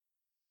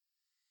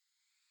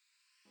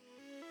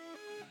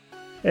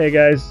Hey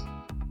guys.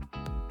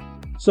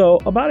 So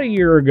about a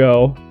year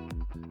ago,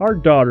 our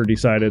daughter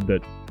decided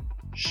that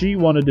she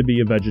wanted to be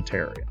a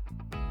vegetarian.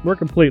 We're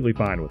completely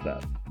fine with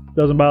that.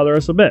 Doesn't bother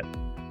us a bit.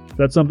 If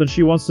that's something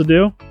she wants to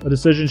do, a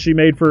decision she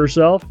made for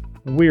herself,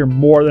 we are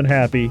more than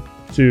happy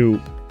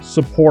to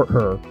support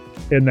her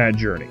in that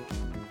journey.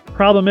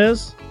 Problem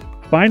is,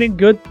 finding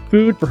good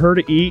food for her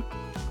to eat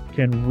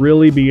can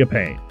really be a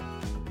pain.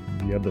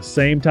 You have the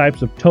same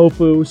types of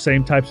tofu,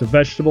 same types of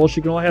vegetables.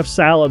 She can only have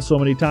salad so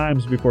many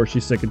times before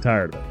she's sick and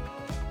tired of it.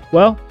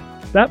 Well,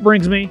 that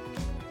brings me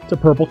to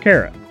Purple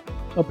Carrot.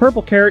 Now,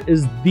 Purple Carrot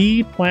is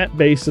the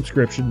plant-based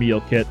subscription meal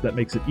kit that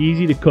makes it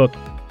easy to cook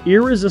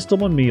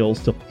irresistible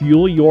meals to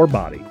fuel your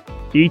body.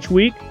 Each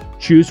week,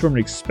 choose from an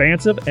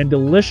expansive and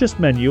delicious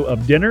menu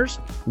of dinners,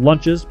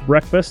 lunches,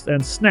 breakfasts,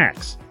 and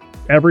snacks.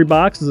 Every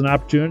box is an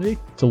opportunity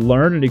to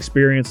learn and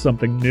experience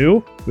something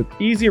new with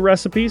easy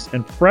recipes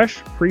and fresh,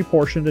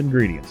 pre-portioned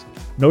ingredients.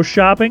 No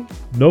shopping,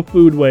 no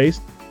food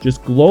waste,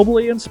 just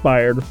globally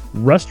inspired,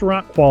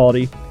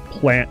 restaurant-quality,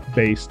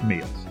 plant-based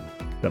meals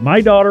that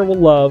my daughter will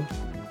love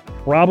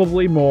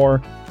probably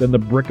more than the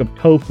brick of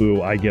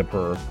tofu I give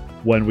her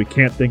when we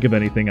can't think of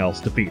anything else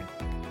to feed her.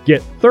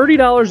 Get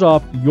 $30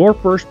 off your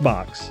first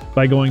box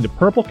by going to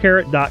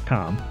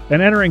purplecarrot.com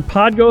and entering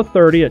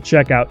PODGO30 at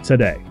checkout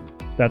today.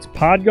 That's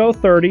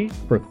PODGO30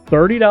 for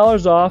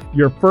 $30 off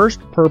your first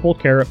Purple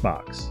Carrot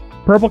box.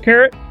 Purple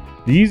Carrot,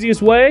 the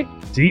easiest way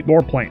to eat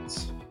more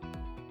plants.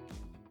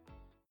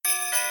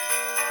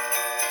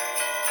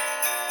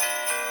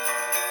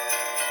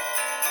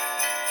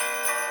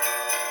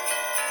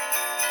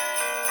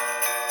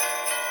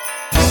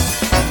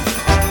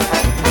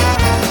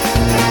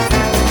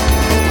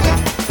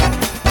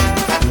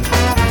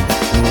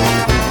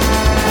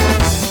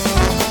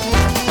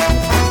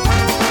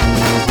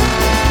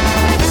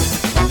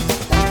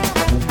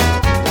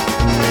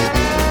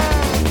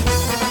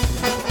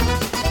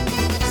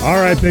 All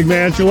right, big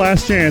man, it's your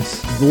last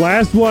chance. The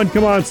last one.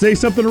 Come on, say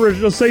something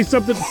original. Say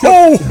something.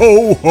 Ho,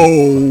 ho,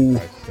 ho.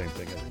 Same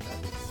thing every time.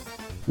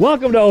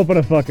 Welcome to Open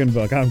a Fucking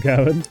Book. I'm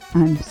Kevin.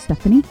 I'm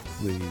Stephanie.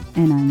 Please.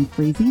 And I'm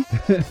freezing.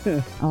 It's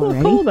a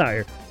little cold out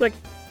here. It's like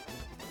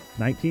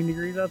 19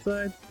 degrees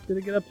outside. Did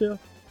it get up to?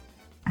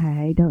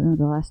 I don't know.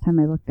 The last time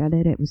I looked at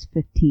it, it was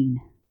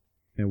 15.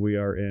 And we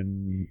are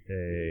in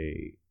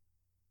a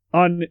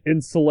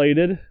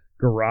uninsulated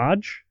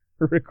garage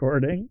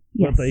recording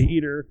Yes. with a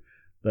heater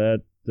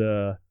that,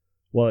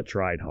 well, it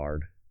tried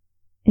hard.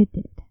 It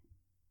did.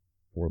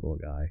 Poor little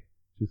guy.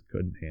 Just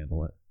couldn't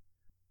handle it.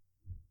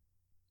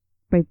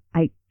 But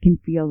I can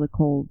feel the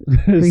cold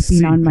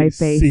creeping on my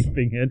face.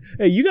 Seeping in.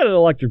 Hey, you got an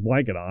electric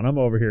blanket on. I'm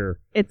over here.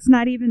 It's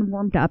not even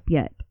warmed up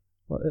yet.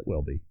 Well, it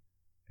will be.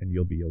 And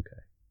you'll be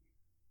okay.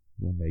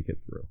 We'll make it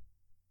through.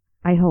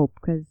 I hope,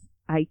 because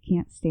I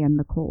can't stand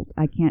the cold.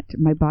 I can't.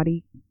 My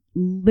body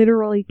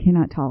literally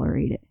cannot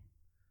tolerate it.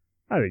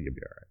 I think you'll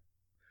be all right.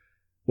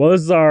 Well,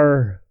 this is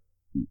our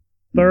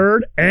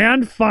third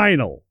and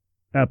final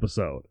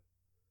episode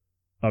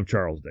of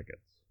Charles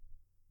Dickens.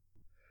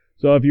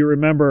 So if you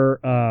remember,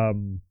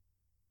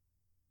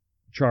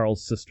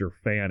 Charles' sister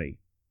Fanny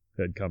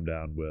had come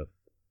down with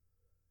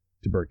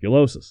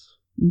tuberculosis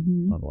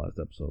on the last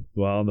episode.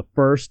 Well, on the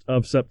 1st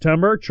of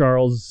September,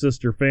 Charles'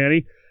 sister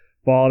Fanny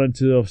fallen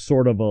into a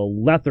sort of a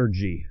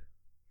lethargy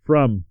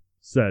from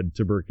said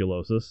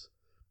tuberculosis.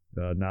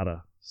 Not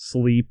a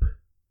sleep,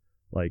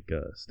 like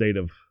a state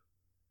of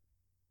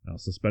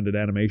suspended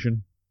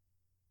animation,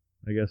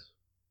 I guess.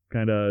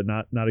 Kind of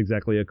not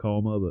exactly a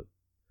coma,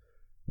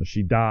 but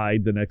she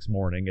died the next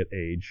morning at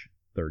age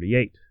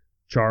 38.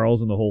 Charles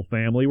and the whole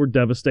family were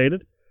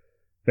devastated.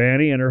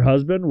 Fanny and her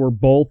husband were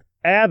both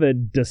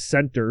avid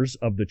dissenters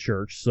of the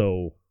church,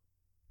 so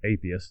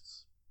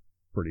atheists,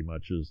 pretty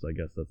much, is, I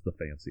guess that's the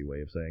fancy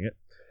way of saying it.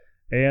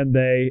 And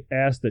they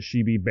asked that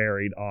she be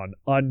buried on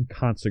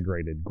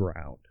unconsecrated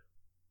ground.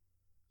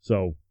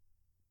 So,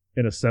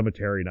 in a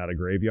cemetery, not a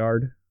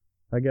graveyard,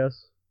 I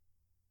guess.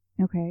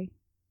 Okay.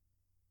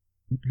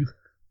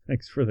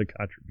 Thanks for the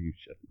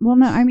contribution. Well,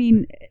 no, I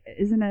mean,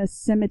 isn't a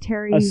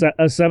cemetery...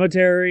 A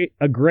cemetery,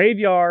 a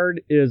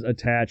graveyard is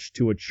attached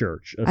to a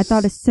church. I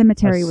thought a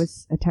cemetery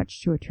was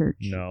attached to a church.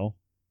 No.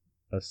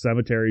 A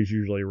cemetery is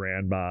usually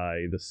ran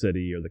by the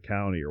city or the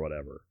county or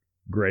whatever.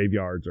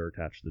 Graveyards are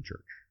attached to the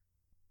church.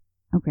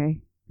 Okay.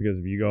 Because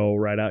if you go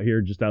right out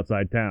here just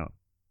outside town,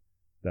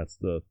 that's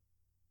the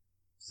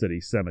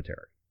city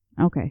cemetery.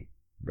 Okay.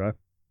 Okay?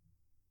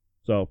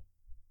 So,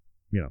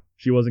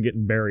 she wasn't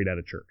getting buried at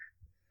a church.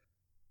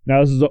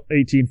 Now, this is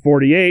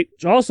 1848,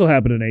 which also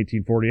happened in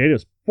 1848,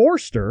 as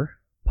Forster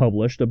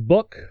published a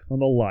book on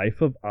the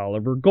life of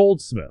Oliver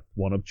Goldsmith,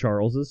 one of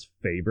Charles's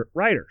favorite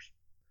writers.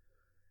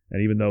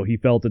 And even though he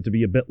felt it to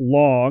be a bit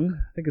long,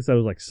 I think it said it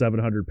was like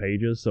 700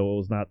 pages, so it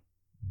was not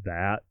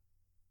that.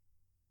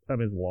 I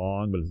mean, it's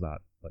long, but it's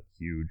not like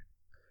huge.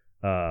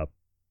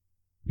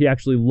 He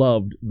actually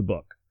loved the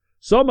book.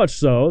 So much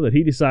so that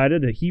he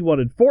decided that he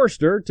wanted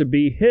Forster to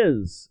be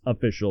his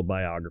official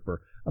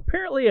biographer.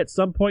 Apparently, at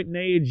some point in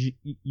age,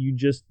 you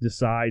just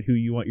decide who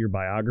you want your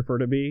biographer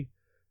to be,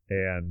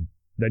 and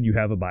then you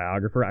have a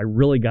biographer. I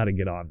really got to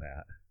get on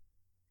that.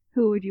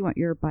 Who would you want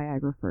your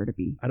biographer to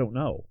be? I don't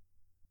know.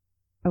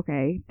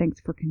 Okay, thanks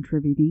for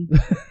contributing.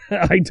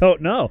 I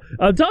don't know.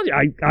 I'm telling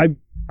you,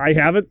 I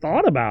haven't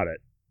thought about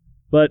it.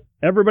 But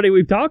everybody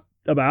we've talked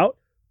about,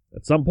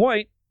 at some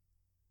point,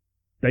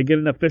 they get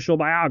an official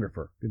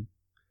biographer.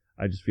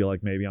 I just feel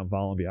like maybe I'm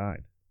falling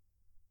behind.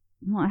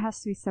 Well, it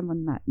has to be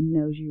someone that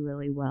knows you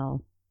really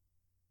well.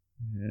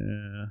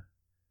 Yeah.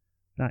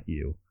 Not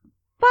you.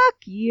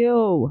 Fuck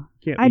you.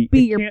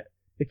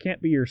 It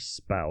can't be your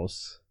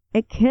spouse.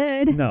 It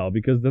could. No,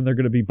 because then they're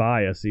going to be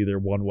biased either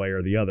one way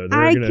or the other.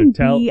 They're I can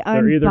be unbiased.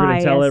 They're either going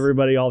to tell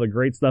everybody all the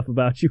great stuff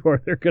about you,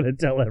 or they're going to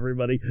tell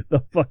everybody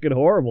the fucking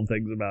horrible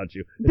things about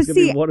you. It's going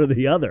to be one or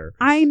the other.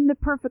 I'm the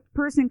perfect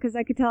person because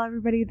I could tell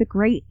everybody the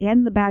great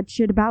and the bad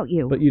shit about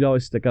you. But you'd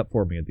always stick up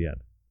for me at the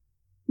end.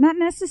 Not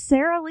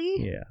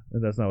necessarily. Yeah,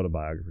 and that's not what a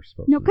biographer's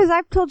supposed to do. No, because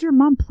I've told your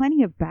mom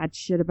plenty of bad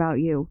shit about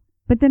you.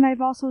 But then I've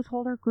also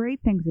told her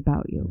great things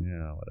about you.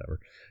 Yeah, whatever.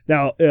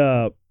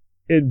 Now,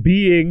 in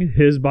being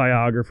his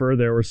biographer,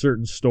 there were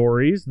certain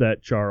stories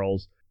that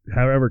Charles,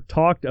 however,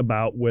 talked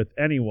about with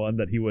anyone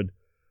that he would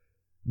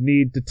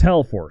need to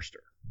tell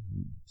Forster.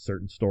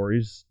 Certain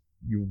stories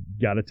you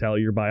got to tell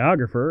your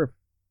biographer if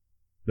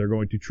they're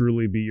going to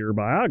truly be your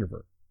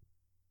biographer.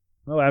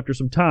 Well, after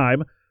some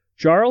time,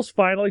 Charles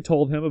finally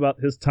told him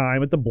about his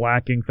time at the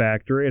blacking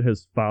factory and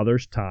his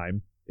father's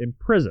time in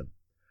prison.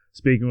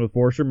 Speaking with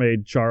Forster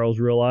made Charles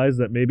realize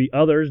that maybe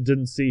others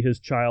didn't see his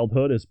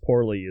childhood as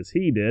poorly as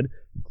he did,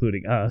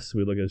 including us.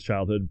 We look at his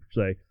childhood and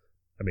say,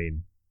 I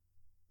mean,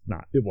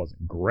 it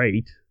wasn't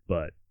great,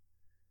 but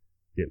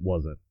it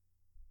wasn't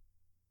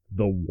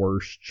the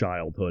worst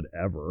childhood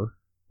ever,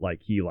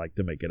 like he liked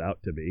to make it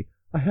out to be.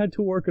 I had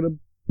to work at a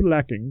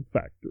blacking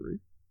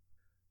factory.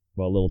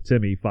 While little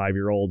Timmy,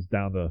 5-year-old's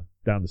down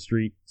the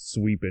street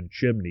sweeping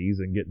chimneys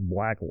and getting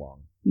black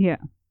lung. Yeah.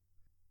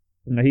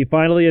 Now, he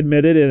finally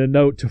admitted in a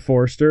note to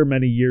Forster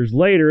many years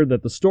later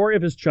that the story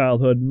of his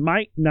childhood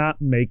might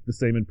not make the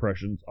same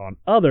impressions on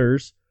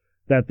others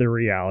that the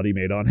reality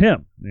made on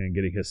him. And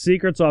getting his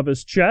secrets off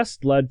his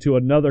chest led to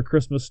another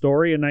Christmas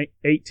story in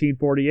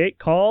 1848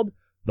 called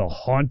The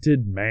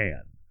Haunted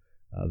Man.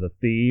 The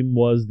theme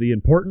was the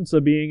importance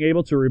of being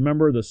able to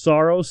remember the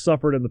sorrows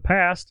suffered in the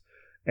past,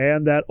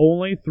 and that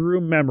only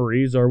through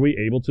memories are we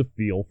able to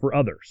feel for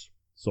others.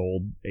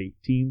 Sold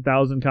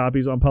 18,000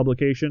 copies on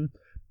publication,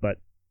 but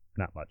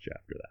not much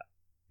after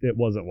that. It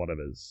wasn't one of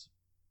his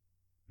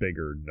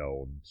bigger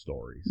known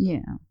stories.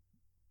 Yeah.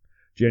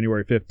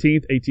 January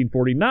 15th,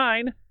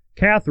 1849,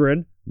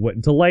 Catherine went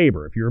into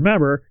labor. If you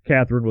remember,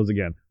 Catherine was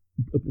again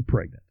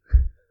pregnant.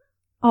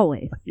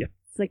 Always. Yeah.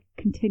 It's like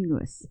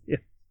continuous. Yeah.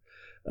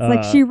 It's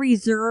like she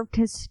reserved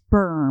his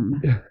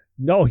sperm.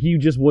 No, he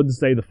just wouldn't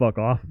stay the fuck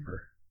off of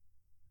her.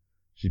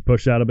 She'd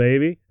push out a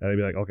baby, and they'd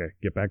be like, okay,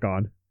 get back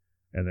on.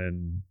 And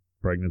then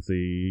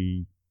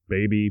pregnancy,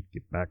 baby,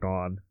 get back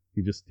on.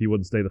 He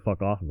wouldn't stay the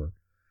fuck off of her.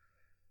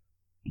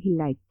 He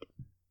liked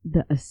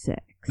the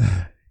sex.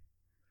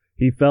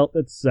 He felt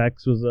that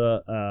sex was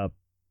a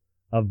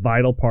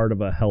vital part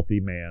of a healthy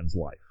man's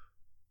life.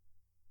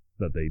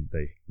 That they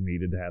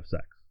needed to have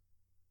sex.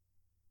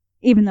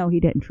 Even though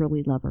he didn't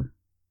truly love her.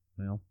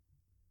 Well.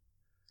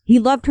 He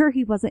loved her,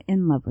 he wasn't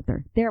in love with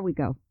her. There we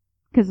go.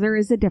 Because there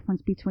is a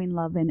difference between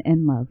love and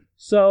in love.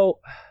 So,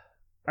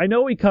 I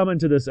know we come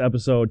into this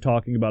episode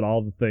talking about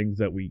all the things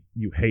that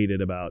you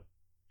hated about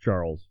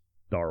Charles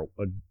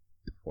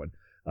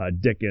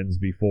Dickens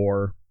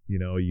before. You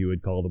know, you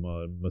had called him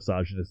a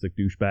misogynistic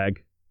douchebag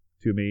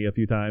to me a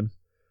few times.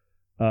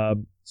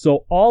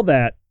 So all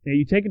that,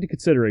 you take into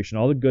consideration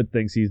all the good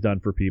things he's done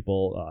for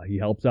people. He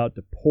helps out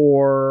the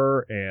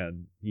poor,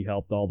 and he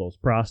helped all those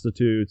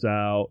prostitutes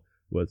out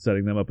with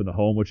setting them up in the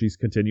home, which he's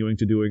continuing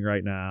to doing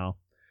right now.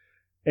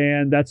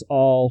 And that's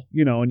all,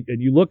 and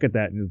you look at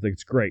that and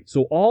it's great.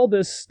 So all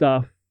this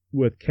stuff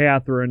with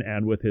Catherine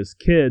and with his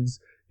kids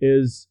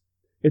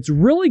it's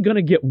really going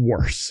to get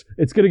worse.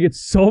 It's going to get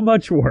so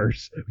much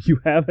worse. You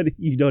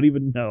don't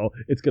even know.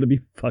 It's going to be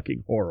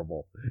fucking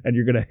horrible. And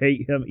you're going to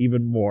hate him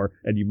even more.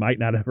 And you might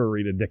not ever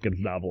read a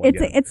Dickens novel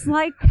again. It's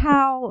like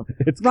how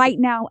right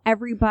now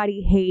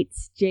everybody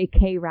hates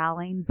J.K.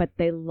 Rowling, but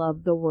they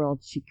love the world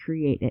she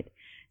created.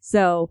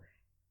 So,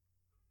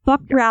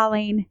 fuck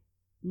Rowling,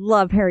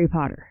 love Harry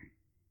Potter.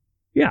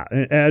 Yeah,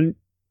 and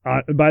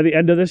by the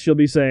end of this, you'll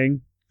be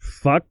saying,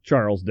 fuck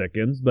Charles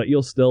Dickens, but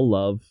you'll still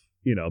love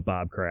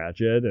Bob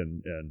Cratchit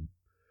and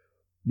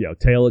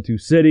Tale of Two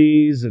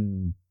Cities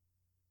and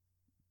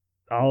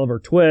Oliver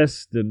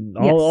Twist and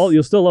all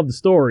you'll still love the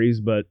stories,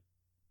 but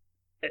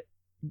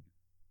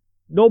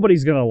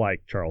nobody's going to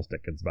like Charles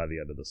Dickens by the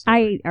end of the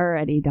story. I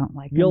already don't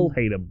like him. You'll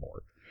hate him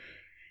more.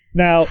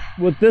 Now,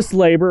 with this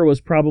labor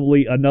was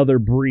probably another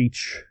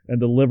breach, and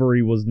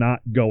delivery was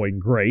not going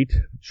great.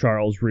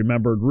 Charles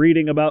remembered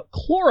reading about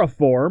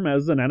chloroform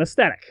as an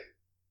anesthetic.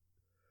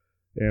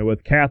 And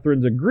with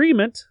Catherine's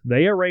agreement,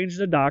 they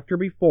arranged a doctor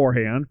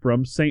beforehand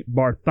from St.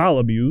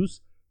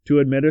 Bartholomew's to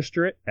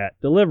administer it at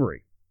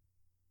delivery.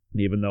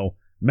 Even though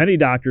many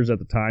doctors at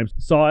the time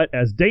saw it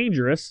as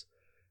dangerous,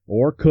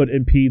 or could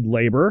impede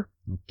labor,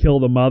 kill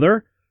the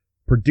mother,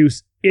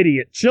 produce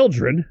idiot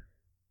children.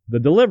 The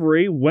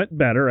delivery went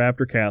better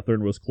after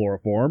Catherine was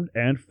chloroformed,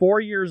 and 4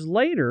 years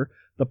later,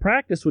 the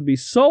practice would be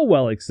so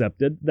well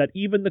accepted that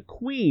even the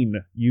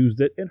Queen used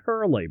it in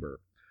her labor.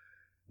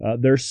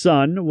 Their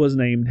son was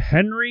named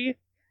Henry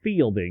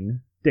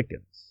Fielding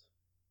Dickens.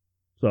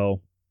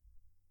 So,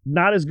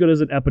 not as good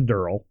as an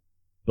epidural,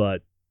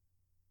 but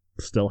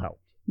still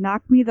helped.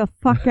 Knock me the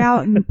fuck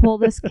out and pull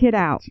this kid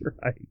out. That's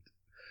right.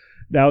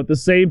 Now, at the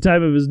same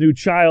time of his new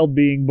child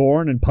being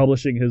born and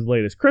publishing his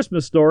latest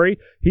Christmas story,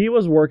 he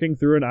was working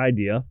through an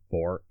idea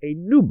for a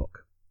new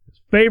book.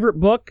 His favorite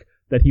book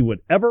that he would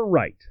ever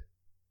write,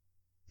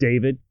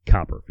 David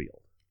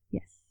Copperfield.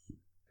 Yes.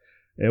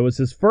 It was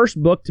his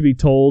first book to be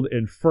told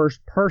in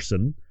first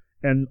person,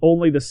 and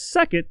only the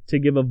second to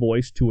give a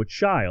voice to a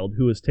child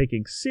who is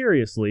taken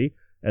seriously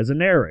as a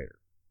narrator.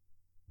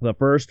 The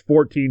first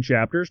 14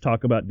 chapters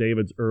talk about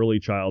David's early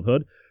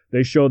childhood.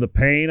 They show the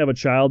pain of a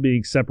child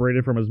being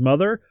separated from his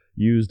mother,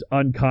 used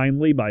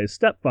unkindly by his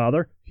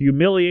stepfather,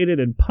 humiliated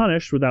and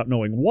punished without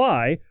knowing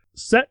why,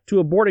 sent to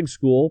a boarding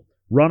school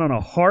run on a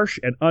harsh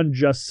and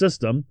unjust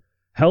system,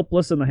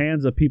 helpless in the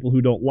hands of people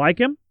who don't like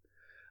him.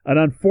 An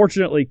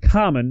unfortunately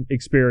common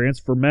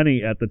experience for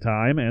many at the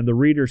time, and the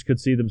readers could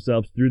see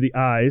themselves through the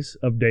eyes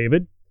of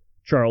David.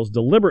 Charles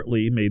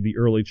deliberately made the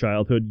early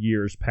childhood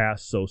years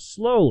pass so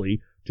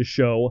slowly to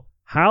show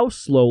how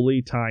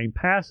slowly time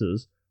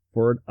passes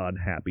for an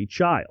unhappy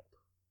child,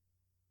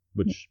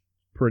 which is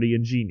pretty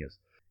ingenious.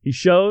 He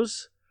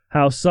shows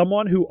how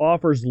someone who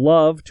offers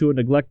love to a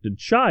neglected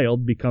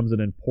child becomes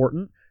an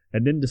important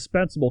and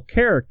indispensable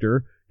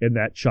character in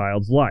that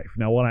child's life.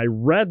 Now, when I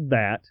read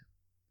that,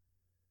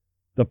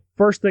 the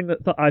first thing that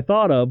I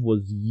thought of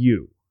was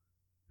you,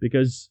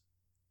 because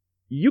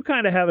you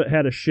kind of haven't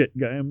had a shit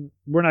game.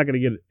 We're not going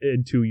to get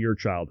into your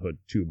childhood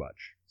too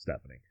much,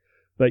 Stephanie,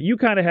 but you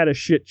kind of had a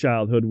shit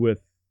childhood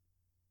with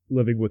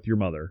living with your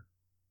mother.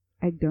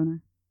 Egg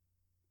donor.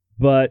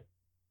 But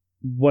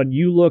when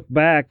you look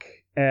back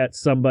at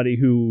somebody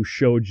who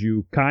showed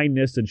you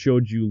kindness and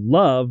showed you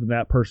love, and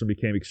that person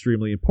became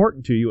extremely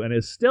important to you and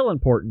is still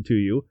important to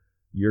you,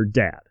 your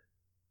dad.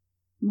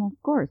 Well,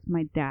 of course,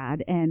 my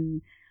dad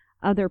and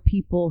other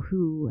people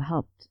who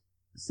helped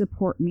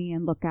support me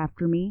and look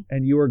after me.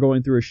 And you were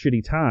going through a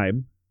shitty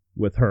time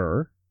with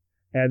her,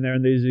 and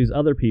then there's these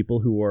other people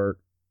who are,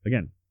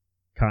 again,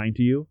 kind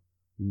to you,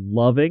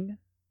 loving,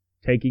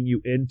 taking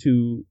you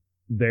into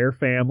their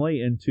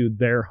family, into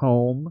their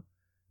home,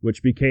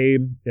 which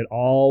became, it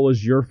all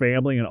was your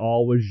family and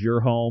all was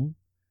your home.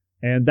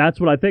 And that's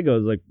what I think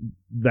of, like,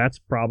 that's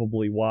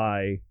probably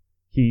why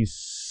he's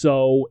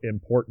so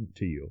important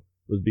to you,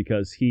 was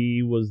because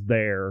he was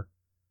there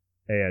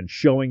and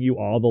showing you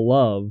all the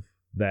love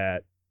that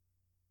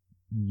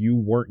you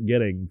weren't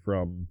getting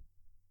from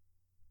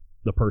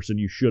the person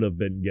you should have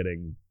been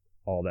getting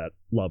all that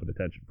love and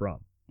attention from.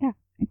 Yeah,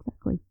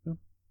 exactly. Yeah.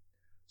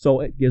 So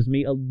it gives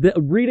me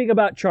reading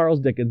about Charles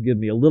Dickens gives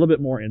me a little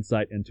bit more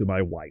insight into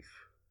my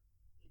wife.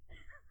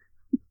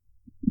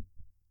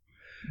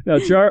 Now,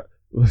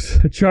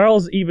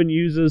 Charles even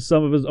uses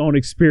some of his own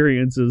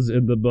experiences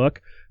in the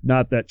book.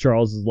 Not that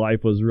Charles's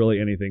life was really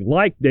anything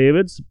like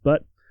David's,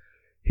 but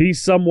he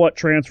somewhat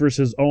transfers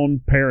his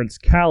own parents'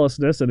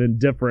 callousness and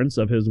indifference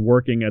of his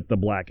working at the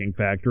blacking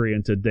factory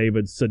into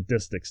David's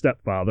sadistic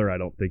stepfather. I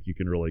don't think you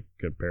can really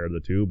compare the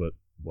two, but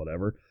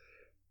whatever.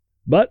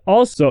 But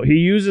also, he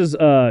uses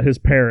his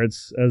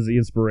parents as the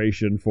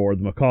inspiration for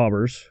the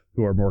Micawbers,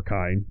 who are more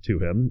kind to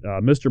him.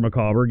 Mr.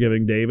 Micawber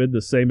giving David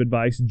the same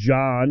advice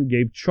John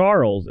gave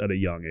Charles at a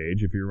young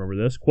age, if you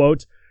remember this.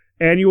 Quote,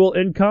 annual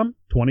income,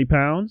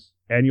 £20.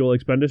 Annual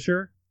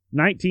expenditure,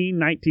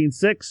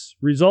 $19.96.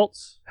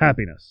 Results,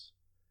 happiness.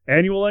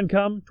 Annual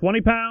income,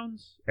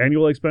 £20.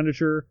 Annual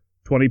expenditure,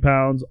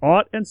 £20.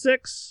 Ought and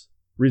 6.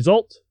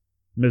 Result,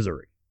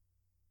 misery.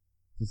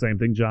 The same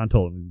thing John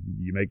told him.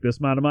 You make this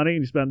amount of money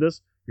and you spend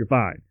this, you're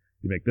fine.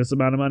 You make this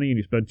amount of money and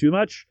you spend too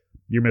much,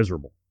 you're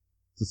miserable.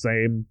 It's the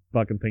same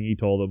fucking thing he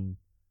told him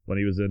when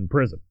he was in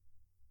prison.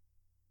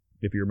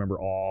 If you remember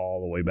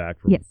all the way back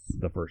from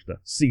the first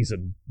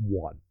season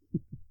 1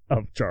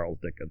 of Charles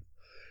Dickens.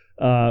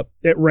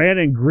 It ran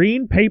in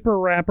green paper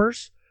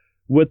wrappers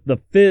with the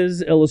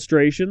Fizz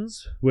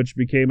illustrations, which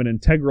became an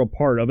integral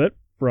part of it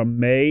from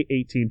May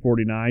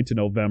 1849 to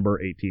November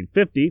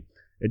 1850.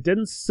 It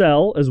didn't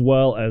sell as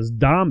well as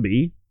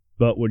Dombey,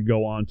 but would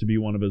go on to be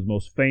one of his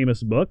most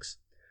famous books.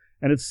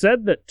 And it's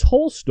said that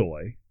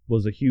Tolstoy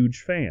was a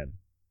huge fan.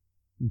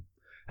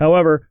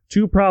 However,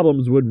 two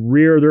problems would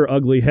rear their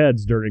ugly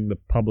heads during the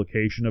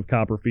publication of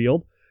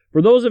Copperfield.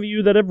 For those of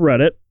you that have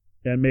read it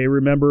and may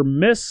remember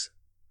Miss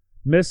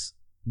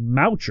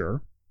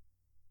Moucher,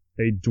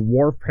 a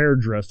dwarf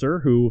hairdresser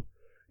who,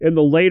 in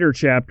the later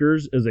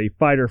chapters, is a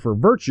fighter for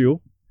virtue,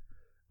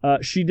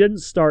 she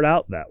didn't start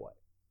out that way.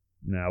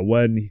 Now,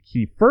 when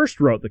he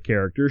first wrote the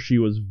character, she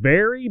was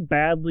very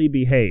badly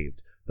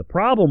behaved. The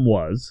problem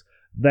was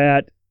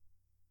that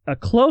a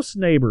close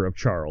neighbor of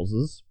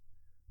Charles's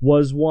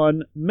was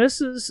one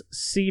Mrs.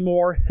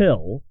 Seymour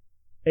Hill,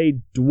 a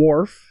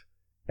dwarf,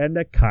 and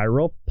a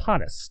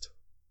chiropodist.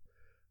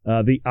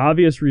 The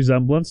obvious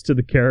resemblance to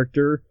the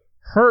character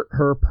hurt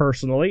her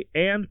personally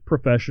and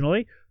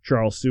professionally.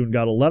 Charles soon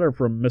got a letter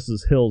from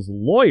Mrs. Hill's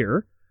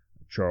lawyer.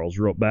 Charles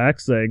wrote back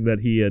saying that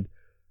he had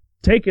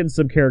taken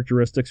some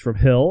characteristics from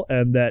Hill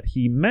and that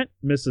he meant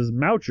Mrs.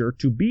 Moucher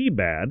to be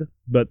bad,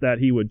 but that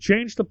he would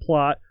change the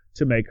plot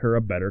to make her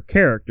a better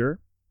character,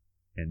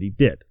 and he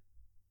did.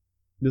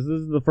 This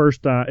is the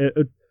first time.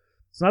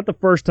 It's not the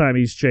first time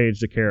he's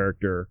changed a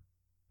character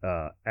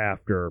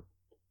after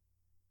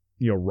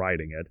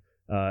writing it,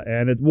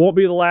 and it won't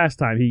be the last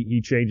time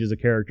he changes a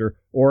character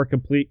or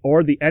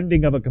the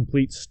ending of a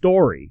complete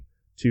story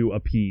to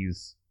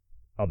appease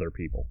other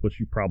people, which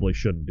you probably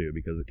shouldn't do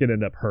because it can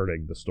end up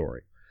hurting the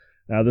story.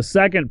 Now, the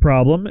second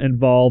problem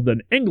involved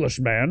an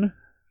Englishman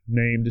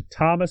named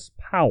Thomas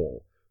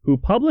Powell, who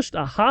published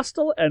a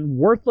hostile and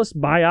worthless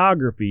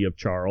biography of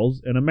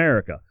Charles in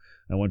America.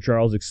 And when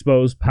Charles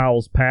exposed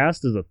Powell's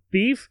past as a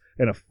thief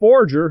and a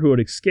forger who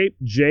had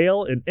escaped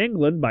jail in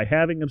England by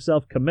having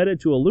himself committed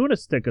to a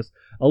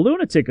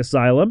lunatic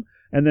asylum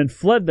and then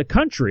fled the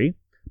country,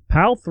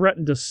 Powell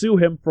threatened to sue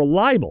him for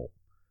libel.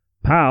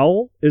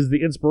 Powell is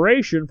the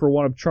inspiration for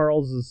one of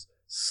Charles's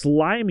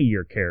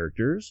slimier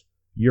characters,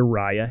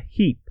 Uriah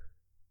Heep.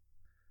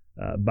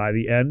 By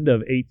the end of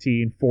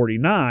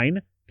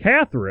 1849,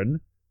 Catherine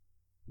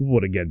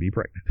would again be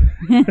pregnant.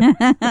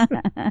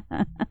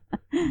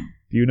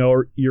 Do you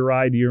know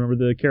Uriah? Do you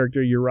remember the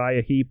character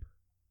Uriah Heep?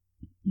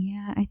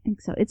 Yeah, I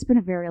think so. It's been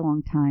a very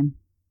long time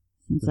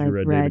since I've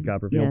read David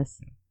Copperfield.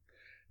 Yes.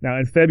 Now,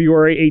 in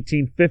February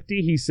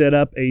 1850, he set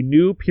up a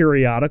new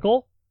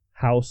periodical,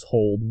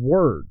 Household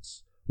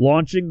Words,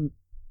 launching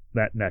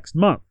that next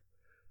month.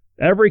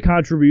 Every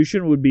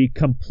contribution would be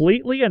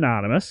completely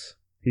anonymous.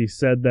 He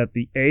said that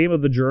the aim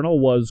of the journal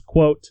was,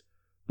 quote,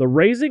 the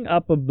raising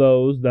up of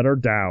those that are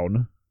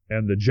down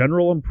and the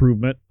general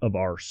improvement of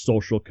our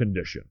social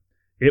condition.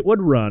 It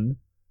would run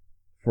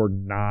for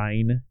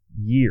 9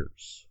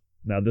 years.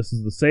 Now, this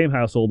is the same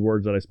Household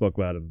Words that I spoke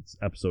about in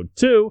episode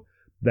 2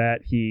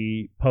 that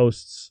he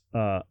posts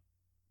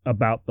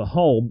about the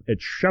home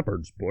at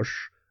Shepherd's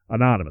Bush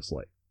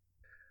anonymously.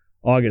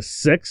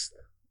 August 6th,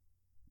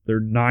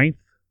 their 9th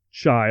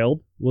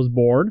child was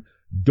born,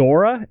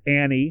 Dora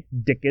Annie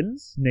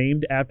Dickens,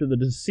 named after the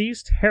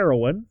deceased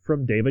heroine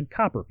from David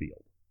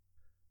Copperfield.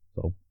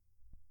 So,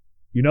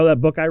 you know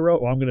that book I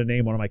wrote? Well, I'm going to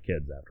name one of my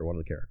kids after one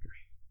of the characters.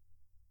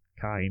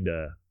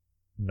 Kinda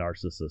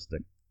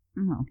narcissistic.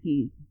 Oh,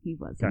 he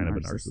was kind of a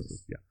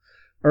narcissist. Yeah.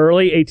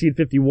 Early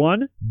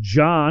 1851,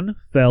 John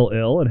fell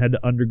ill and had to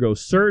undergo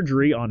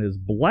surgery on his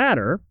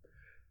bladder.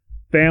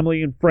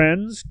 Family and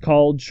friends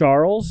called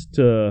Charles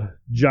to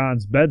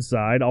John's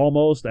bedside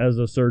almost as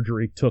the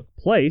surgery took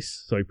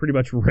place. So he pretty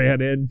much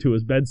ran into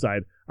his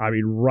bedside. I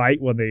mean, right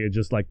when they had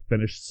just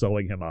finished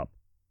sewing him up.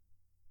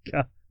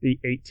 The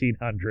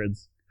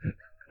 1800s.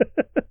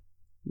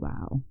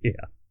 Wow.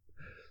 Yeah.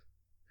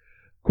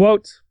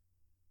 Quote,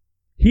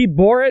 he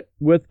bore it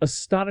with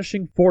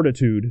astonishing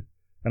fortitude,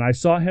 and I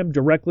saw him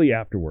directly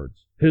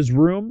afterwards. His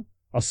room,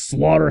 a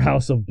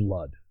slaughterhouse of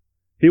blood.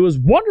 He was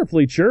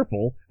wonderfully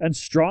cheerful and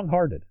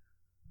strong-hearted.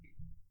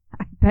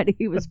 I bet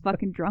he was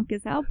fucking drunk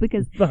as hell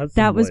because Possibly.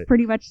 that was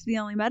pretty much the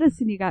only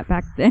medicine you got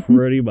back then.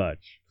 Pretty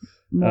much.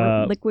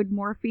 Liquid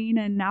morphine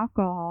and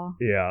alcohol.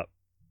 Yeah.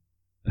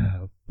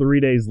 3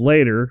 days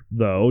later,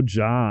 though,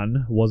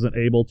 John wasn't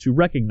able to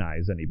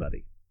recognize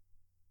anybody.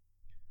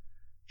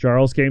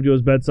 Charles came to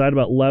his bedside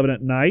about 11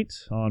 at night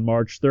on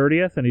March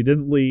 30th, and he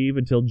didn't leave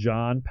until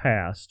John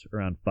passed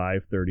around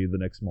 5:30 the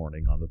next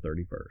morning on the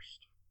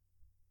 31st.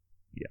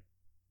 Yeah.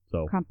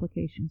 So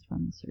complications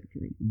from the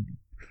surgery.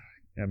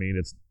 I mean,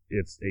 it's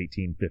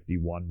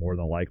 1851. More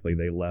than likely,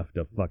 they left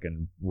a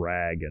fucking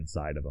rag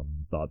inside of him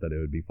and thought that it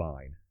would be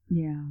fine.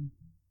 Yeah.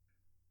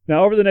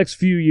 Now, over the next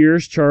few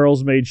years,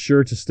 Charles made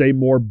sure to stay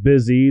more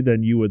busy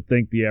than you would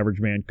think the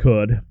average man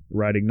could,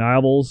 writing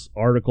novels,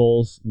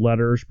 articles,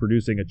 letters,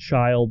 producing a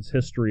child's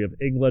history of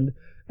England,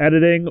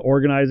 editing,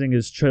 organizing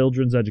his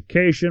children's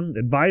education,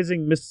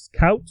 advising Miss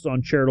Coutts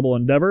on charitable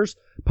endeavors,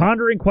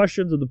 pondering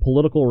questions of the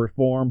political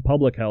reform,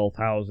 public health,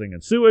 housing,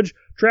 and sewage,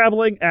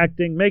 traveling,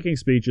 acting, making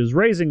speeches,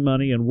 raising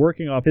money, and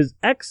working off his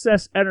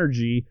excess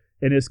energy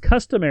in his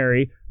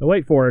customary, now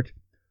wait for it,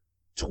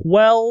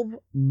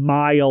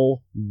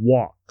 12-mile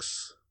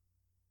walks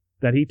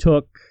that he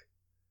took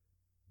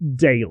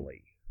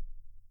daily.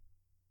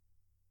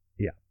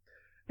 Yeah.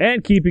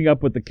 And keeping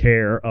up with the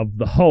care of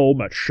the home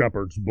at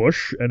Shepherd's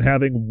Bush and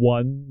having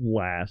one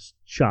last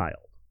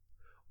child.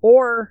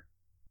 Or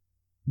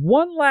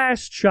one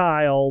last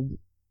child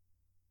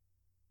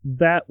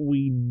that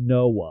we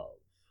know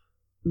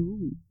of.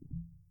 Ooh.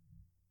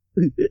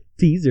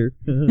 Teaser.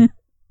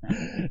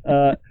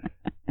 Fucker.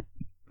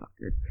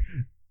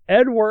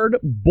 Edward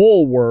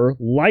Bulwer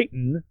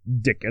Lytton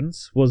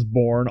Dickens was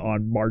born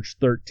on March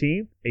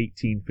 13th,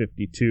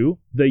 1852,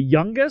 the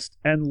youngest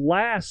and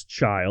last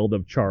child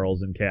of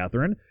Charles and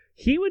Catherine.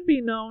 He would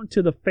be known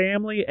to the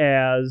family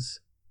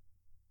as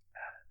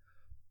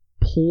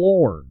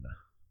Plorn.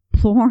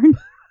 Plorn?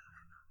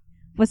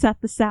 Was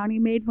that the sound he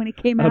made when he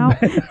came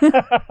out?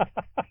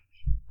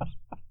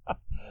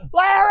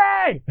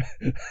 Larry!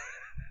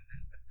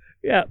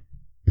 Yeah,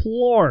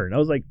 Plorn. I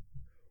was like,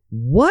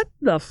 what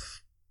the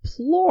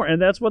Plorn?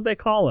 And that's what they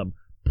call him.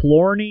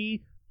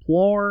 Plorny,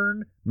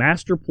 Plorn,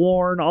 Master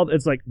Plorn.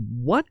 It's like,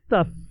 what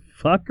the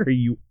fuck are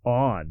you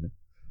on?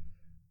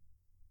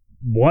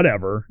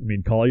 Whatever. I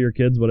mean, call your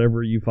kids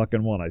whatever you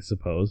fucking want, I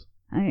suppose.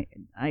 I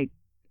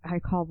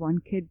call one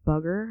kid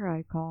Bugger.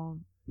 I call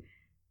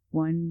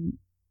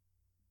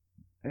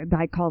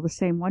the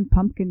same one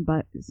Pumpkin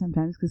Butt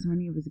sometimes, because when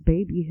he was a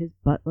baby, his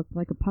butt looked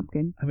like a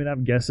pumpkin. I mean,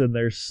 I'm guessing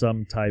there's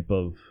some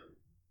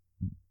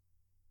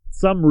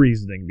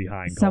reasoning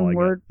behind some calling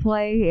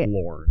wordplay.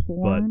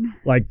 Plorn.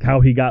 But like how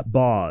he got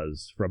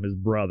Boz from his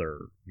brother.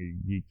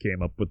 He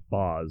came up with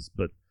Boz,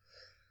 but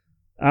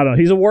I don't know.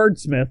 He's a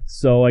wordsmith,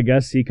 so I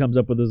guess he comes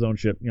up with his own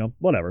shit.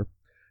 Whatever.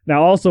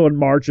 Now, also in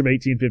March of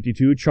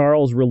 1852,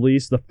 Charles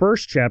released the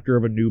first chapter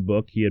of a new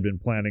book he had been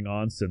planning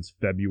on since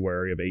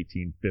February of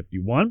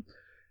 1851,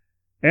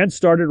 and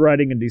started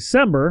writing in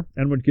December,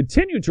 and would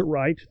continue to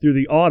write through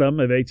the autumn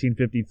of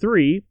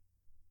 1853,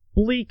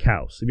 Bleak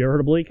House. Have you ever heard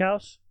of Bleak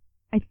House?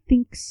 I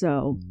think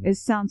so. It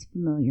sounds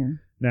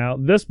familiar. Now,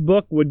 this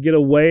book would get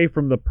away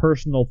from the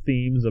personal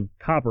themes of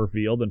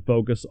Copperfield and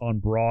focus on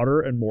broader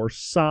and more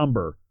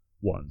somber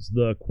ones.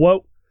 The,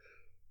 quote,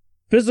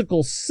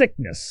 physical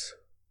sickness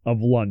of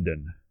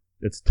London,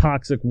 its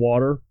toxic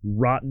water,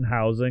 rotten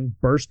housing,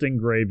 bursting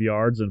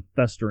graveyards, and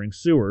festering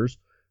sewers.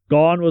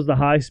 Gone was the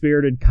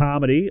high-spirited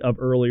comedy of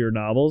earlier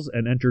novels,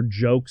 and entered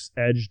jokes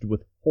edged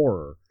with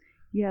horror.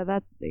 Yeah,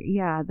 that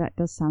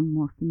does sound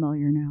more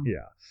familiar now.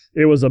 Yeah.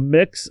 It was a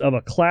mix of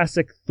a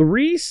classic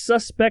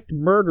 3-suspect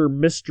murder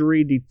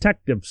mystery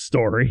detective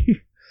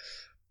story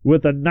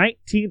with a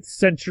 19th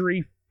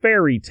century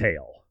fairy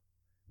tale,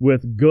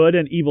 with good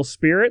and evil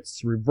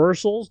spirits,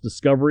 reversals,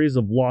 discoveries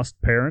of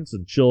lost parents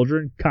and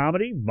children,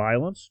 comedy,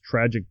 violence,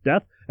 tragic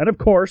death, and of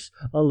course,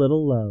 a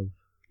little love.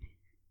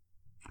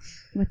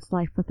 What's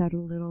life without a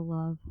little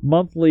love?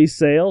 Monthly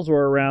sales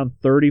were around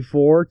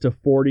 34 to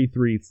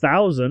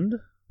 43,000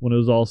 when it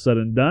was all said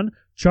and done.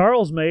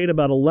 Charles made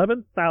about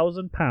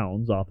 11,000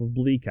 pounds off of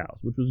Bleak House,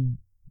 which was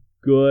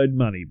good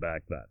money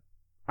back then.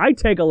 I'd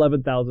take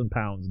 11,000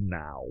 pounds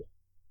now.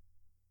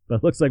 But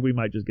it looks like we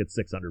might just get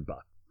 $600.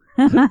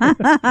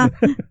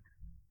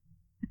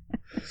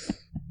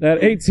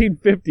 At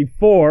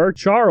 1854,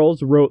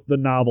 Charles wrote the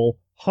novel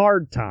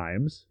Hard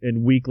Times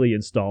in weekly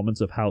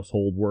installments of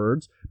household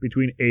words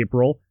between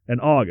April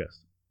and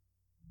August.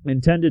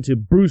 Intended to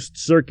boost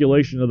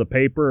circulation of the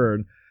paper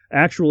and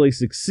actually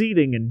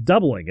succeeding in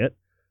doubling it,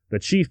 the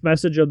chief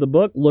message of the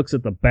book looks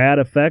at the bad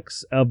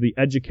effects of the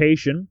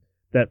education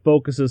that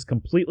focuses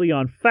completely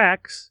on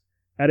facts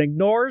and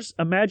ignores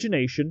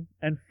imagination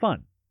and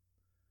fun.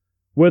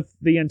 With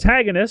the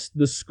antagonist,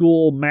 the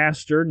school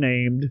master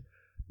named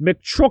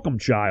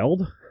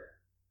McChoakumchild.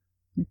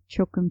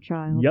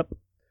 McChoakumchild. Yep.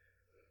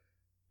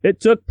 It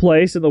took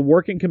place in the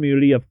working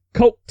community of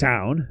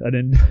Coketown,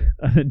 an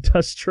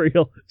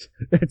industrial.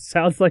 It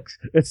sounds like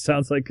a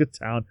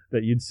town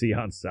that you'd see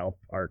on South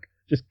Park.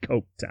 Just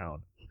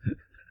Coketown.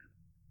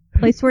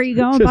 Place where you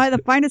go and buy the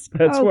finest Coke.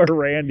 That's where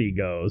Randy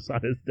goes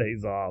on his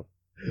days off.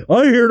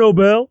 I hear no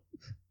bell.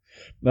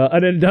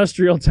 An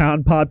industrial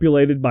town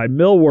populated by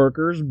mill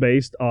workers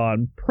based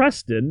on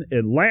Preston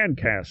in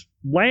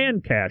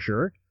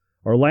Lancashire,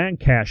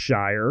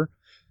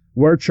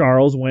 where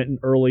Charles went in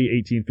early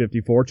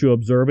 1854 to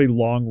observe a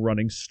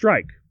long-running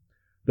strike.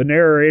 The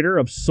narrator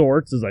of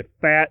sorts is a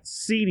fat,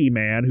 seedy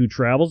man who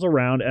travels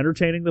around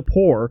entertaining the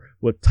poor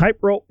with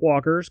tightrope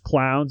walkers,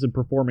 clowns, and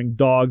performing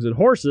dogs and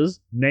horses,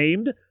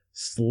 named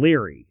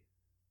Sleary.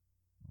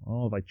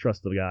 Oh, if I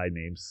trust a guy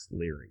named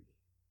Sleary.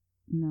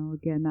 No,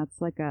 again, that's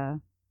like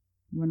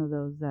one of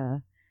those, I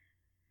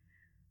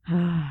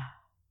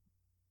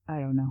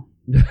don't know.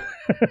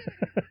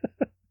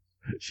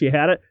 She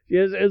had it. She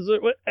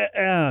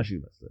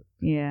missed it.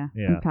 Yeah,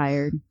 I'm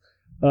tired.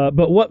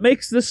 But what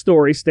makes this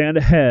story stand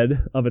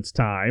ahead of its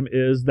time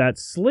is that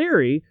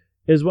Sleary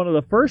is one of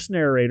the first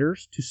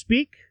narrators to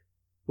speak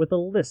with a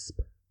lisp.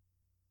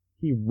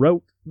 He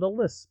wrote the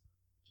lisp.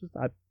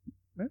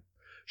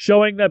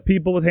 Showing that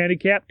people with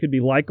handicap could be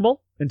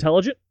likable,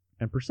 intelligent,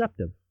 and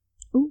perceptive.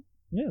 Ooh.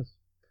 Yes.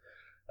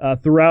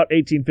 Throughout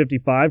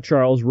 1855,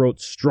 Charles wrote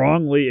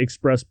strongly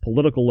expressed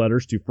political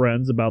letters to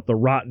friends about the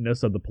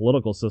rottenness of the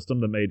political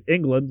system that made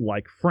England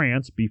like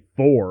France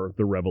before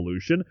the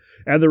Revolution,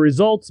 and the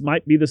results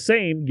might be the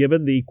same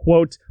given the,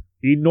 quote,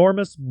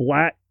 enormous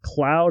black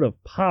cloud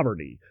of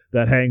poverty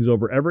that hangs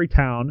over every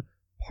town,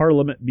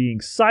 Parliament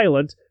being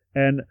silent,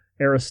 and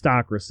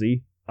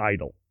aristocracy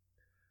idle.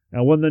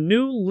 Now, when the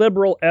new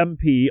Liberal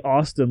MP,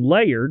 Austin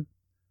Layard,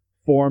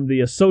 formed the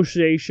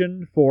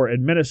Association for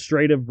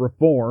Administrative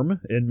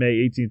Reform in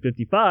May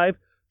 1855,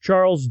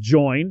 Charles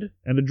joined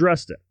and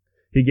addressed it.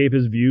 He gave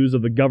his views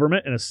of the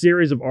government in a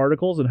series of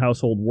articles in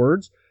Household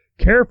Words,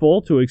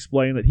 careful to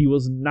explain that he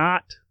was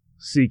not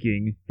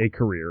seeking a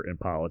career in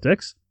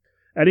politics.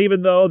 And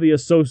even though the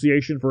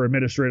Association for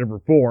Administrative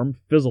Reform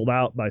fizzled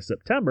out by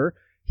September,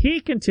 he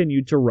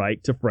continued to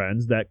write to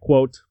friends that,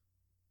 quote,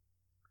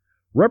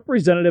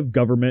 representative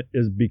government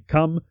is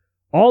become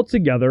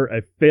altogether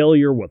a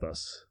failure with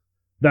us,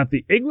 that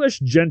the English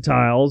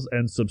Gentiles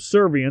and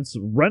subservience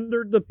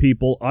rendered the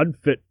people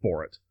unfit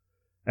for it,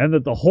 and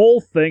that the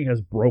whole thing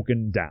has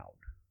broken down.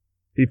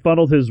 He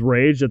funneled his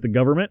rage at the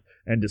government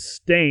and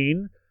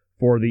disdain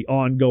for the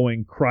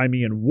ongoing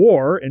Crimean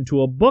War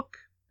into a book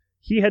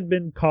he had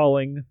been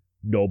calling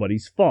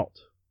Nobody's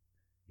Fault.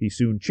 He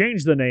soon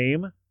changed the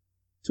name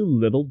to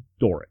Little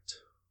Dorrit.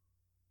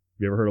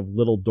 You ever heard of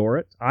Little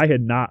Dorrit? I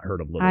had not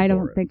heard of Little Dorrit. I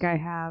don't think I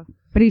have.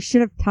 But he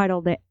should have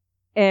titled it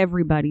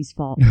Everybody's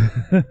Fault.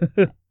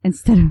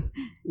 Instead of...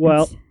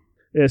 Well,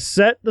 it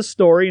set the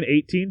story in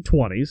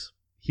 1820s.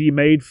 He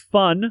made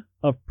fun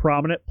of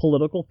prominent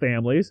political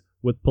families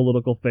with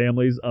political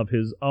families of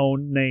his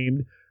own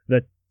named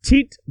the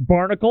Teat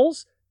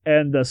Barnacles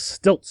and the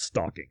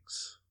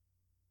Stiltstockings.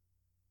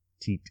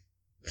 Teat.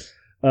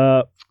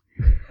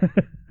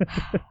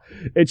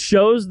 It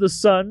shows the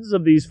sons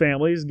of these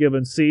families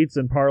given seats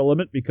in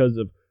Parliament because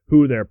of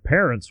who their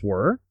parents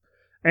were,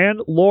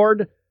 and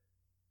Lord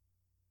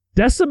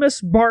Decimus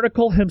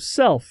Barnacle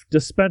himself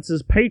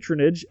dispenses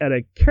patronage at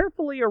a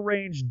carefully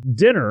arranged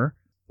dinner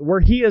where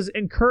he is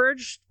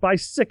encouraged by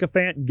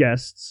sycophant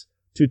guests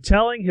to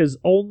telling his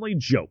only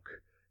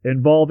joke,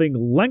 involving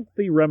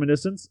lengthy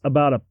reminiscence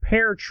about a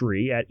pear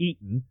tree at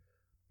Eton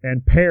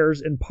and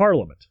pears in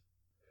Parliament.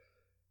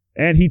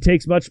 And he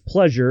takes much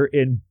pleasure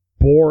in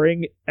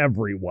boring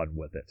everyone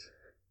with it.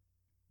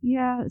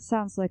 Yeah, it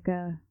sounds like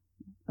a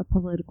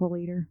political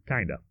leader.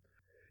 Kinda.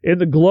 In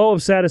the glow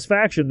of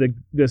satisfaction that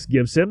this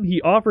gives him,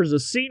 he offers a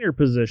senior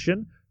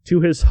position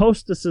to his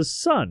hostess's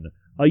son,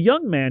 a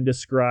young man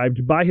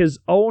described by his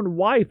own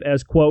wife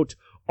as, quote,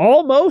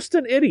 almost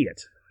an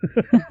idiot,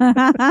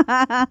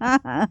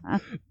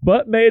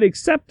 but made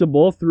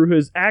acceptable through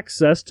his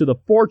access to the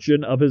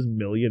fortune of his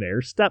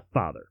millionaire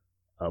stepfather.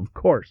 Of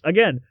course.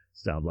 Again,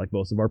 sounds like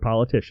most of our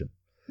politicians.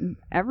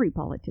 Every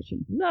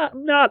politician.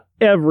 Not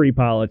every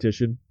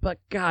politician, but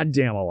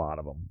goddamn a lot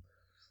of them.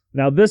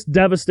 Now, this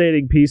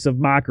devastating piece of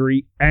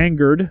mockery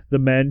angered the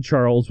men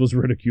Charles was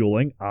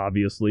ridiculing,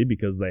 obviously,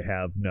 because they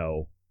have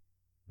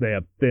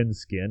thin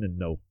skin and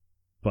no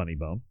funny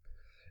bone.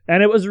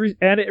 And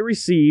it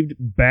received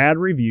bad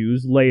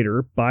reviews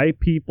later by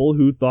people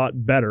who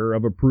thought better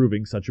of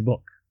approving such a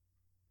book.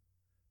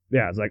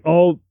 Yeah, it's like,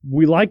 oh,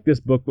 we like this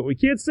book, but we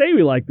can't say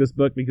we like this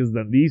book because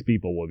then these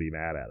people will be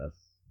mad at us.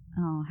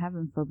 Oh,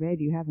 heaven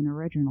forbid you have an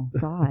original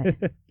thought.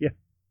 Yeah.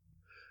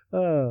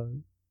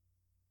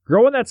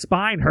 Growing that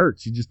spine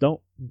hurts. You just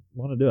don't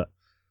want to do it.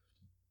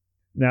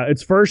 Now,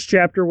 its first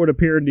chapter would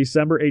appear in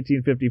December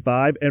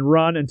 1855 and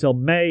run until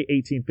May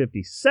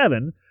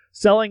 1857,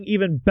 selling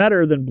even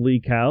better than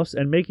Bleak House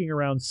and making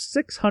around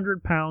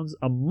 £600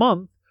 a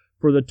month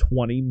for the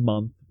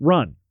 20-month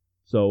run.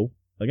 So,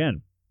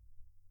 again,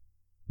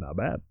 not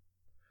bad.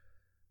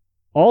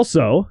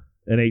 Also,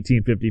 in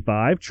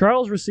 1855,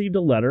 Charles received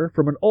a letter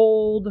from an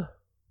old,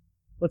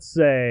 let's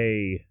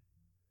say,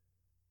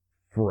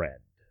 friend.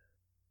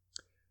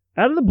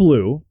 Out of the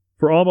blue,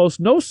 for almost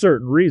no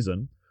certain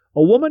reason,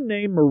 a woman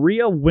named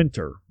Maria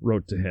Winter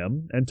wrote to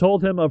him and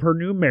told him of her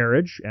new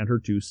marriage and her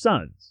 2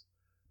 sons.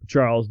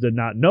 Charles did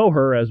not know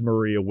her as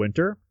Maria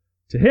Winter.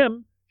 To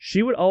him,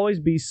 she would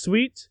always be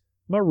sweet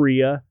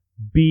Maria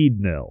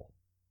Beadnell.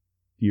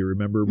 Do you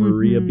remember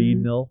Maria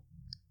Beadnell?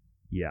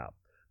 Yeah.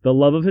 The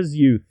love of his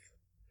youth.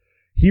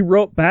 He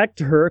wrote back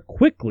to her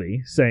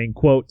quickly, saying,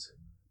 quote,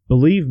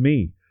 believe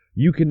me,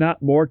 you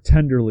cannot more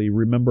tenderly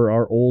remember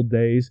our old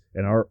days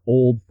and our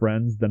old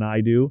friends than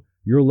I do.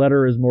 Your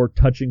letter is more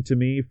touching to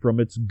me from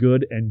its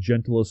good and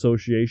gentle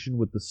association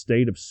with the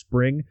state of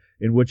spring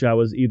in which I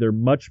was either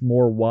much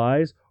more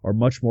wise or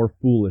much more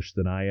foolish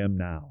than I am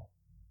now.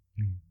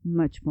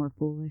 Much more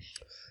foolish.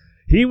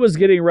 He was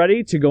getting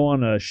ready to go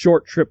on a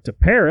short trip to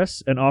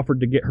Paris and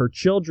offered to get her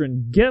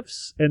children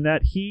gifts and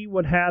that he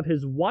would have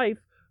his wife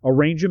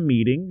arrange a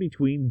meeting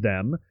between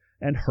them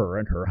and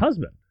her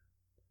husband.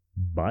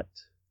 But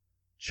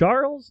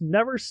Charles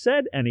never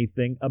said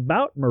anything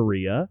about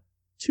Maria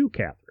to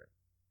Catherine.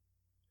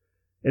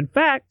 In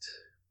fact,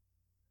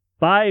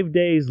 5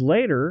 days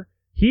later,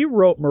 he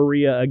wrote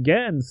Maria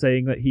again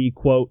saying that he,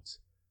 quote,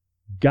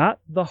 got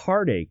the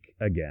heartache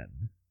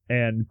again,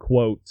 and,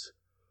 quote,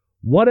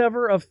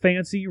 whatever of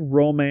fancy,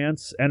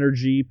 romance,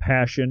 energy,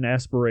 passion,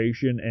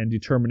 aspiration, and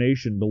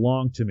determination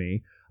belonged to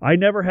me, I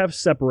never have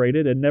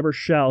separated and never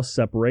shall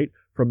separate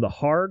from the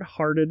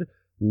hard-hearted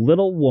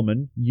little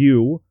woman,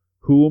 you,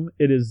 whom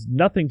it is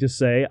nothing to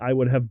say I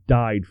would have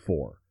died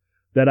for,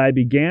 that I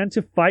began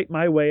to fight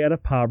my way out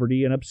of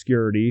poverty and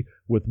obscurity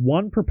with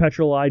one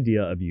perpetual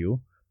idea of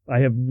you. I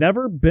have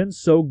never been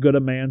so good a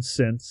man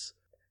since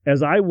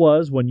as I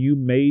was when you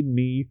made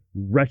me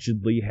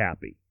wretchedly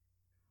happy.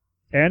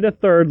 And a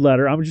third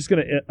letter. I'm just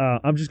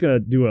gonna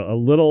do a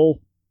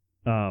little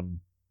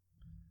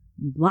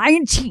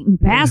lying, cheating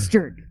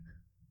bastard.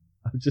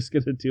 I'm just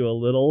gonna do a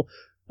little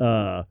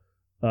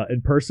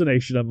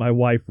impersonation of my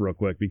wife real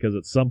quick because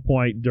at some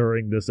point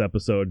during this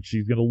episode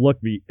she's gonna look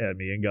at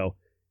me and go,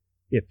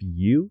 if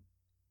you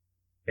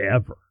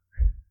ever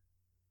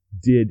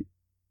did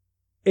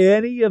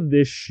any of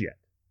this shit,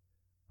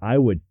 I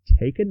would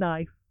take a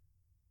knife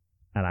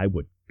and I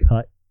would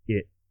cut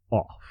it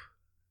off.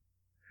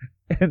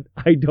 And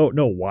I don't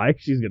know why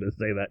she's going to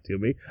say that to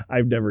me.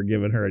 I've never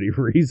given her any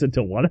reason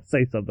to want to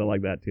say something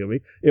like that to me.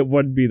 It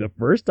wouldn't be the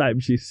first time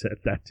she said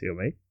that to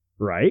me,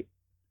 right?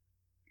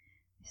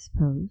 I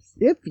suppose.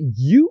 If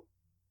you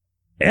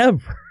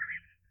ever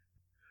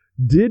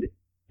did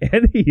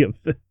any of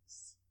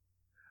this,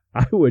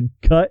 I would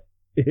cut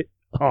it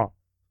off.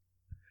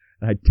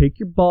 And I'd take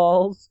your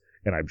balls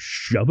and I'd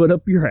shove it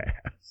up your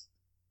ass.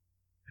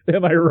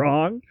 Am I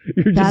wrong?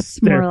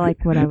 That's more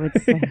like what I would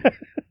say.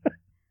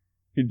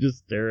 You're just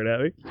staring at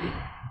me.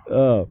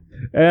 Oh.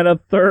 And a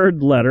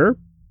third letter.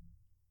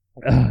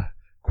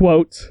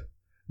 Quote,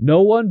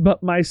 no one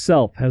but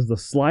myself has the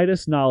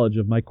slightest knowledge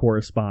of my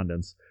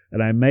correspondence,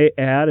 and I may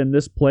add in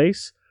this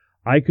place,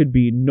 I could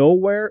be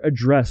nowhere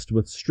addressed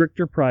with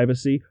stricter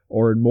privacy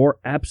or in more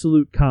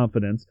absolute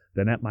confidence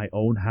than at my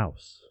own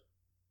house.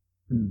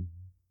 The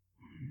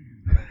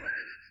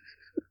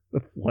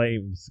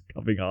flames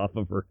coming off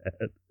of her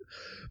head.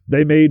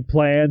 They made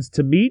plans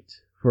to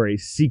meet for a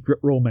secret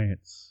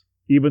romance,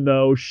 even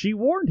though she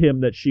warned him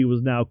that she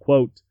was now,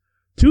 quote,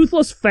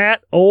 toothless,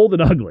 fat, old,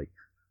 and ugly.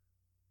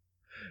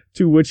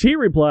 To which he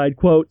replied,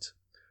 quote,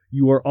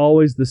 you are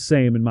always the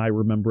same in my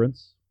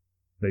remembrance.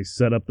 They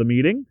set up the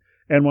meeting,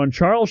 and when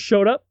Charles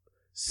showed up,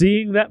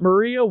 seeing that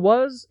Maria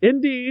was,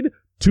 indeed,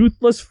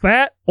 toothless,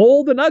 fat,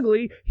 old, and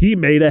ugly, he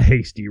made a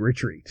hasty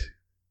retreat.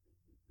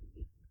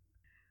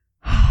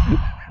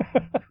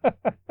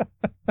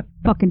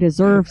 Fucking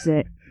deserves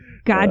it.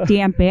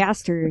 Goddamn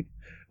bastard.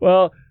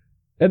 Well,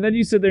 and then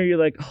you sit there and you're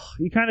like, oh,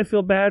 you kind of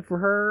feel bad for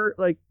her.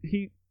 Like,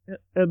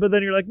 but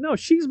then you're like, no,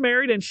 she's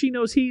married and she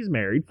knows he's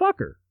married. Fuck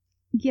her.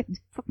 Yeah,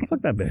 fuck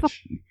that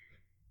bitch.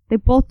 They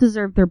both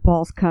deserve their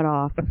balls cut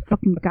off.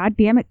 Fucking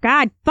goddamn it.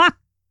 God, fuck.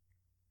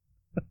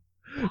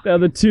 Now,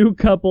 the two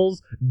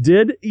couples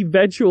did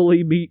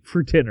eventually meet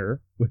for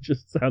dinner, which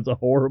just sounds a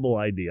horrible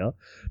idea.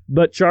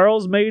 But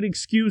Charles made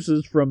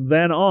excuses from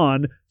then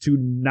on to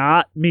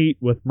not meet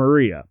with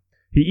Maria.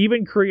 He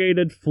even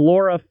created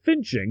Flora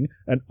Finching,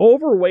 an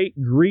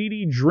overweight,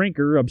 greedy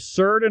drinker,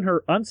 absurd in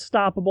her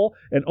unstoppable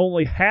and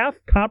only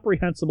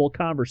half-comprehensible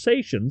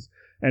conversations,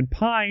 and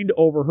pined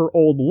over her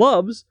old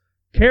love's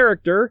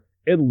character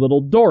in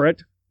Little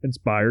Dorrit,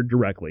 inspired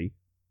directly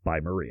by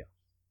Maria.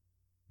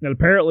 And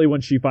apparently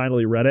when she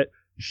finally read it,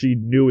 she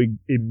knew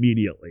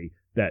immediately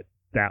that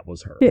that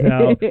was her.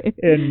 Now,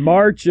 in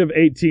March of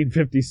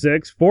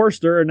 1856,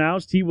 Forster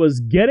announced he was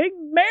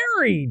getting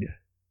married.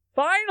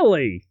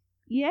 Finally.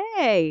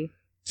 Yay.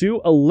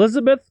 To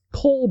Elizabeth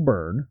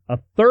Colburn, a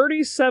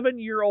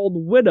 37-year-old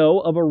widow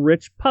of a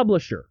rich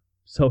publisher.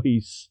 So he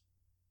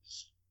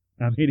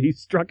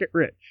struck it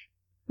rich.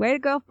 Way to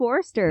go,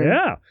 Forster.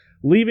 Yeah.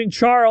 Leaving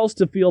Charles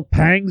to feel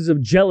pangs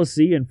of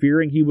jealousy and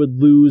fearing he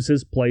would lose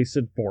his place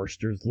in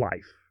Forster's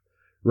life.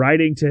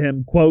 Writing to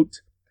him,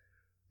 quote,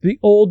 the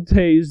old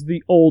days,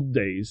 the old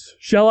days.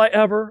 Shall I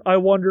ever, I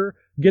wonder,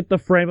 get the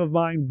frame of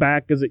mind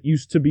back as it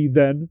used to be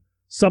then?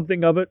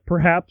 Something of it,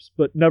 perhaps,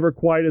 but never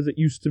quite as it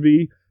used to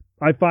be.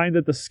 I find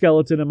that the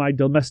skeleton in my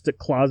domestic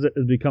closet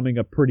is becoming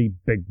a pretty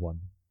big one.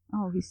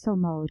 Oh, he's so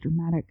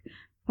melodramatic.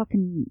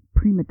 Fucking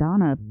prima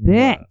donna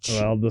bitch.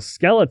 Well, the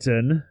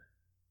skeleton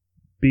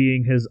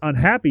being his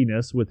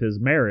unhappiness with his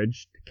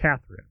marriage to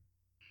Catherine.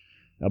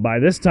 Now, by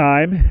this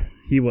time,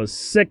 he was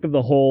sick of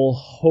the whole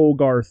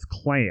Hogarth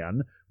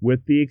clan,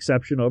 with the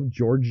exception of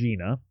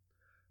Georgina.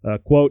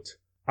 Quote,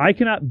 I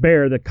cannot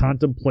bear the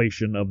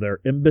contemplation of their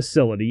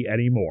imbecility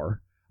any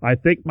more. I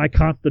think my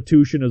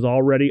constitution is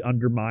already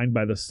undermined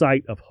by the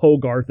sight of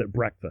Hogarth at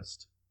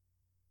breakfast.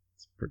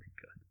 It's pretty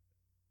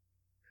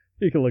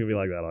good. You can look at me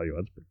like that all you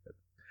want. It's pretty good.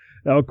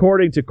 Now,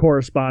 according to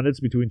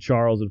correspondence between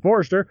Charles and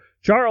Forster,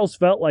 Charles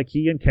felt like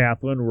he and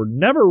Catherine were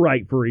never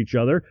right for each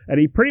other, and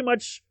he pretty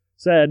much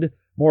said,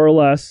 more or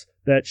less,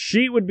 that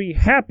she would be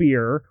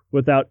happier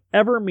without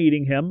ever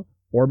meeting him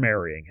or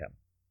marrying him.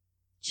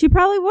 She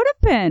probably would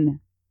have been.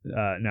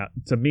 Now,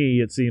 to me,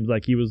 it seems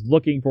like he was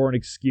looking for an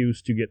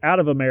excuse to get out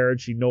of a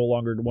marriage he no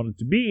longer wanted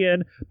to be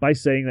in by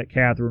saying that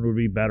Catherine would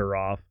be better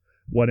off,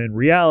 when in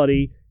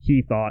reality,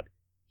 he thought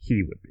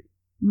he would be.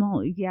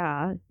 Well,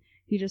 yeah.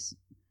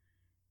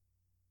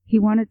 He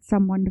wanted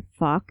someone to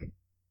fuck.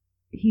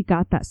 He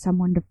got that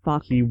someone to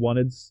fuck. He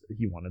wanted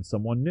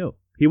someone new.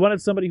 He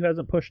wanted somebody who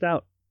hasn't pushed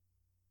out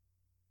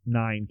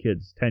 9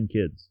 kids, 10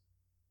 kids.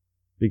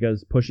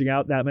 Because pushing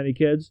out that many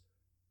kids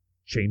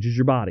changes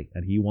your body.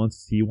 And he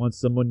wants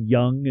someone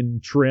young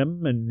and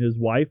trim, and his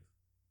wife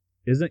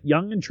isn't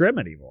young and trim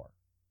anymore.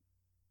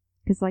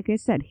 Because like I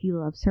said, he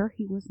loves her.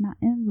 He was not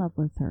in love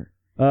with her.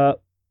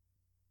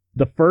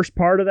 The first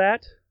part of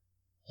that,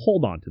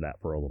 hold on to that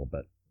for a little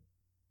bit.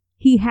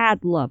 He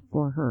had love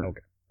for her.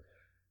 Okay.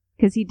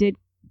 Because he did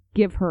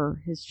give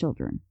her his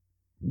children.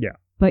 Yeah.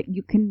 But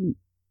you can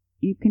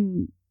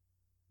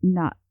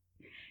not...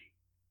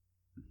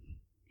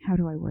 How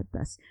do I word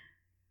this?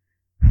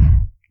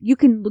 you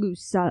can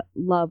lose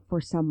love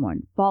for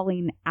someone.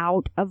 Falling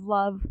out of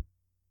love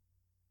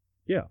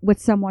with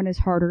someone is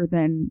harder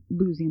than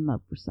losing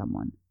love for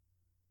someone.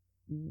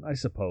 I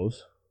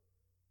suppose.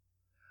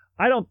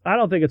 I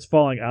don't think it's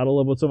falling out of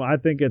love with someone. I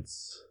think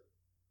it's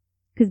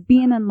because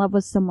being in love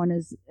with someone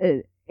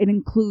it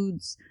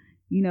includes,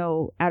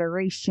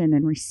 adoration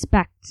and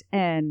respect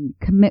and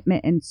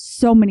commitment and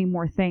so many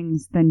more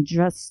things than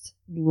just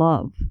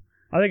love.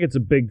 I think it's a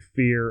big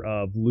fear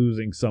of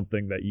losing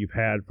something that you've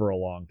had for a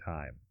long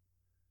time.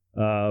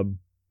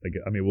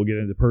 We'll get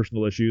into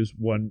personal issues.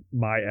 When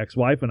my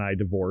ex-wife and I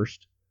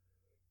divorced,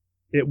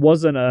 it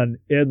wasn't an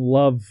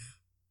in-love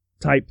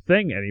type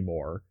thing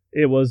anymore.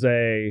 It was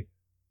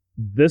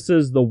this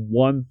is the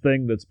one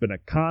thing that's been a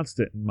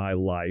constant in my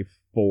life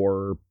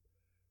for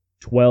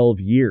 12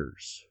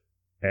 years.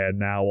 And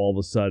now all of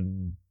a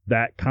sudden,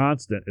 that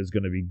constant is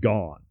going to be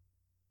gone.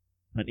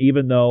 And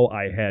even though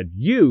I had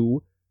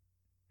you,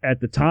 at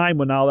the time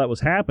when all that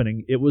was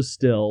happening, it was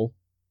still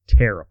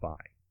terrifying.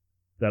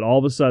 That all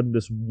of a sudden,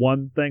 this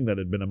one thing that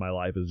had been in my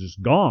life is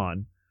just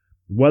gone.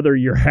 Whether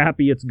you're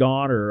happy it's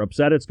gone or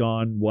upset it's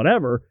gone,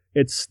 whatever,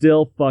 it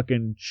still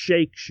fucking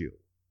shakes you.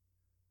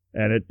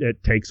 And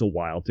it takes a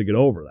while to get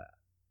over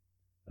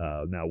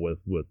that. Now with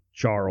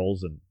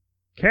Charles and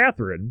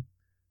Catherine,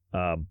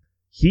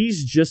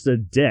 he's just a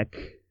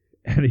dick,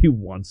 and he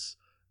wants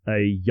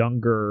a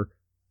younger,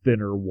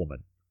 thinner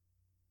woman.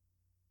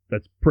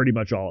 That's pretty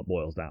much all it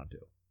boils down to.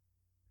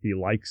 He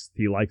likes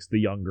the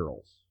young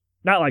girls.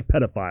 Not like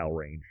pedophile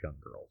range young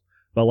girls,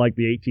 but like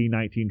the 18,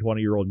 19,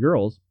 20-year-old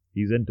girls,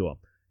 he's into them.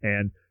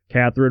 And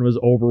Catherine was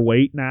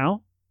overweight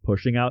now,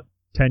 pushing out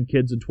 10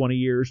 kids in 20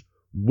 years.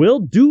 Will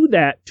do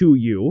that to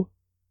you.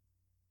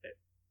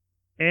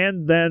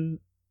 And then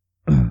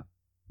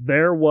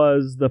there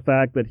was the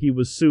fact that he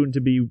was soon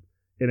to be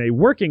in a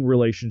working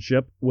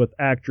relationship with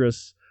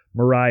actress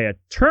Mariah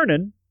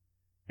Turner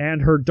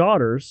and her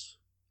daughters,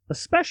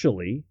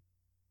 especially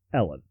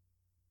Ellen.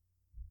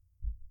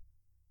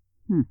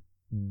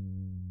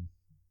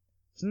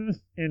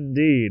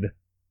 Indeed.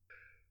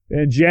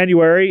 In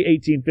January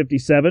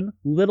 1857,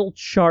 little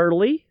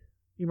Charlie,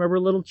 you remember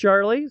little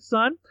Charlie,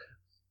 son?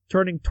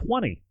 Turning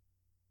 20.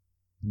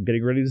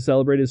 Getting ready to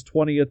celebrate his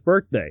 20th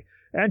birthday.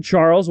 And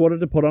Charles wanted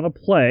to put on a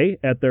play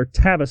at their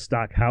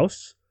Tavistock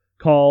house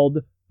called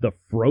The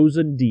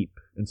Frozen Deep,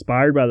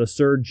 inspired by the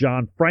Sir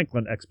John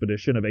Franklin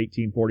expedition of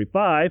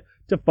 1845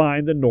 to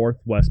find the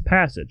Northwest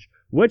Passage,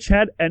 which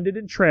had ended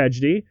in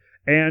tragedy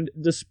and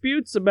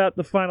disputes about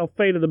the final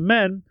fate of the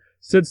men,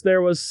 since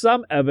there was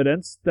some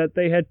evidence that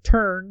they had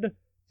turned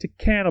to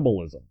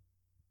cannibalism.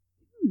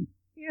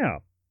 Yeah,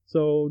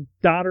 so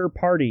Donner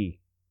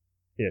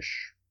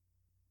Party-ish.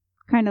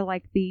 Kind of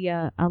like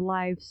the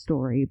Alive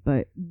story,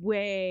 but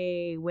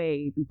way,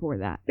 way before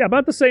that. Yeah,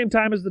 about the same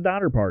time as the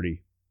Donner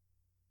Party.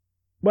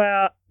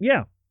 Well,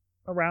 yeah,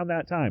 around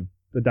that time.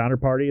 The Donner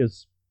Party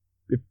is...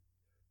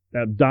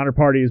 Donner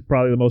Party is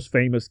probably the most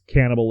famous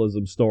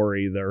cannibalism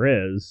story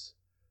there is.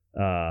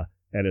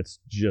 And it's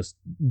just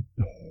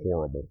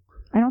horrible.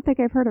 I don't think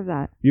I've heard of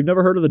that. You've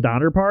never heard of the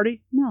Donner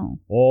Party? No.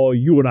 Oh,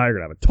 you and I are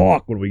going to have a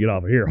talk when we get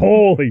off of here.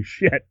 Holy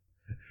shit.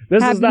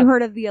 Have you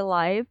heard of the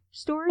Alive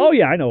story? Oh,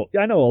 yeah, I know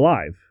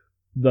Alive.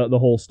 The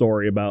whole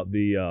story about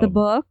the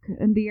book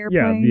and the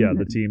airplane. Yeah,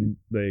 the team,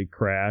 they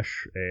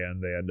crash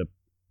and they end up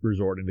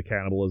resorting to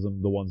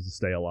cannibalism, the ones that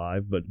stay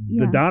alive. But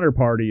the Donner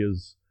Party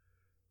is...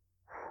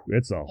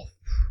 This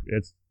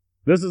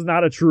is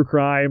not a true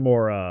crime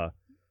or a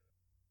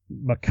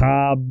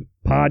macabre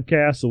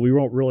podcast, so we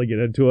won't really get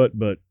into it,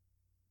 but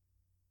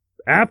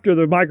after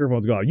the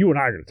microphone's gone, you and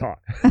I are going to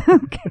talk.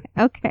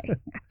 Okay.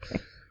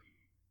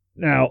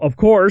 Now, of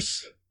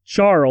course,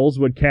 Charles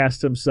would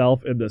cast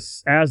himself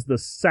as the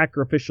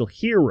sacrificial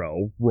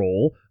hero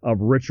role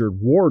of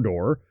Richard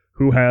Wardour,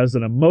 who has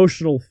an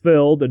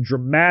emotional-filled and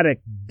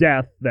dramatic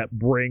death that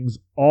brings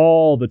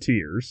all the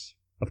tears.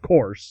 Of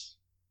course,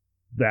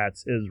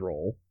 that's his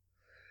role.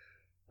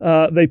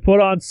 They put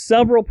on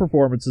several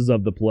performances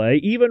of the play,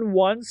 even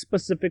one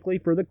specifically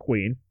for the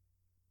Queen.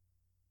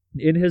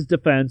 In his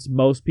defense,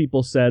 most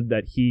people said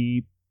that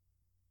he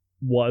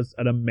was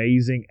an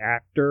amazing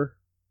actor.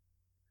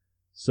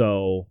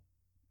 So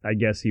I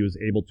guess he was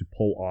able to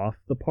pull off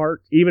the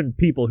part. Even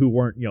people who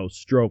weren't,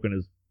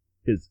 stroking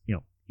his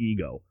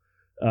ego,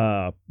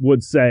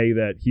 would say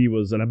that he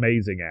was an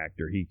amazing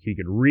actor. He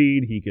could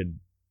read, he could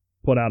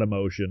put out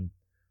emotion.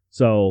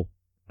 So,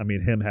 I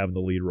mean, him having the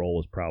lead role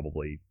was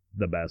probably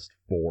the best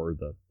for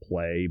the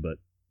play, but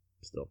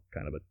still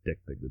kind of a dick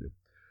thing to do.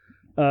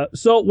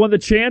 So when the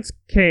chance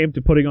came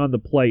to putting on the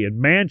play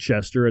in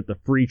Manchester at the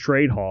Free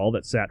Trade Hall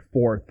that sat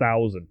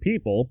 4,000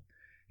 people,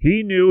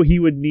 he knew he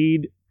would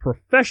need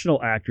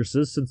professional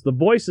actresses since the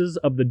voices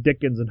of the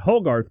Dickens and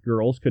Hogarth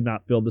girls could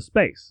not fill the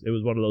space. It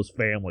was one of those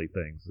family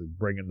things,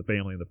 bringing the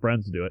family and the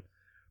friends to do it,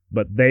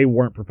 but they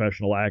weren't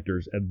professional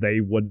actors, and they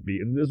wouldn't be.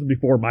 And this was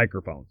before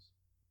microphones.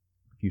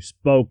 If you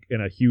spoke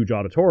in a huge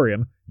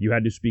auditorium, you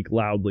had to speak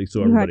loudly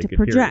so everybody could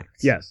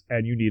project. Hear you. Yes,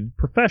 and you needed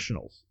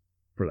professionals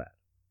for that.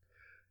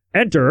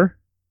 Enter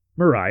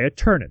Mariah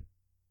Turner.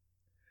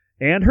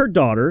 and her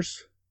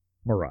daughters,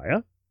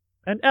 Mariah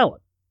and Ellen,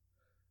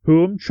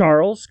 whom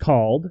Charles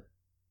called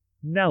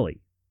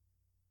Nellie.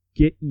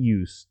 Get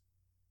used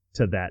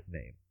to that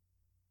name.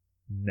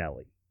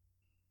 Nellie.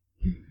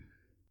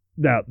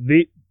 Now,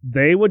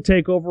 they would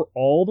take over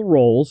all the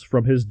roles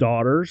from his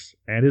daughters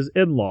and his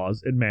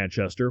in-laws in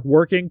Manchester,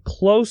 working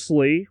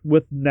closely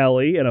with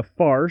Nellie in a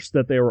farce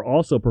that they were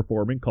also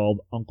performing called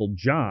Uncle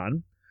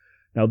John.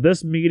 Now,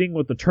 this meeting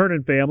with the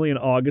Turner family in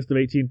August of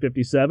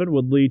 1857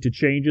 would lead to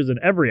changes in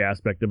every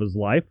aspect of his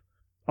life.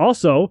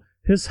 Also,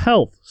 his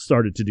health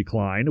started to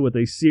decline with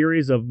a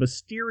series of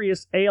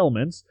mysterious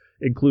ailments,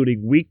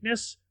 including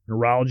weakness,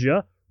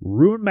 neuralgia,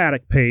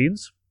 rheumatic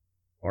pains,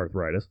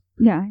 arthritis,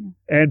 yeah, I know,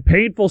 and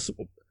painful...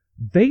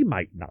 They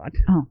might not.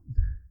 Oh.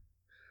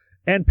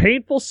 And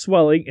painful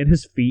swelling in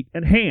his feet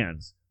and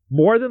hands.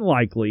 More than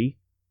likely,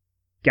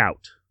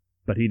 gout.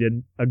 But he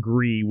didn't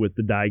agree with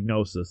the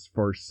diagnosis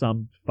for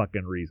some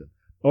fucking reason.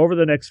 Over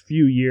the next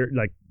few years,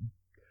 like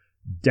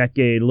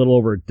decade, a little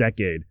over a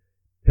decade,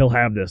 he'll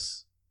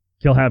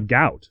have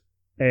gout.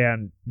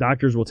 And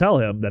doctors will tell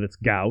him that it's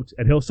gout.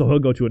 And he'll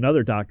go to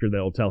another doctor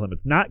that'll tell him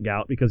it's not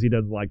gout because he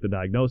doesn't like the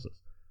diagnosis.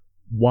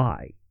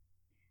 Why?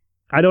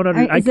 I don't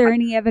understand. Is there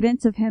any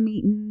evidence of him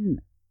eating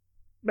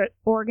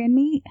organ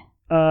meat?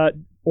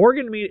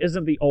 Organ meat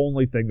isn't the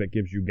only thing that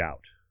gives you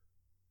gout.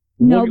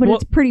 No, but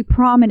it's pretty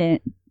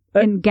prominent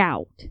in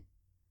gout.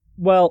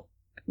 Well,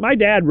 my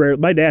dad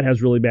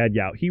has really bad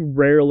gout. He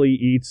rarely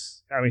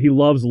eats. I mean, he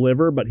loves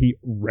liver, but he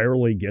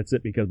rarely gets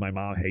it because my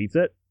mom hates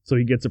it. So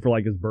he gets it for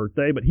like his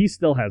birthday, but he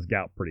still has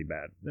gout pretty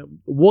bad.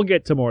 We'll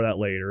get to more of that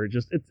later.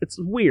 It's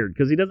weird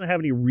because he doesn't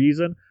have any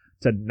reason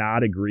to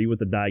not agree with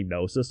the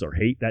diagnosis or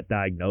hate that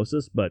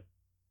diagnosis, but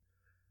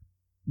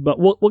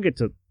we'll get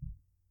to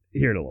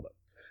here in a little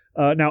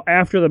bit. Now,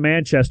 after the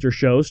Manchester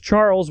shows,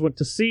 Charles went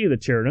to see the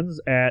Tiernans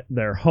at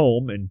their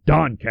home in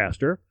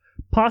Doncaster,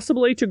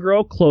 possibly to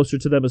grow closer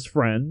to them as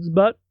friends,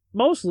 but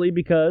mostly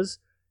because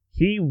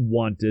he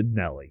wanted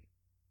Nellie.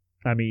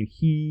 I mean,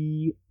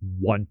 he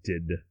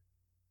wanted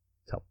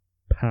to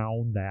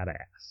pound that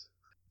ass.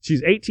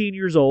 She's 18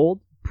 years old,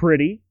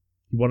 pretty.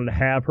 He wanted to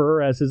have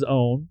her as his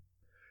own.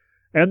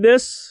 And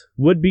this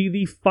would be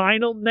the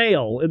final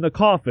nail in the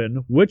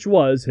coffin, which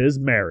was his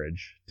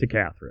marriage to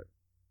Catherine.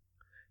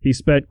 He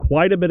spent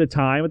quite a bit of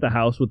time at the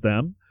house with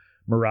them,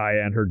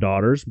 Mariah and her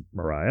daughters,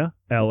 Mariah,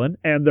 Ellen,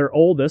 and their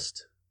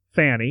oldest,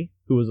 Fanny,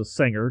 who was a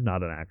singer,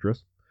 not an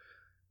actress.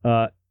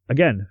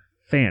 Again,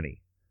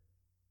 Fanny.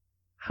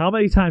 How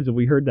many times have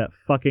we heard that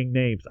fucking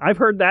name? I've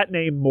heard that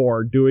name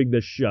more doing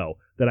this show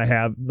than I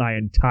have my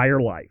entire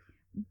life.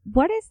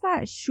 What is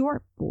that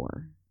short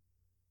for?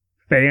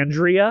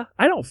 Fandria?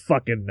 I don't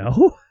fucking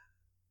know.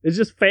 It's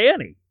just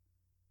Fanny.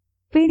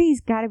 Fanny's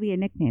got to be a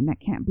nickname.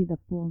 That can't be the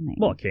full name.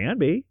 Well, it can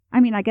be.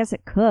 I mean, I guess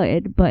it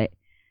could, but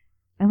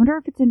I wonder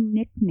if it's a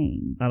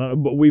nickname. I don't know,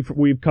 but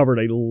we've covered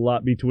a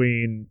lot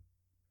between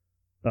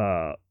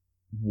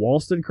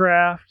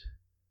Wollstonecraft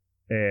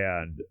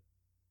and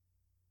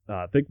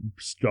I think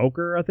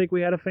Stoker. I think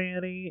we had a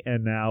Fanny,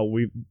 and now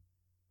we've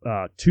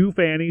two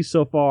Fannies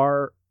so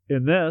far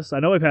in this. I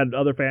know we've had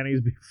other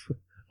Fannies before.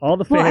 All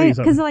the Fannies.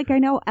 Because I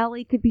know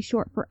Ellie could be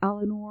short for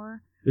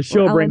Eleanor. The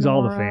show brings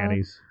all the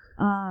Fannies.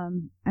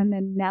 And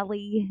then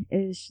Nellie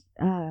is.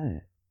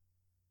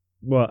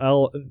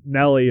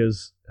 Nellie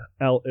is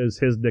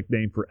his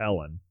nickname for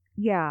Ellen.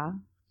 Yeah.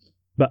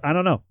 But I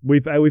don't know.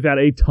 We've had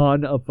a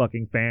ton of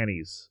fucking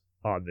Fannies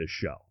on this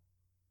show.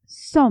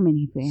 So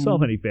many Fannies. So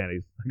many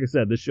Fannies. Like I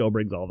said, this show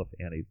brings all the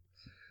Fannies.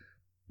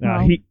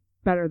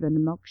 Better than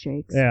the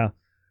milkshakes. Yeah.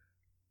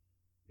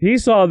 He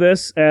saw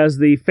this as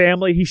the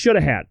family he should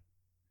have had.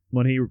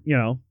 When he,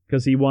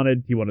 because he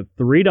wanted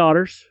 3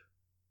 daughters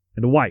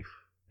and a wife.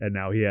 And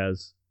now he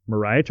has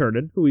Mariah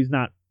Turner, who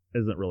isn't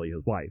really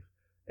his wife,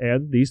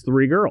 and these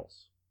 3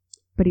 girls.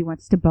 But he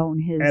wants to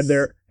bone his...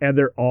 And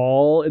they're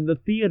all in the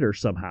theater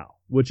somehow,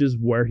 which is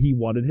where he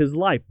wanted his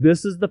life.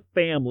 This is the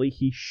family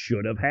he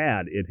should have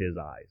had in his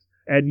eyes.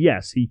 And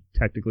yes, he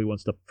technically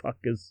wants to fuck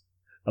his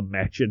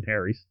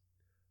imaginary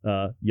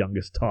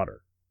youngest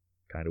daughter.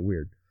 Kind of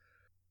weird.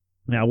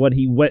 Now, when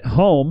he went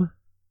home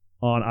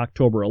on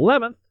October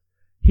 11th,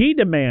 he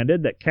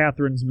demanded that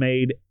Catherine's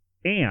maid,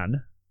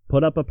 Anne,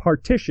 put up a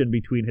partition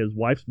between his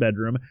wife's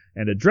bedroom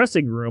and a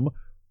dressing room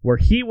where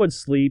he would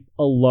sleep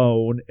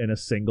alone in a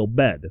single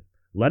bed,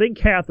 letting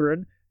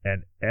Catherine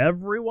and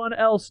everyone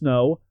else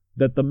know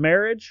that the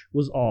marriage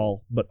was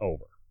all but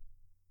over.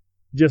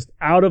 Just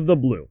out of the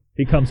blue.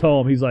 He comes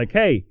home, he's like,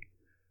 hey,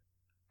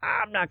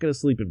 I'm not going to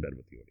sleep in bed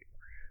with you anymore.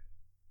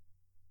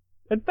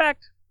 In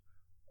fact,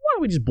 why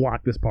don't we just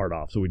block this part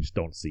off so we just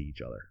don't see each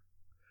other?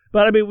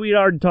 But, I mean, we'd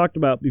already talked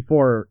about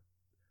before,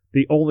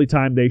 the only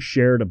time they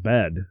shared a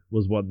bed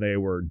was when they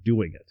were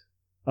doing it.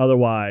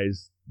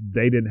 Otherwise,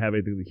 he didn't have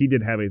anything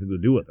to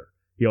do with her.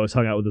 He always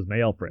hung out with his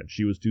male friend.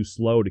 She was too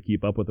slow to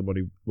keep up with him when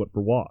he went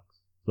for walks.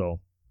 So,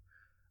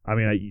 I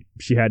mean,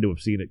 she had to have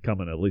seen it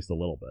coming at least a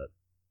little bit.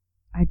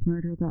 I'd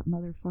murder that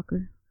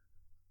motherfucker.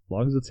 As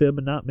long as it's him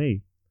and not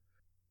me.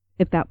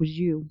 If that was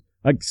you.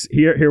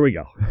 Here we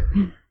go.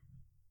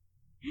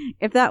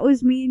 If that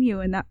was me and you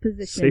in that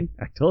position. See,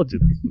 I told you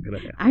this was going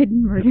to happen. I'd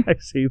murder. I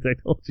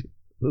told you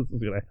this was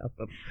going to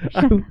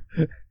happen.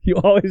 You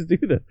always do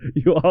this.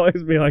 You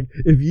always be like,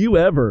 if you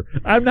ever,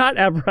 I'm not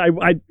ever,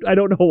 I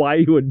don't know why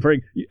you would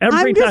bring,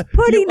 every I'm just time,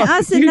 putting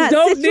us in that situation. You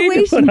don't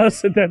need to put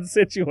us in that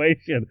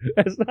situation.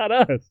 It's not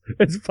us.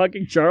 It's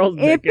fucking Charles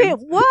Dickens. If it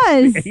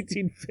was.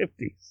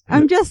 1850s.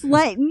 I'm just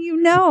letting you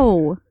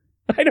know.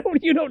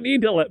 You don't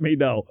need to let me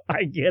know.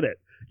 I get it.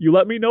 You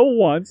let me know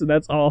once, and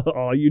that's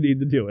all you need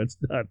to do. It's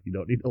done. You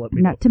don't need to let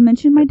me know. Not to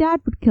mention my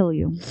dad would kill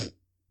you.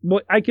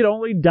 Well, I could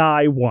only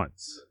die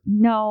once.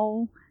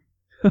 No.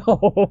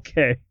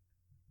 Okay.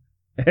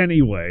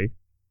 Anyway,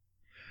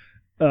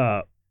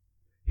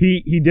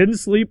 he didn't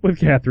sleep with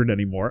Catherine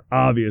anymore,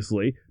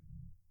 obviously.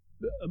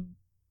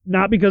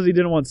 Not because he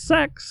didn't want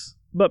sex,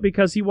 but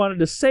because he wanted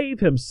to save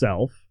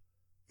himself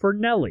for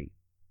Nellie.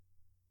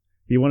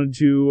 He wanted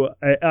to,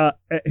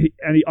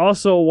 and he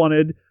also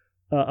wanted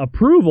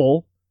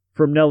approval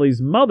from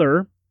Nellie's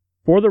mother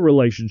for the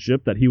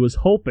relationship that he was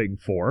hoping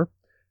for.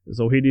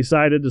 So he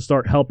decided to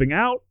start helping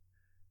out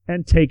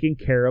and taking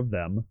care of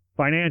them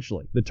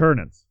financially. The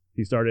Turnants.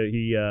 He started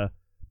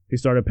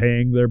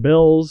paying their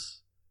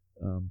bills,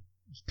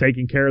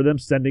 taking care of them,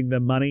 sending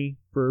them money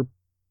for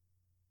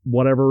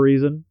whatever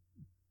reason,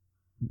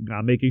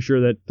 making sure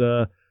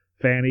that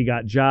Fanny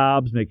got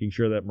jobs, making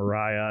sure that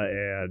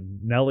Mariah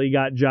and Nellie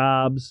got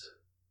jobs,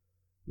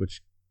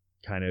 which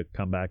kind of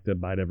come back to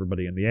bite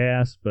everybody in the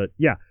ass. But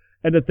yeah,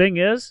 and the thing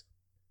is,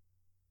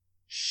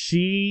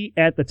 she,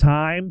 at the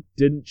time,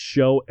 didn't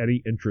show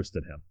any interest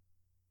in him.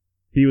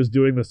 He was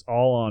doing this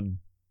all on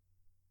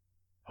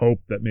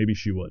hope that maybe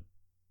she would.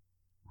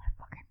 What a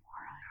fucking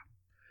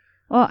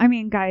moron. Well, I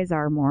mean, guys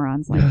are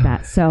morons like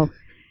that, so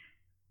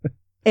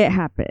it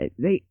happened.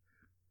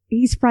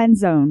 He's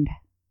friend-zoned.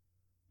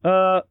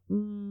 That's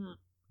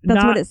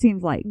what it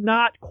seems like.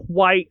 Not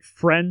quite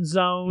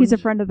friend-zoned. He's a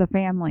friend of the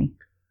family.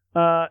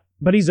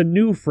 But he's a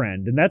new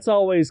friend, and that's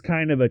always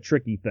kind of a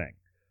tricky thing.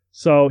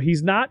 So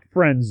he's not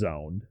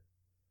friend-zoned.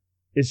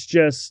 It's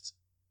just...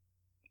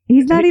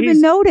 He's not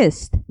even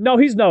noticed. No,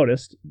 he's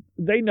noticed.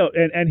 They know,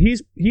 and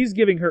he's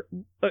giving her...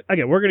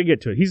 Again, we're going to get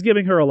to it. He's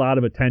giving her a lot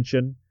of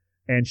attention,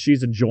 and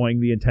she's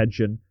enjoying the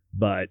attention,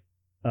 but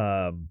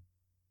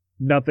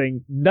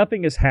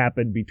nothing has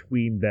happened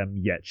between them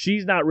yet.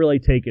 She's not really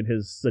taken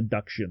his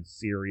seduction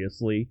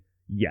seriously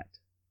yet.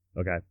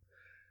 Okay?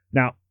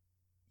 Now,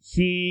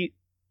 he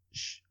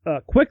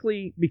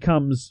quickly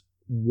becomes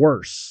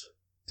worse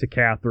to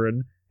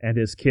Catherine and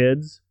his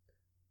kids,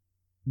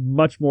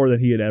 much more than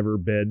he had ever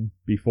been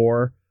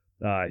before.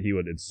 He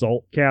would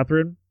insult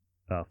Catherine,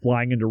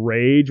 flying into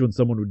rage when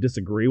someone would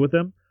disagree with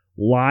him,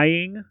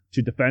 lying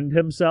to defend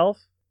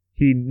himself.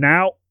 He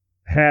now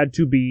had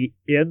to be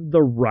in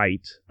the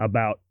right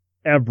about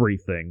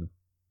everything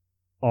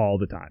all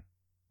the time.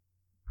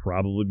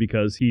 Probably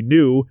because he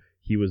knew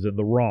he was in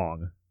the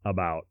wrong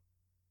about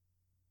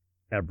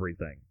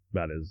everything.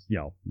 About his,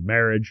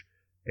 marriage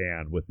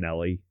and with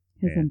Nellie.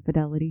 His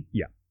infidelity.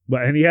 Yeah.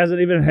 And he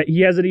hasn't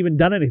even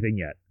done anything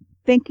yet.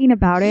 Thinking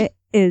about it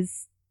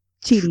is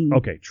cheating.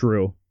 Okay,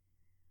 true.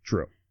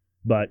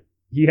 But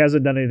he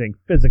hasn't done anything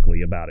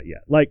physically about it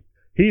yet. Like,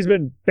 he's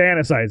been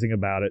fantasizing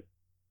about it,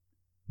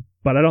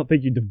 but I don't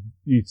think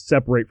you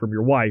separate from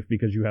your wife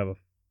because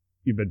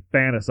you've been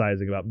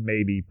fantasizing about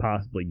maybe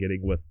possibly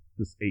getting with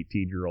this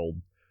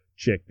 18-year-old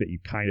chick that you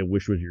kind of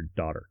wish was your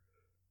daughter.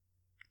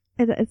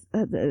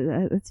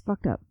 It's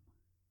fucked up.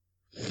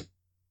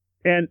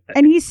 And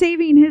he's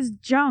saving his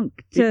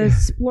junk to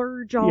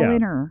splurge all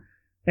in her.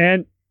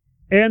 And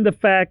the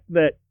fact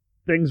that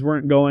things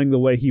weren't going the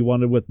way he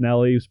wanted with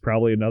Nellie is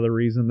probably another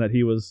reason that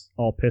he was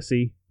all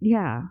pissy.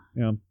 Yeah.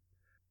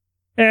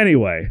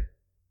 Anyway,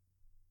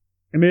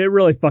 I mean, it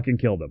really fucking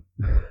killed him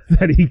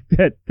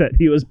that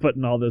he was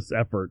putting all this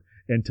effort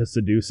into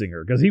seducing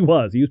her, because he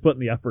was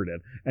putting the effort in,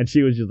 and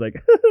she was just like,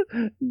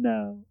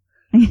 no.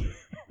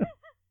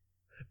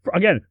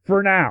 Again,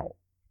 for now.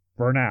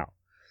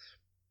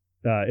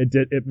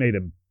 It made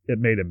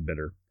him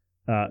bitter.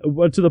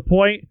 To the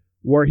point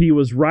where he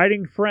was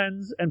writing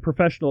friends and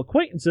professional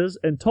acquaintances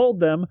and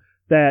told them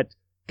that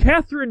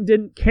Catherine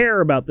didn't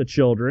care about the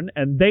children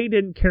and they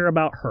didn't care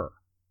about her.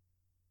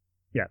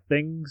 Yeah,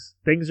 things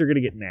are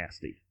gonna get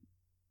nasty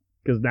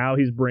because now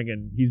he's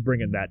bringing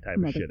that type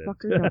of shit in.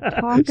 Talk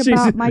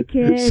about my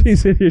kids.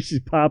 She's in here.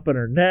 She's popping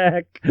her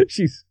neck.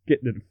 She's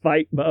getting in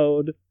fight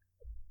mode.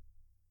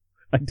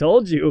 I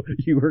told you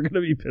were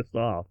gonna be pissed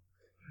off.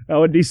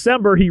 Now, in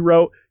December, he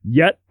wrote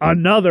yet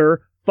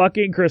another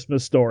fucking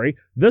Christmas story,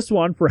 this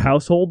one for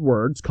Household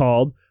Words,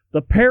 called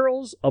The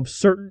Perils of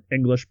Certain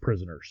English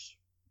Prisoners.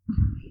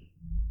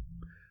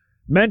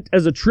 Meant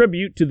as a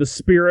tribute to the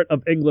spirit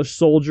of English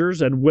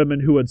soldiers and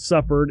women who had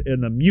suffered in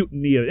the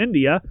mutiny of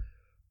India,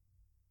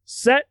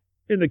 set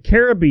in the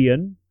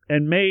Caribbean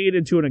and made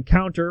into an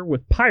encounter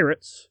with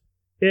pirates,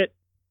 it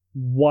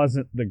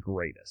wasn't the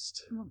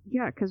greatest. Well,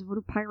 yeah, because what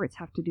do pirates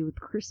have to do with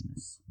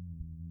Christmas?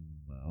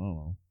 I don't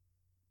know.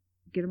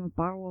 Get him a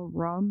bottle of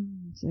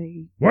rum and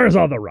say, where's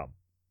all the rum?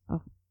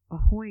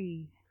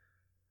 Ahoy.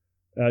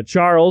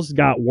 Charles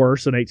got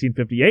worse in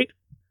 1858,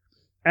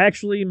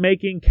 actually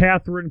making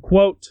Catherine,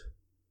 quote,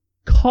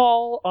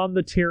 call on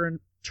the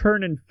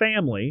Turner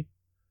family.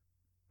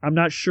 I'm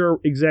not sure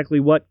exactly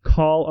what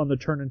call on the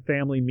Turner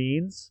family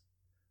means,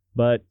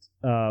 but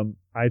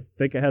I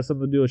think it has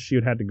something to do with she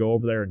would have to go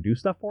over there and do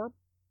stuff for him,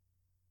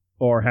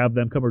 or have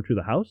them come over to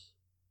the house.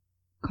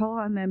 Call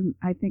on them,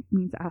 I think,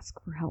 means ask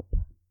for help.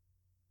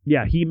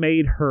 Yeah, he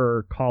made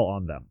her call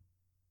on them,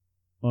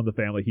 on the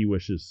family he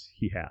wishes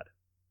he had.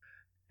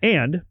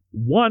 And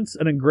once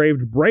an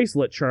engraved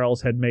bracelet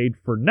Charles had made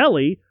for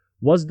Nellie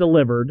was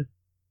delivered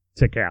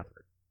to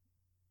Catherine.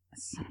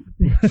 Son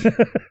of a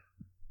bitch.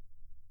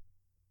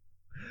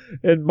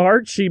 In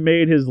March, he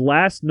made his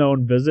last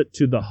known visit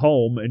to the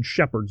home in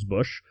Shepherd's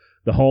Bush.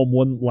 The home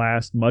wouldn't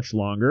last much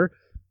longer.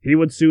 He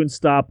would soon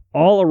stop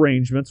all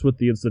arrangements with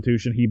the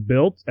institution he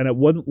built, and it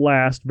wouldn't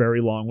last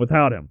very long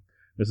without him.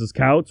 Mrs.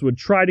 Couts would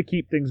try to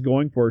keep things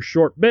going for a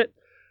short bit,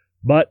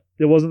 but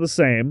it wasn't the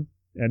same,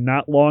 and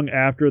not long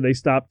after they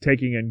stopped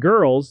taking in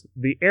girls,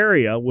 the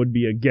area would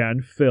be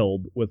again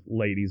filled with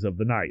ladies of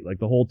the night. Like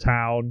the whole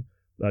town,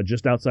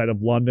 just outside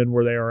of London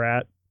where they are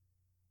at,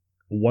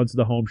 once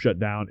the home shut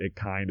down,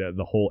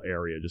 the whole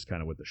area just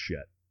kind of went to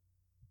shit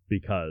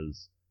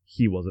because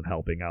he wasn't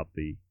helping out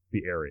the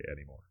area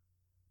anymore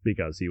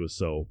because he was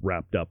so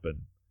wrapped up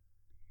in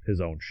his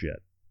own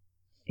shit.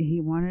 He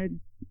wanted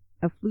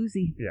a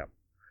floozy. Yeah.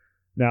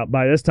 Now,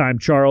 by this time,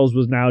 Charles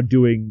was now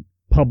doing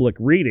public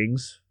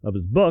readings of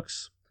his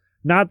books,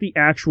 not the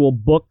actual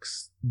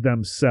books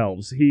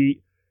themselves.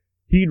 He'd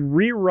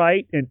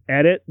rewrite and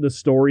edit the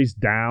stories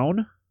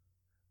down,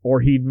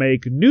 or he'd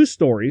make new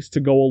stories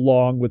to go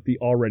along with the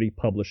already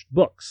published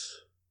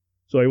books.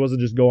 So he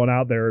wasn't just going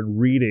out there and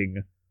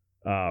reading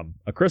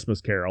A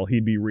Christmas Carol.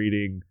 He'd be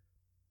reading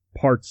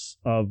parts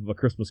of A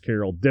Christmas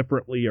Carol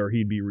differently, or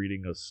he'd be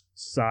reading a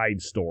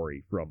side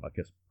story from A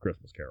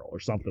Christmas Carol or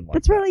something like that.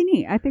 That's really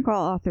neat. I think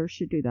all authors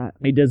should do that.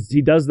 He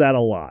does that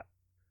a lot.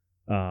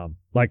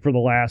 Like for the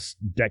last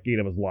decade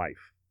of his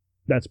life.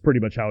 That's pretty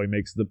much how he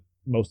makes the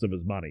most of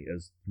his money,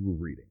 is through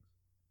reading.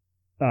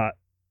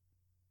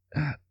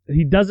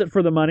 He does it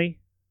for the money,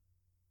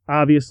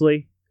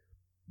 obviously,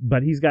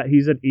 but he's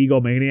an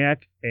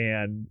egomaniac,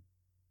 and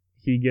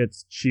he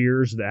gets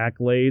cheers and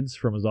accolades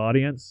from his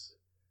audience,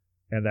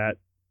 and that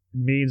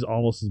means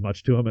almost as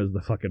much to him as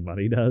the fucking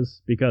money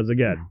does, because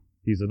again,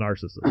 he's a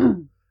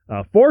narcissist.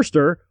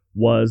 Forster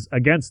was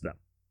against them.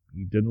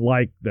 He didn't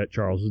like that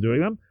Charles was doing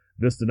them.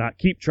 This did not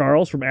keep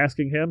Charles from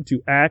asking him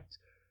to act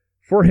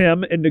for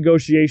him in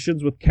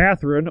negotiations with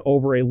Catherine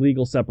over a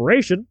legal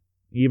separation.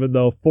 Even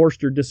though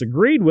Forster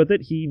disagreed with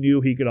it, he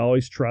knew he could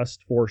always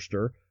trust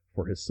Forster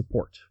for his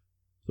support.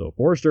 So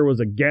Forster was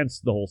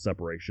against the whole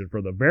separation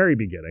from the very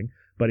beginning,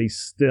 but he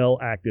still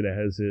acted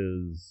as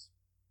his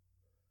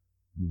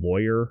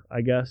lawyer,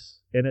 I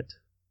guess, in it.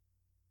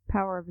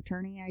 Power of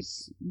attorney,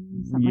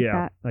 something like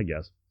that. I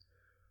guess.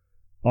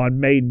 On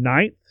May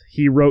 9th,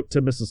 he wrote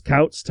to Mrs.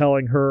 Couts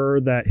telling her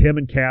that him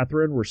and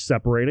Catherine were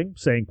separating,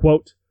 saying,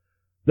 quote,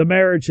 "The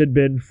marriage had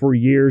been for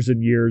years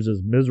and years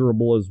as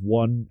miserable as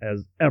one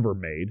has ever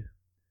made."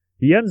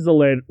 He ends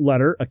the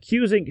letter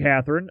accusing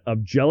Catherine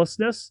of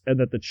jealousness and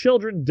that the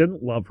children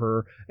didn't love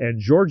her, and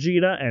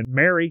Georgina and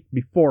Mary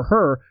before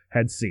her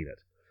had seen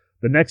it.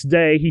 The next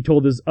day, he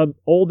told his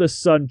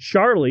oldest son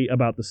Charlie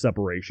about the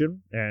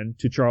separation, and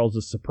to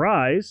Charles's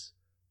surprise,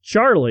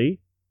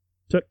 Charlie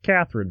took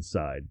Catherine's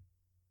side.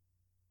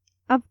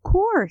 Of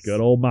course. Good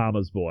old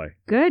mama's boy.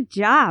 Good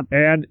job.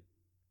 And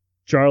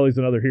Charlie's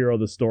another hero of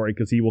the story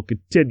because he will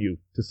continue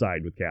to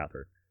side with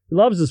Catherine. He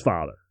loves his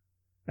father,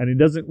 and he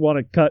doesn't want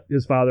to cut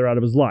his father out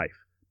of his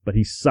life, but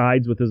he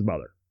sides with his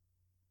mother.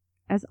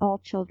 As all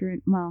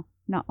children, well,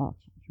 not all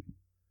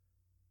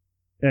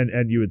children.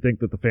 And you would think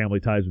that the family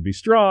ties would be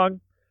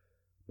strong.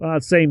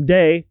 That same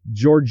day,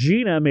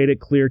 Georgina made it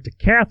clear to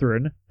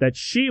Catherine that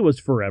she was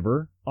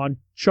forever on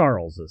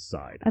Charles's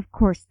side. Of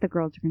course, the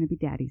girls are going to be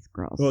daddy's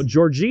girls. Well,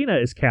 Georgina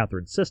is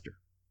Catherine's sister.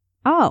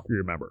 Oh. If you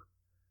remember.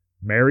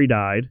 Mary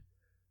died.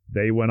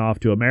 They went off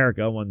to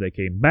America. When they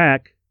came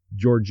back,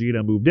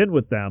 Georgina moved in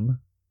with them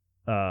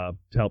to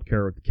help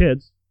care with the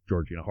kids.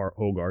 Georgina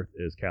Hogarth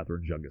is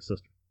Catherine's youngest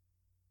sister.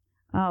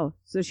 Oh,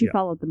 so she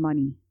followed the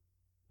money.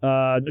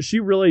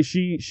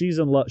 She's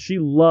in love. She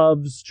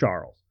loves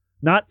Charles.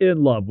 Not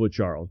in love with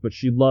Charles, but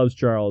she loves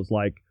Charles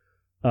like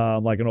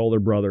an older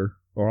brother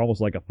or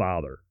almost like a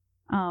father.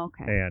 Oh,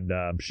 okay.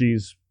 And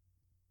she's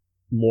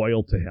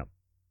loyal to him,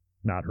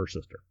 not her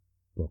sister.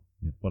 So,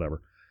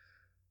 whatever.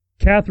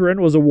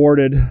 Catherine was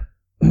awarded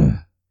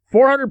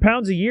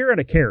 £400 a year and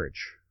a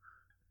carriage.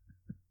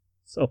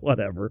 So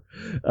whatever.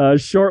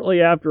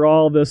 Shortly after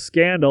all this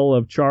scandal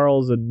of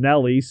Charles and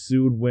Nellie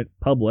soon went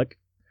public,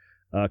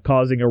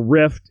 causing a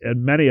rift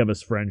in many of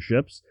his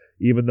friendships,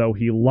 even though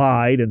he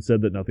lied and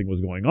said that nothing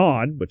was going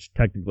on, which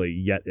technically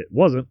yet it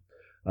wasn't.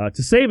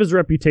 To save his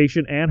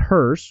reputation and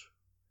hers,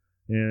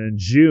 in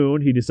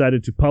June, he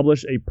decided to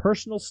publish a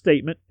personal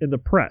statement in the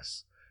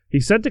press. He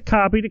sent a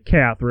copy to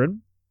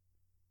Catherine,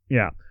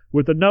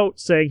 with a note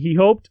saying he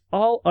hoped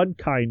all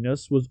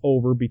unkindness was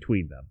over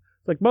between them.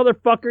 It's like,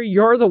 motherfucker,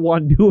 you're the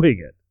one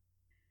doing it.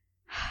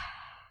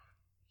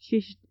 She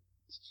should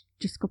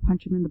just go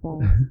punch him in the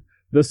balls.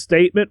 The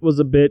statement was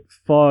a bit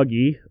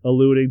foggy,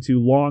 alluding to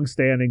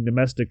long-standing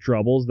domestic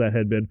troubles that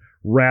had been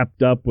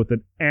wrapped up with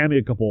an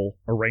amicable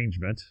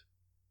arrangement.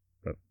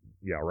 But,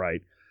 yeah,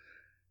 right.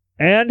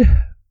 And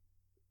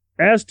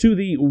as to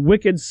the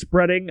wicked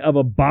spreading of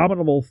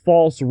abominable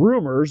false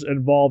rumors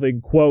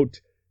involving, quote,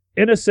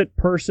 innocent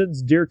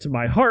persons dear to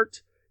my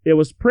heart, it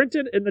was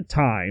printed in the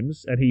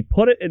Times, and he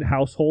put it in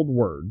household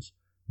words,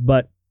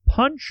 but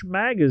Punch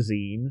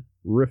magazine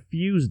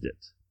refused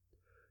it.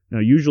 Now,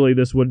 usually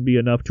this wouldn't be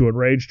enough to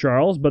enrage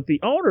Charles, but the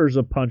owners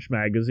of Punch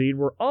magazine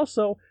were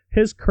also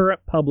his current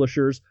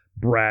publishers,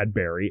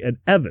 Bradbury and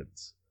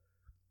Evans.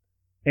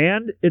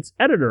 And its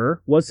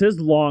editor was his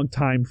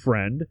longtime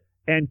friend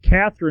and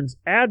Catherine's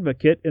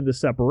advocate in the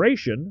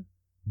separation,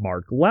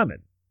 Mark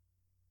Lemon.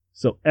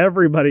 So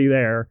everybody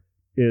there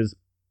is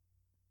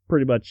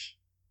pretty much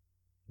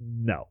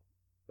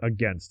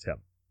against him.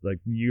 Like,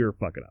 you're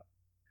fucking up.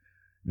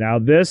 Now,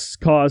 this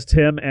caused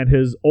him and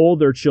his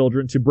older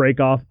children to break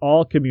off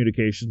all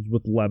communications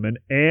with Lemon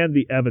and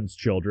the Evans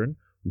children,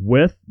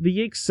 with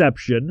the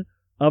exception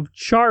of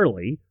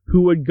Charlie,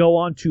 who would go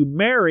on to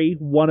marry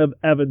one of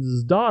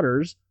Evans'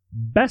 daughters,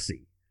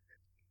 Bessie.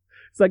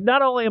 It's like,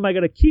 not only am I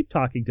going to keep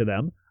talking to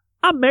them,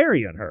 I'm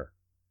marrying her.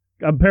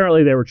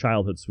 Apparently, they were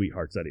childhood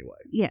sweethearts anyway.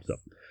 Yes.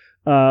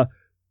 So,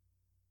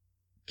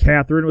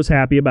 Catherine was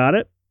happy about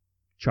it.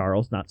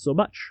 Charles, not so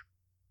much.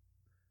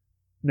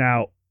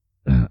 Now,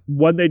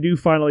 when they do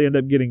finally end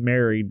up getting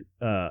married,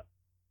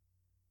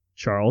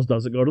 Charles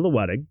doesn't go to the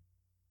wedding.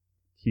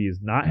 He is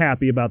not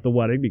happy about the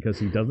wedding because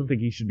he doesn't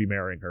think he should be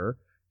marrying her.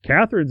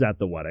 Catherine's at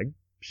the wedding.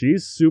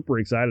 She's super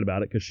excited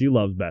about it because she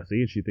loves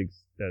Bessie and she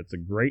thinks that it's a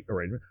great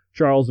arrangement.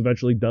 Charles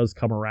eventually does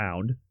come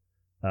around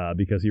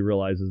because he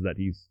realizes that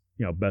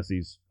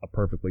Bessie's a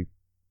perfectly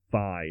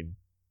fine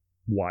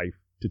wife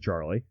to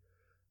Charlie.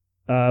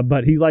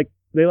 But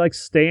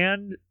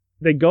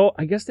they go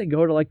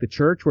to like the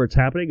church where it's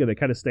happening and they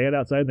kind of stand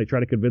outside and they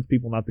try to convince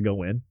people not to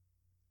go in.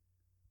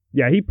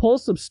 Yeah, he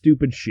pulls some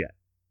stupid shit.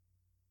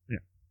 Yeah.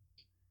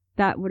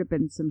 That would have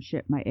been some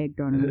shit my egg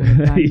donor would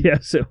have done.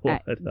 Yes, it would.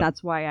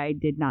 That's why I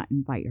did not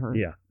invite her.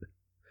 Yeah.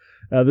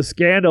 The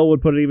scandal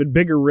would put an even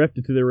bigger rift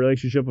into the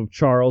relationship of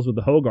Charles with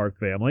the Hogarth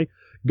family,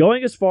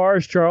 going as far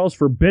as Charles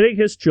forbidding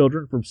his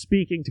children from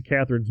speaking to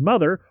Catherine's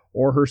mother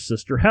or her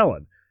sister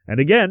Helen. And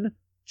again,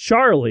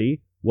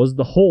 Charlie was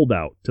the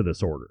holdout to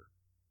this order.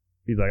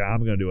 He's like, I'm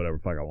going to do whatever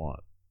the fuck I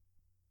want.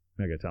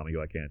 You're not going to tell me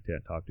who I can't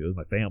talk to. It's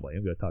my family.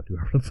 I'm going to talk to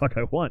whoever the fuck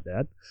I want,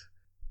 Dad.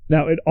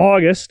 Now, in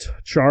August,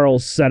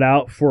 Charles set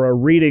out for a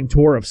reading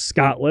tour of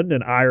Scotland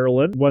and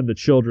Ireland when the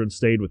children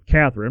stayed with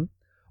Catherine.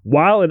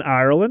 While in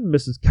Ireland,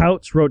 Mrs.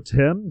 Coutts wrote to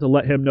him to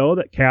let him know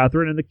that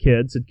Catherine and the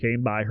kids had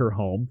came by her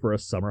home for a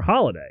summer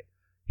holiday.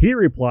 He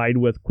replied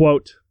with,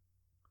 quote,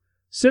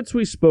 since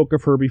we spoke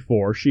of her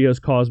before, she has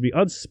caused me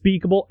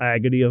unspeakable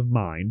agony of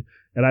mind,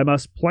 and I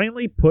must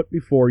plainly put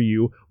before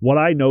you what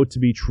I know to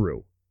be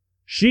true.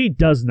 She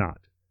does not,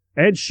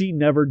 and she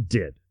never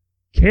did,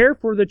 care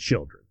for the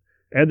children,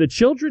 and the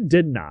children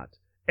did not,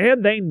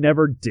 and they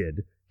never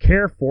did,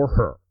 care for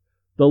her.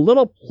 The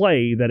little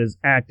play that is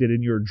acted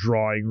in your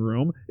drawing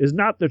room is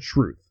not the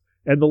truth,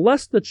 and the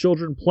less the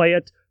children play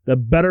it, the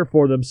better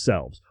for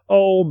themselves.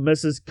 Oh,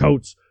 Mrs.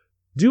 Coates,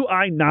 do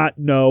I not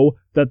know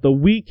that the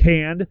weak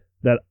hand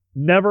that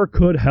never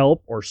could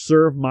help or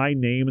serve my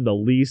name in the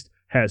least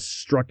has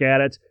struck at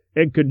it,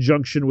 in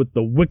conjunction with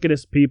the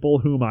wickedest people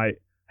whom I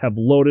have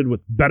loaded with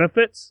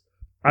benefits?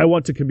 I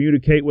want to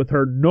communicate with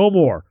her no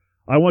more.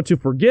 I want to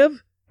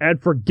forgive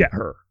and forget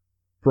her.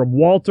 From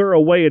Walter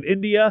away in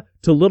India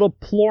to little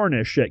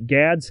Plornish at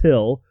Gad's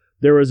Hill,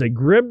 there is a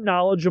grim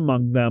knowledge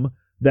among them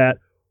that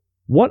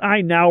what I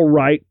now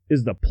write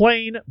is the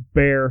plain,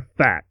 bare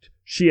fact.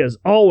 She has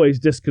always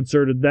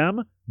disconcerted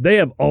them. They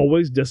have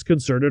always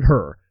disconcerted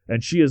her.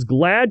 And she is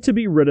glad to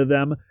be rid of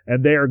them,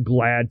 and they are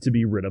glad to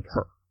be rid of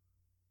her.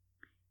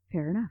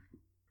 Fair enough.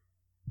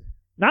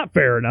 Not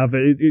fair enough.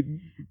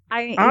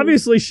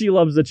 Obviously, she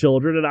loves the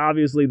children, and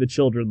obviously the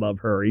children love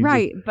her.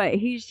 But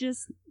he's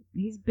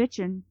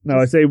bitching. No,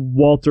 I say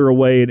Walter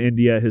away in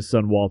India. His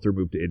son Walter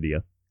moved to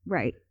India.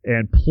 Right.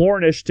 And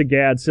Plornish to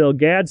Gad's Hill.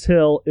 Gad's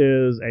Hill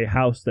is a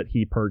house that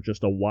he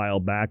purchased a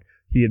while back.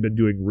 He had been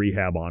doing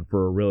rehab on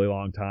for a really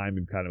long time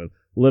and kind of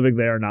living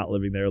there, not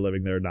living there,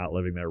 living there, not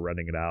living there,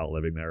 renting it out,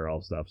 living there,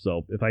 all stuff.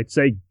 So if I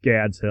say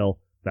Gad's Hill,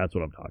 that's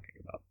what I'm talking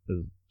about.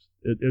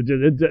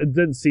 It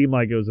didn't seem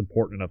like it was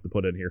important enough to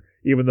put in here,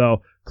 even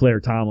though Claire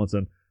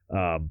Tomlinson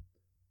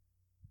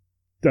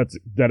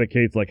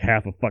dedicates like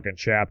half a fucking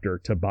chapter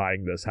to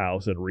buying this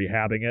house and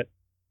rehabbing it.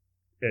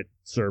 It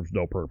serves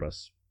no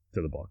purpose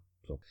to the book.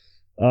 So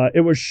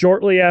it was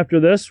shortly after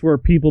this where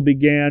people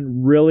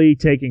began really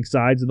taking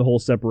sides in the whole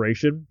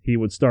separation. He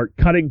would start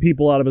cutting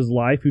people out of his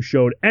life who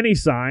showed any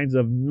signs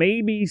of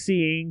maybe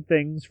seeing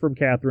things from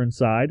Catherine's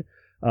side.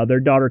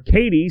 Their daughter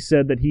Katie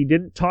said that he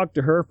didn't talk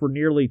to her for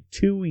nearly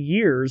 2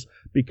 years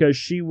because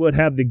she would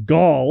have the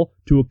gall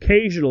to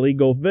occasionally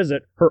go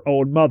visit her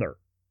own mother.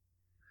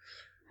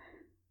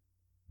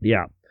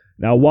 Yeah.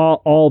 Now,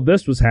 while all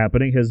this was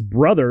happening, his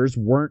brothers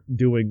weren't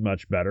doing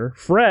much better.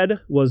 Fred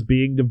was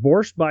being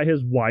divorced by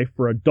his wife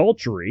for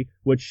adultery,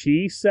 which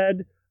he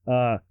said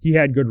he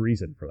had good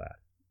reason for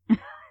that.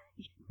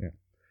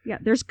 Yeah,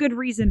 there's good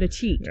reason to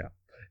cheat. Yeah.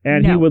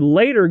 And he would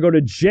later go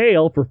to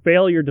jail for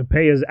failure to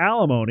pay his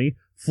alimony,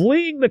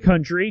 fleeing the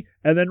country,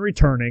 and then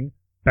returning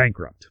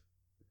bankrupt.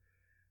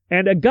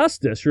 And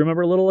Augustus,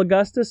 remember little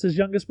Augustus, his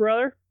youngest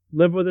brother,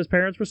 lived with his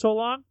parents for so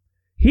long?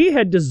 He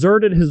had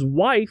deserted his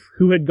wife,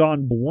 who had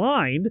gone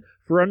blind,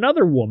 for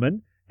another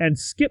woman and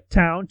skipped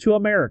town to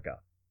America.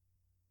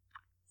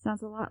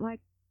 Sounds a lot like...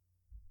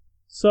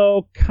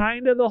 So,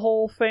 kind of the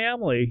whole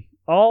family,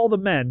 all the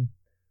men,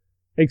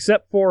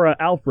 except for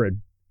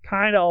Alfred,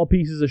 kind of all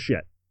pieces of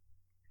shit.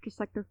 Just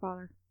like their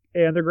father.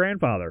 And their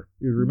grandfather.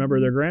 You remember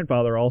their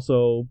grandfather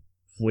also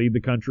fled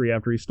the country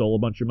after he stole a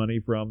bunch of money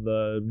from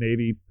the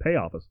Navy pay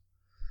office.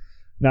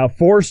 Now,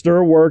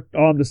 Forster worked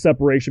on the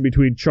separation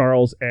between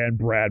Charles and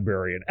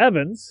Bradbury and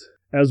Evans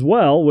as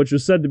well, which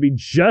was said to be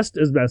just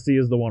as messy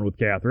as the one with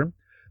Catherine.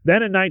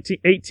 Then in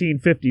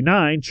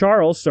 1859,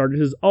 Charles started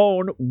his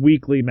own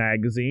weekly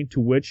magazine, to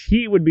which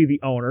he would be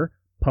the owner,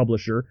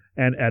 publisher,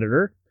 and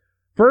editor.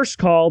 First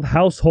called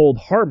Household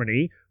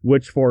Harmony,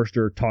 which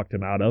Forster talked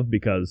him out of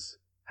because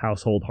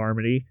Household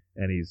Harmony,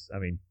 and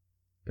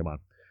come on.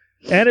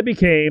 And it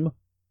became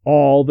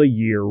All the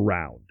Year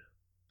Round.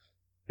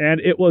 And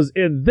it was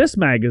in this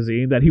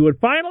magazine that he would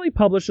finally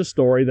publish a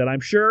story that I'm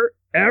sure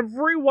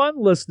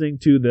everyone listening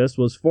to this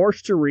was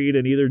forced to read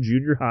in either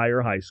junior high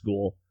or high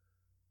school,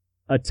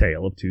 A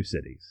Tale of Two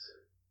Cities.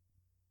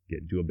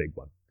 Getting to a big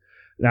one.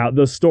 Now,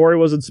 the story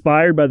was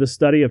inspired by the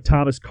study of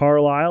Thomas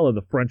Carlyle of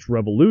the French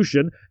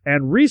Revolution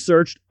and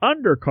researched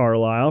under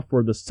Carlyle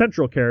for the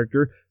central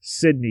character,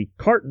 Sidney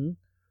Carton,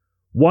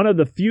 one of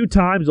the few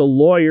times a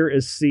lawyer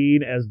is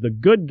seen as the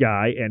good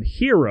guy and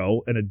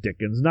hero in a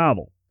Dickens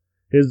novel.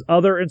 His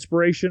other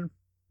inspiration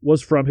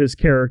was from his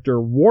character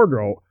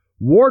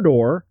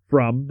Wardor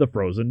from The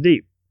Frozen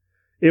Deep.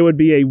 It would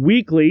be a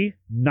weekly,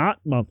 not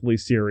monthly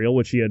serial,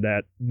 which he had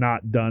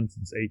not done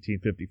since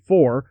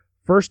 1854,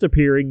 first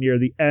appearing near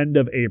the end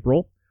of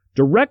April,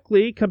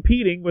 directly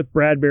competing with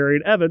Bradbury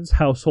and Evans'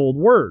 Household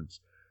Words.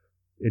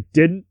 It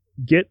didn't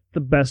get the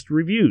best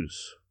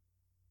reviews.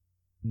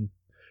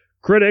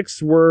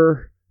 Critics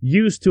were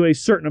used to a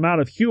certain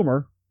amount of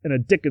humor in a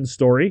Dickens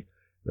story.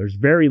 There's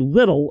very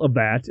little of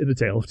that in A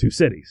Tale of Two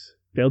Cities.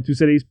 Tale of Two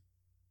Cities,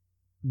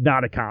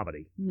 not a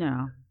comedy.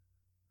 No.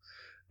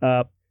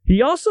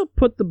 He also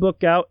put the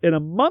book out in a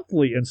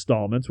monthly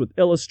installments with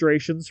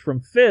illustrations from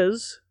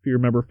Fizz, if you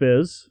remember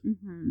Fizz.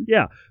 Mm-hmm.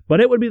 Yeah,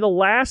 but it would be the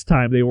last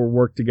time they would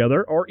work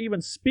together or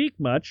even speak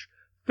much.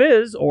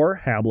 Fizz, or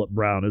Hamlet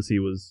Brown as he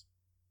was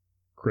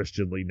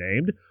Christianly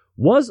named,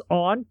 was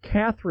on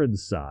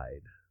Catherine's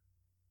side.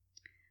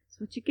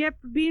 That's what you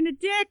get for being a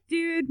dick,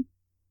 dude.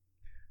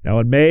 Now,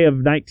 in May of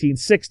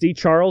 1960,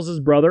 Charles's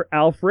brother,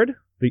 Alfred,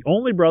 the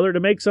only brother to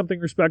make something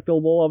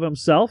respectable of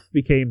himself,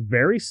 became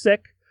very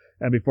sick,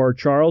 and before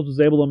Charles was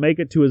able to make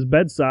it to his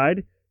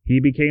bedside,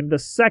 he became the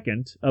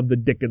second of the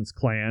Dickens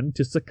clan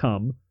to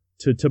succumb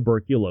to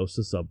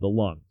tuberculosis of the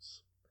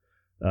lungs.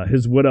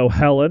 His widow,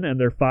 Helen, and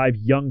their 5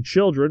 young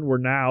children were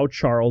now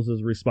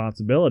Charles's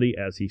responsibility,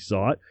 as he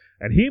saw it,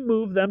 and he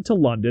moved them to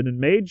London and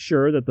made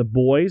sure that the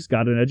boys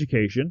got an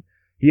education.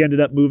 He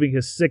ended up moving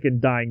his sick and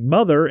dying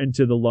mother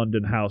into the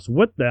London house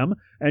with them,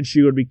 and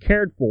she would be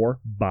cared for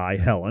by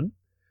Helen.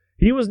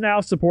 He was now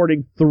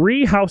supporting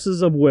 3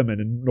 houses of women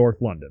in North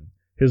London.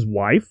 His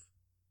wife,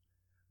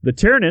 the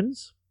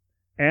Tiernans,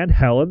 and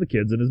Helen, the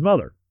kids, and his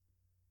mother.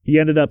 He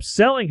ended up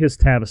selling his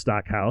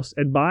Tavistock house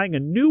and buying a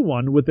new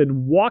one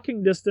within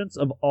walking distance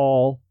of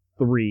all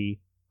 3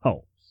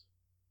 homes.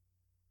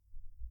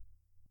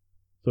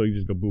 So you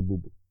just go boom,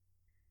 boom, boom.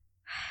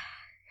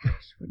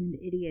 Gosh, what an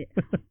idiot.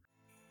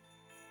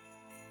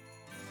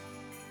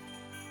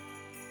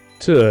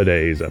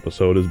 Today's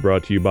episode is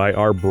brought to you by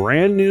our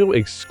brand new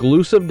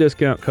exclusive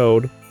discount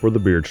code for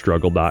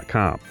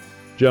thebeardstruggle.com.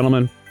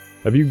 Gentlemen,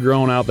 have you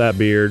grown out that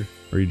beard,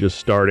 or are you just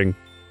starting?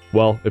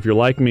 Well, if you're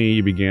like me,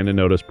 you began to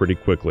notice pretty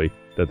quickly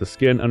that the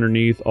skin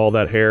underneath all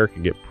that hair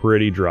can get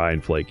pretty dry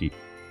and flaky.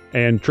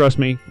 And trust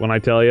me when I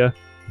tell you,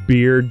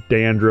 beard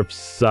dandruff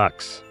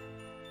sucks.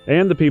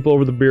 And the people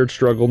over the Beard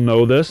Struggle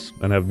know this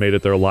and have made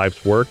it their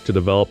life's work to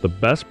develop the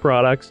best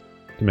products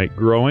to make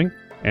growing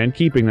and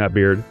keeping that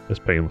beard as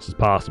painless as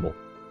possible.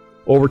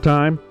 Over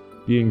time,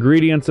 the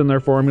ingredients in their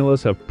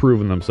formulas have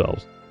proven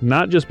themselves,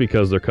 not just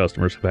because their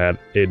customers have had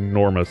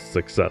enormous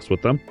success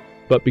with them,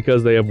 but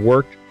because they have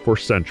worked for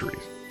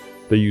centuries.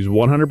 They use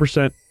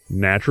 100%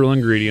 natural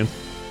ingredients,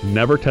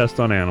 never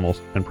test on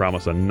animals, and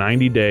promise a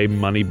 90-day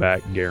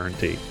money-back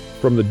guarantee.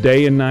 From the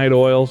day and night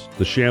oils,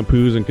 the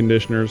shampoos and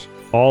conditioners,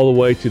 all the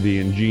way to the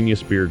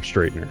ingenious beard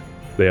straightener.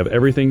 They have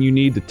everything you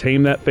need to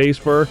tame that face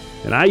fur,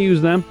 and I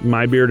use them.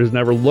 My beard has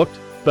never looked,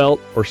 felt,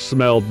 or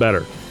smelled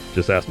better.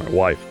 Just ask my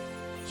wife.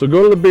 So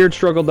go to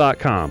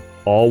thebeardstruggle.com,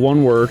 all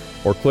one word,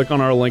 or click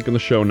on our link in the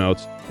show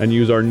notes and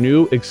use our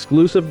new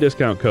exclusive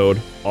discount code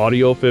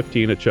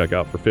AUDIO15 at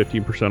checkout for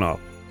 15% off.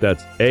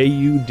 That's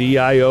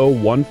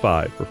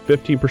AUDIO15 for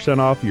 15%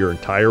 off your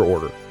entire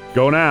order.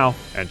 Go now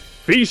and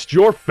feast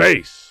your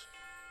face!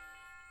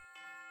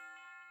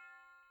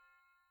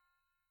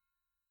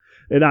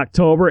 In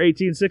October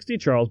 1860,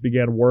 Charles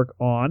began work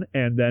on,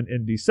 and then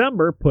in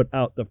December put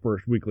out the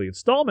first weekly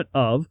installment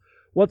of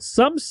what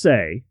some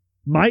say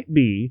might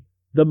be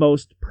the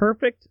most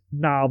perfect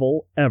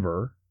novel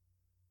ever,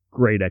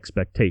 Great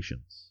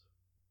Expectations.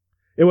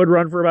 It would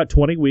run for about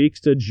 20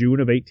 weeks to June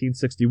of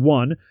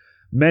 1861.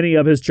 Many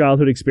of his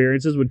childhood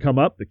experiences would come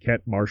up: the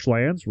Kent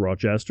marshlands,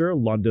 Rochester,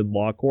 London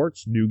law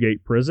courts,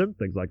 Newgate prison,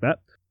 things like that.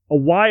 A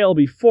while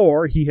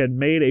before, he had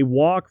made a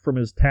walk from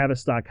his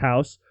Tavistock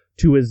house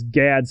to his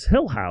Gad's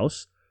Hill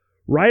house,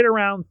 right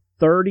around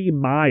 30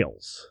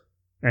 miles.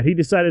 And he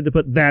decided to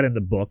put that in the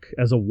book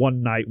as a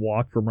one-night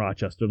walk from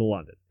Rochester to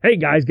London. Hey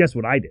guys, guess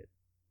what I did?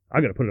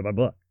 I'm going to put it in my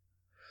book.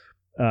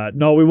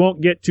 No, we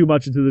won't get too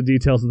much into the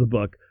details of the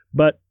book,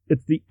 but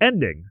it's the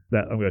ending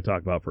that I'm going to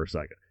talk about for a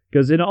second.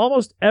 Because in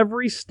almost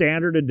every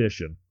standard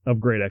edition of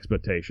Great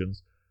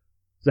Expectations,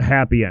 it's a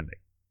happy ending.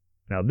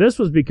 Now, this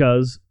was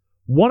because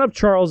one of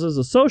Charles's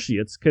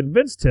associates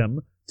convinced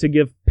him to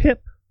give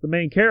Pip, the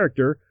main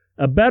character,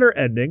 a better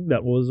ending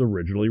that was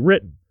originally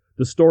written.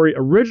 The story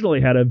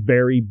originally had a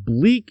very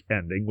bleak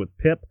ending, with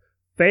Pip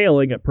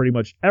failing at pretty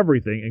much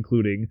everything,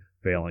 including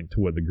failing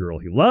to win the girl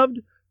he loved,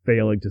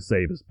 failing to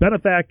save his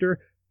benefactor,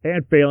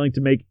 and failing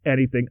to make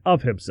anything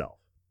of himself.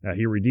 Now,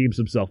 he redeems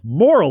himself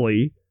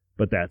morally,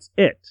 but that's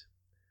it.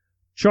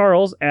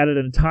 Charles added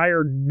an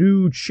entire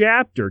new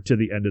chapter to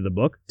the end of the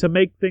book to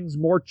make things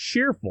more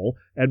cheerful,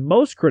 and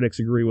most critics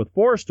agree with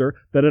Forster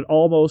that it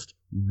almost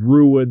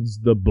ruins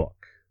the book.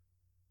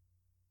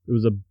 It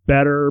was a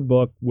better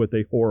book with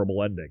a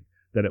horrible ending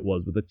than it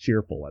was with a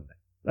cheerful ending.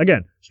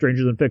 Again,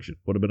 Stranger Than Fiction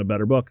would have been a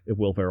better book if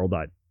Will Ferrell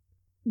died.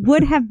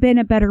 Would have been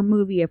a better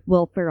movie if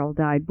Will Ferrell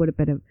died. Would have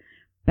been a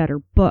better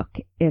book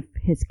if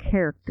his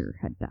character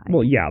had died.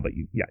 Well, yeah, but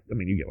you get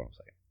what I'm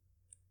saying.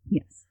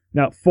 Yes.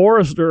 Now,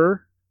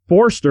 Forster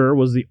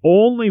was the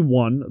only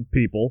one of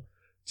people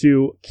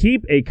to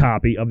keep a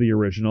copy of the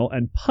original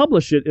and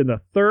publish it in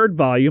the third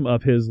volume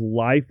of his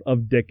Life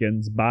of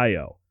Dickens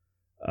bio.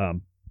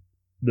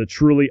 The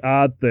truly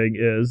odd thing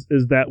is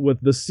that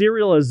with the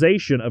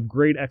serialization of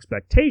Great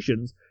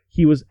Expectations,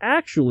 he was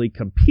actually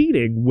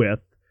competing with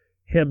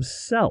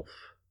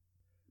himself.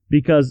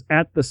 Because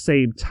at the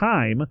same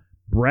time,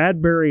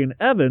 Bradbury and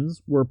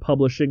Evans were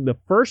publishing the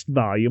first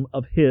volume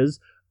of his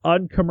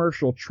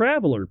uncommercial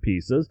traveler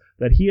pieces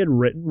that he had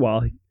written while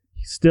he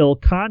still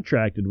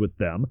contracted with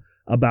them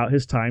about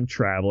his time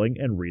traveling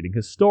and reading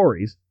his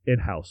stories in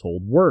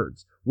Household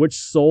Words, which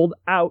sold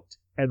out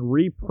and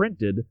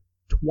reprinted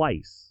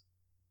twice.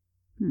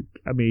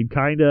 I mean,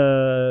 kind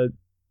of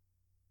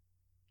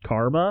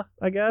karma,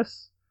 I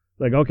guess.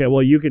 Like, okay,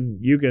 well, you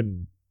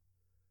can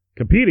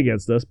compete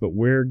against us, but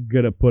we're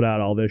going to put out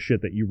all this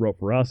shit that you wrote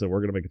for us, and we're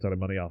going to make a ton of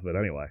money off of it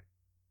anyway.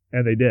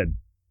 And they did.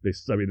 They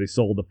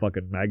sold the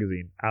fucking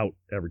magazine out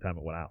every time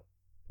it went out.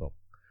 So,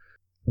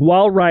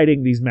 while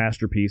writing these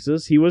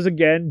masterpieces, he was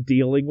again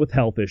dealing with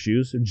health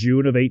issues. In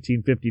June of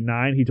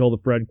 1859, he told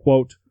a friend,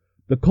 quote,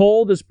 "The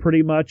cold is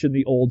pretty much in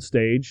the old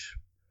stage,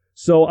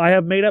 so I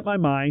have made up my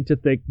mind to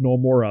think no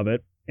more of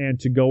it, and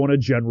to go in a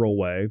general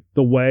way,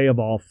 the way of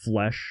all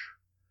flesh."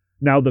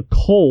 Now, the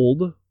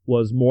cold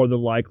was more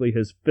than likely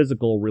his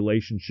physical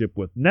relationship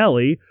with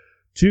Nellie,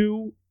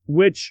 to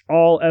which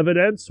all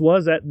evidence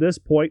was at this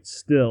point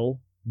still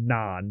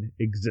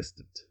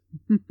non-existent.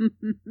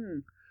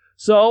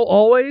 So,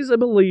 always a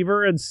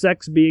believer in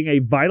sex being a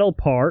vital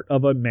part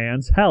of a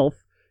man's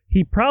health,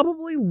 he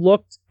probably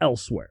looked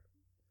elsewhere.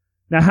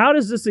 Now, how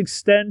does this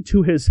extend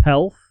to his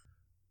health?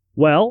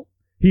 Well,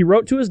 he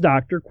wrote to his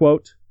doctor,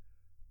 quote,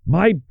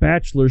 "My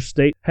bachelor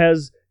state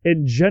has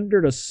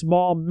engendered a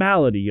small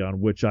malady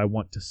on which I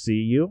want to see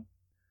you."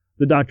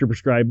 The doctor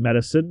prescribed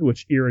medicine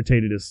which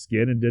irritated his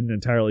skin and didn't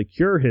entirely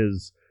cure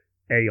his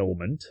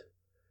ailment.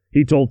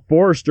 He told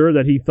Forster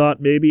that he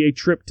thought maybe a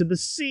trip to the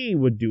sea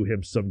would do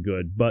him some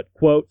good, but,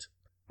 quote,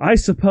 "I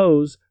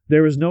suppose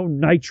there is no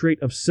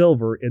nitrate of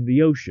silver in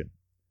the ocean."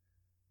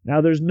 Now,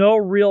 there's no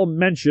real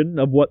mention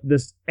of what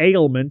this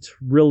ailment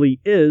really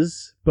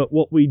is, but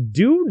what we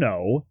do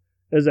know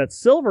is that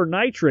silver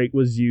nitrate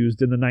was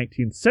used in the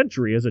 19th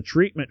century as a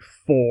treatment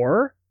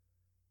for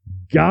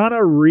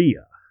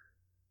gonorrhea.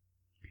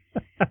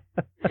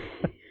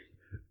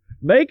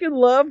 Making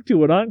love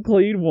to an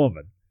unclean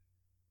woman.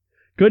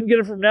 Couldn't get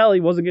it from Nellie,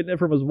 wasn't getting it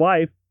from his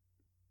wife.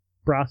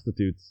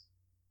 Prostitutes.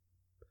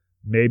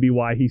 Maybe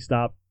why he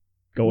stopped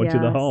going to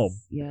the home.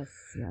 Yes.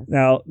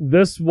 Now,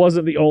 this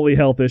wasn't the only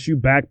health issue.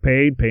 Back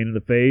pain, pain in the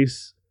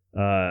face,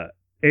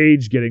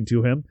 age getting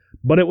to him.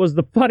 But it was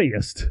the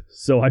funniest,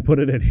 so I put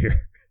it in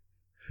here.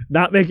 I'm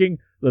not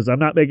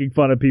making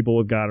fun of people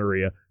with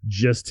gonorrhea,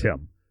 just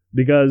him.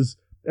 Because,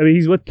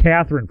 he's with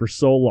Catherine for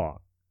so long.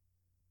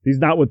 He's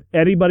not with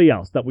anybody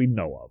else that we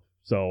know of.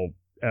 So,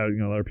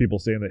 there are people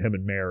saying that him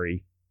and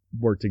Mary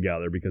were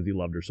together because he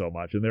loved her so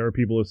much. And there are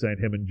people who are saying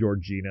him and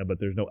Georgina, but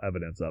there's no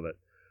evidence of it.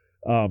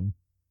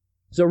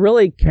 So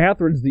really,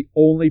 Catherine's the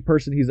only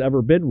person he's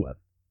ever been with.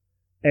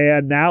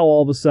 And now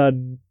all of a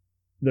sudden,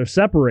 they're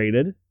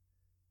separated,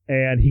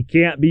 and he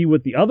can't be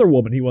with the other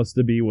woman he wants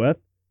to be with.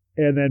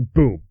 And then,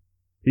 boom,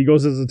 he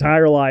goes his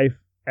entire life,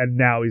 and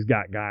now he's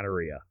got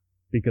gonorrhea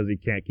because he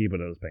can't keep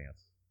it in his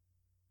pants.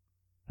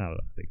 I don't know.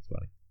 I think it's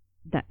funny.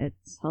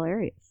 It's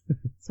hilarious.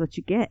 That's what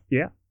you get.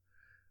 Yeah.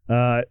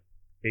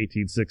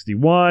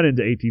 1861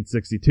 into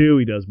 1862,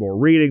 he does more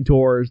reading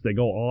tours. They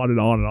go on and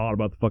on and on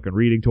about the fucking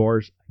reading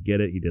tours. I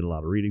get it. He did a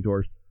lot of reading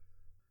tours.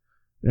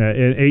 In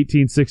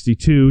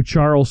 1862,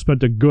 Charles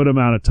spent a good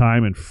amount of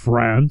time in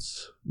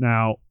France.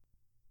 Now,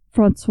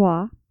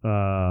 Francois.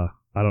 I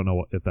don't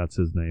know if that's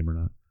his name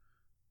or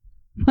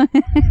not.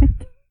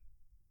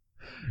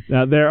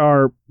 Now, there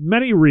are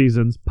many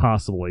reasons,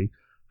 possibly,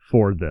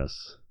 for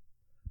this.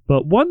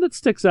 But one that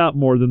sticks out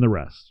more than the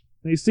rest.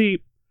 You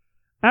see,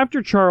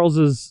 after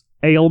Charles's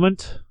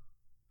ailment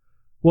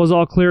was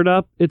all cleared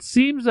up, it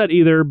seems that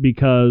either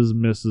because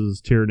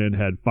Mrs. Tiernan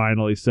had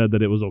finally said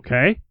that it was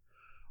okay,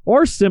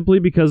 or simply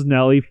because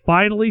Nellie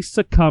finally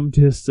succumbed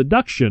to his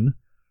seduction,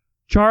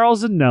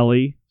 Charles and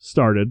Nellie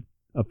started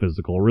a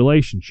physical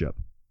relationship.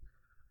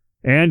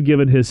 And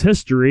given his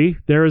history,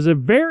 there is a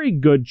very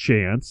good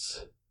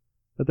chance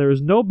that there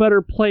is no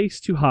better place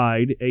to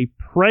hide a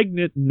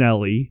pregnant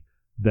Nellie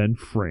than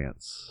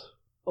France.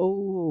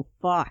 Oh,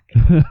 fuck.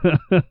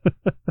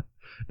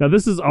 Now,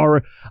 this is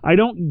already... I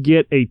don't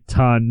get a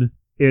ton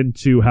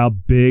into how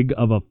big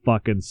of a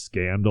fucking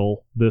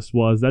scandal this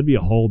was. That'd be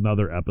a whole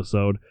nother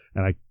episode,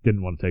 and I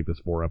didn't want to take this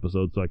 4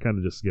 episodes, so I kind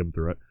of just skimmed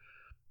through it.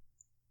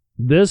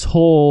 This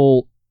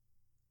whole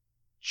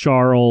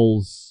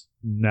Charles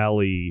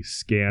Nellie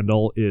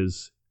scandal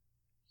is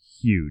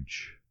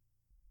huge.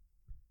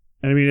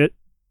 And I mean, it...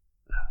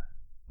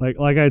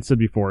 Like I had said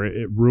before,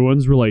 it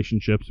ruins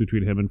relationships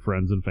between him and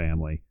friends and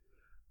family.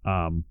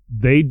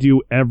 They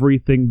do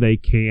everything they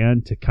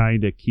can to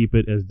kind of keep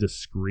it as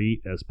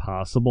discreet as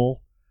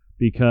possible,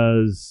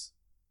 because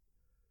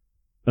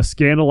a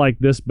scandal like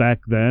this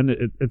back then,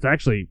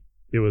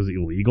 it was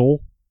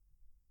illegal,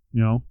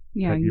 you know?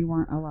 Yeah, you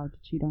weren't allowed to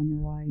cheat on your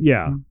wife.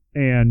 Yeah,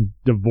 and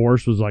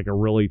divorce was like a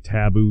really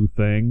taboo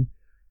thing.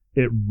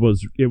 It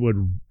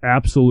would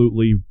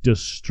absolutely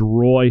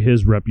destroy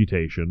his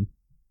reputation.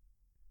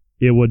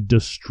 It would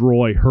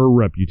destroy her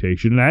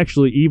reputation. And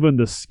actually, even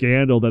the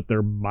scandal that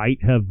there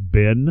might have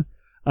been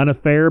an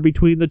affair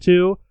between the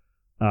two,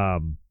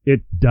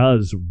 it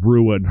does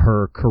ruin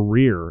her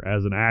career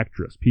as an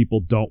actress. People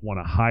don't want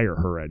to hire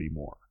her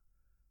anymore.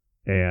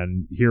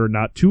 And here,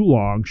 not too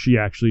long, she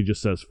actually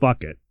just says,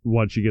 fuck it.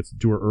 Once she gets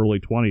into her early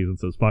 20s and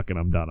says, fuck it,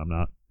 I'm done. I'm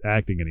not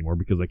acting anymore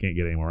because I can't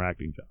get any more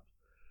acting jobs.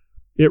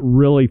 It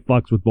really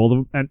fucks with both of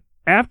them. And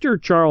after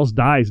Charles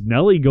dies,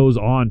 Nellie goes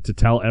on to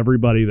tell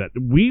everybody that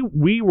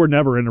we were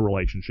never in a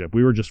relationship.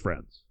 We were just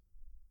friends.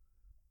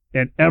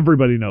 And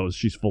everybody knows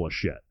she's full of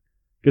shit.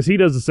 Because he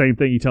does the same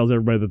thing. He tells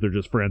everybody that they're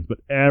just friends, but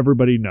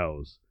everybody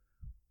knows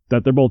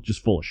that they're both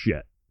just full of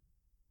shit.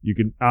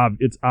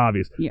 It's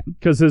obvious. Yeah.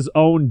 Because his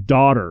own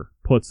daughter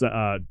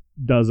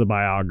does a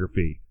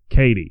biography.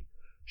 Katie.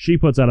 She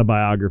puts out a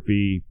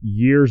biography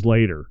years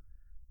later,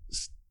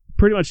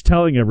 pretty much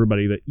telling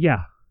everybody that,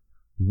 yeah,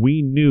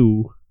 we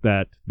knew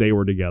that they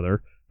were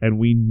together, and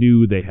we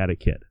knew they had a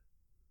kid.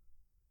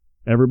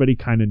 Everybody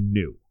kind of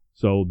knew.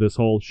 So this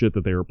whole shit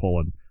that they were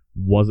pulling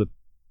wasn't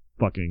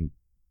fucking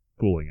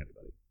fooling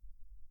anybody.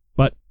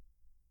 But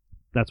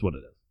that's what it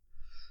is.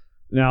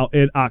 Now,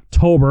 in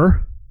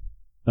October,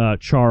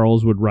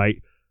 Charles would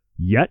write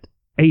yet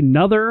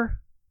another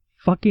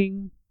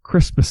fucking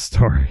Christmas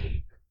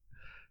story.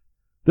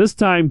 This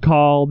time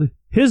called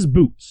His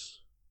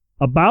Boots,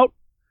 about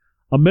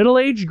a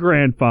middle-aged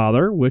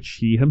grandfather, which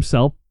he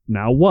himself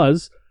now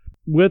was,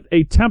 with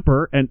a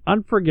temper and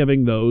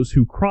unforgiving those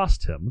who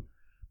crossed him.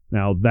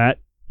 Now that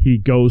he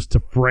goes to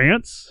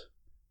France,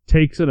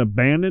 takes an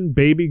abandoned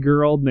baby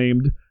girl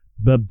named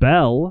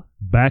Babel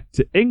back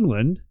to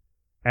England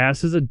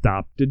as his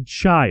adopted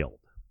child.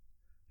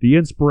 The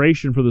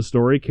inspiration for the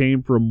story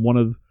came from one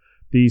of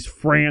these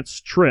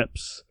France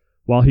trips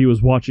while he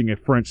was watching a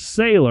French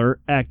sailor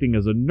acting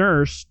as a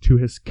nurse to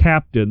his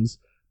captain's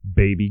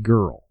baby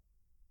girl.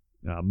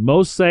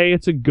 Most say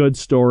it's a good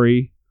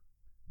story.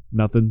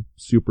 Nothing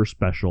super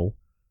special.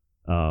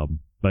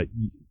 But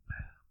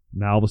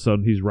now all of a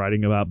sudden he's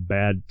writing about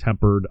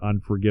bad-tempered,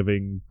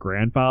 unforgiving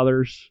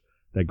grandfathers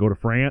that go to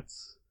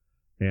France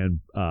and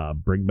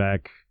bring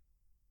back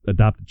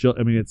adopted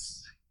children. I mean,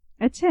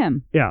 it's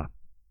him. Yeah,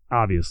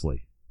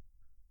 obviously.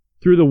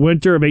 Through the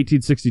winter of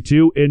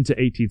 1862 into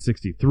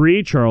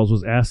 1863, Charles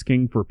was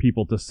asking for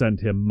people to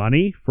send him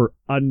money for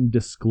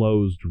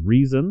undisclosed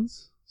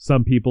reasons.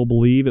 Some people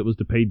believe it was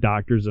to pay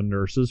doctors and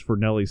nurses for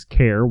Nellie's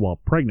care while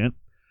pregnant.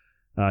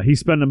 He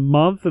spent a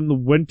month in the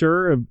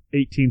winter of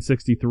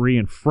 1863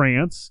 in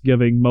France,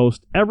 giving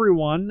most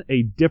everyone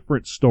a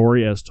different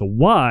story as to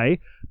why,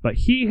 but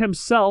he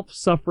himself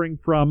suffering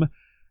from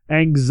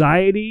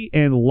anxiety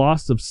and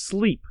loss of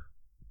sleep.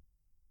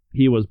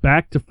 He was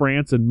back to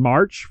France in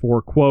March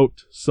for,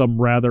 quote, some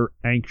rather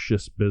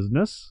anxious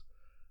business.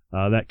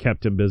 That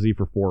kept him busy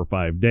for 4 or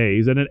 5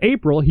 days. And in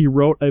April, he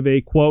wrote of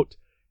a, quote,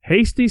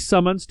 hasty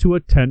summons to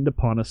attend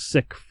upon a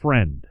sick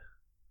friend.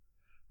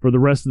 For the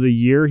rest of the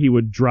year, he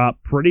would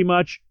drop pretty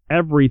much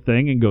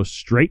everything and go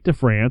straight to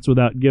France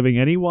without giving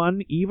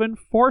anyone, even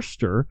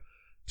Forster,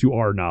 to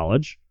our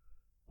knowledge,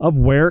 of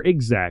where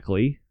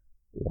exactly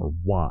or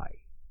why.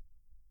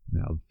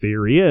 Now, the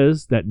theory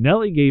is that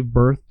Nellie gave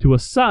birth to a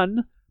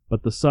son,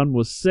 but the son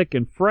was sick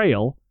and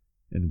frail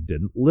and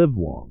didn't live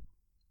long.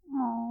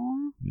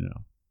 Aww.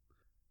 Yeah.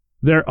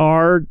 There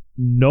are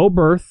no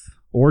birth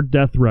or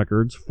death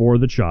records for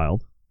the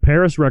child.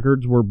 Paris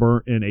records were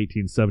burnt in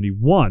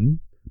 1871,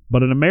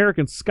 but an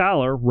American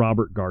scholar,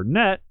 Robert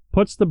Garnett,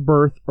 puts the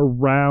birth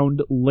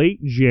around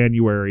late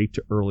January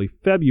to early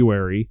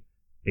February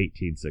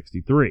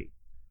 1863,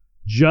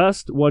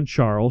 just when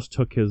Charles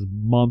took his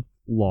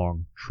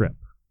month-long trip.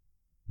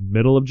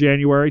 Middle of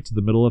January to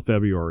the middle of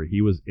February,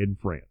 he was in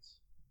France.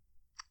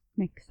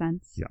 Makes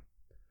sense. Yeah.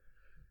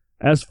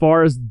 As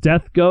far as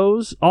death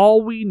goes,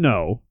 all we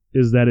know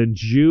is that in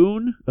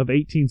June of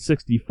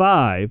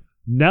 1865,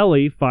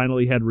 Nellie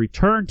finally had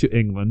returned to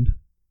England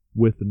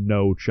with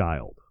no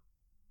child.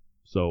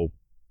 So,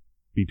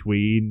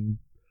 between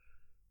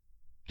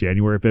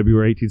January,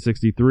 February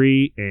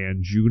 1863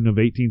 and June of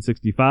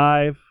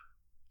 1865,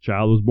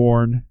 child was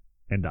born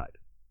and died.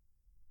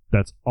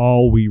 That's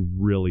all we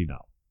really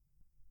know.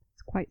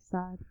 It's quite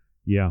sad.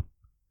 Yeah.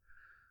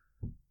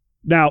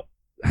 Now,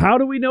 how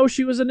do we know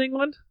she was in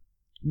England?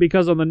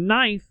 Because on the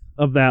 9th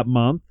of that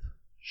month,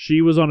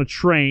 she was on a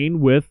train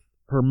with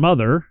her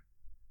mother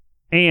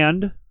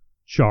and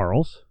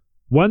Charles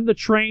when the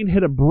train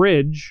hit a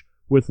bridge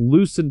with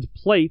loosened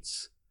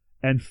plates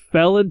and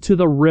fell into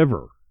the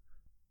river.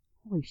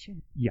 Holy shit.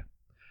 Yeah.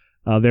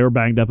 They were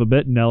banged up a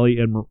bit. Nellie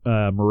and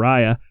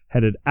Mariah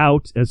headed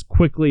out as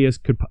quickly as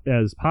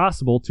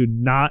possible to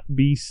not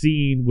be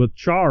seen with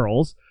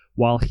Charles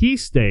while he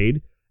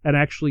stayed and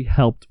actually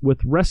helped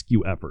with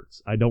rescue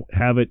efforts. I don't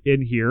have it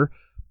in here,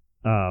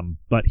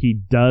 but he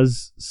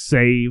does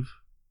save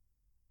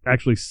a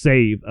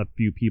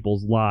few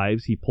people's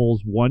lives. He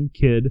pulls one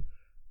kid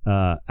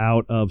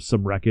out of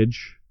some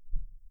wreckage.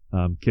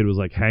 Kid was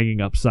like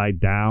hanging upside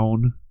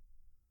down,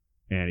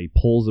 and he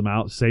pulls him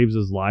out, saves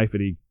his life,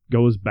 and he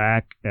goes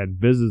back and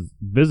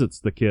visits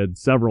the kid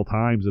several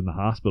times in the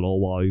hospital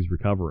while he's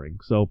recovering.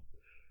 So,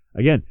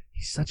 again,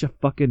 he's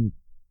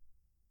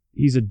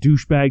a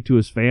douchebag to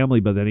his family,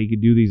 but then he can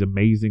do these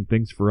amazing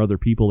things for other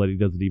people that he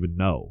doesn't even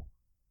know.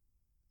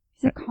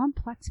 He's a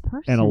complex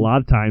person. And a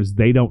lot of times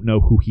they don't know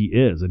who he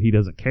is, and he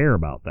doesn't care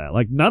about that.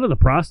 Like, none of the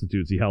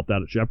prostitutes he helped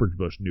out at Shepherd's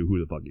Bush knew who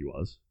the fuck he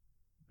was.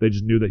 They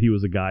just knew that he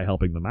was a guy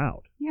helping them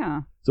out.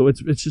 Yeah. So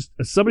it's just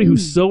somebody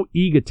who's so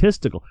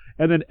egotistical.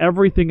 And then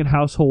everything in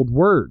Household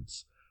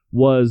Words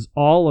was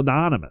all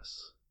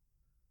anonymous.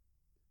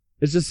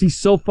 It's just he's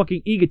so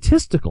fucking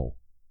egotistical.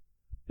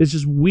 It's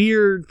just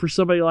weird for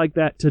somebody like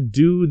that to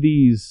do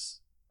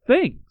these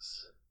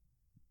things.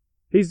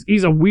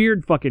 He's a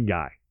weird fucking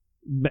guy.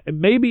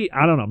 Maybe,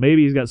 I don't know,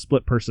 maybe he's got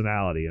split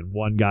personality and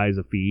one guy's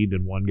a fiend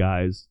and one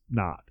guy's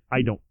not.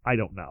 I don't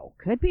know.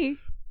 Could be.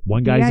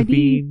 One guy's a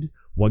fiend,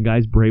 one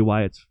guy's Bray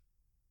Wyatt's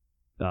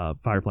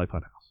Firefly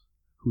Funhouse.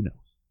 Who knows?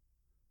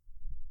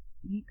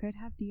 He could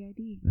have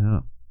DID.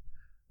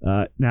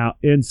 Yeah. Now,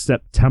 in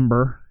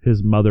September,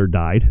 his mother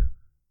died.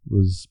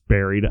 Was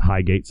buried at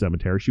Highgate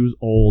Cemetery. She was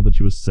old and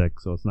she was sick,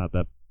 so it's not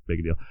that big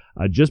a deal.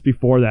 Just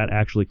before that,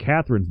 actually,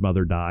 Catherine's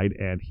mother died,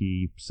 and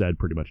he said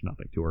pretty much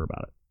nothing to her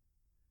about it.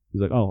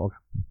 He's like, oh, okay.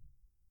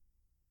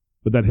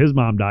 But then his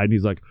mom died, and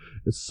he's like,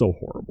 it's so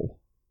horrible.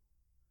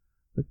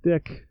 Like,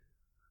 Dick.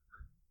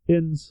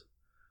 Ins.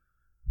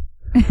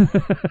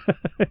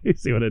 You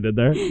see what I did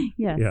there?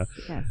 Yes. Yeah.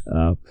 Yes.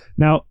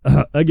 Now,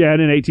 again,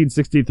 in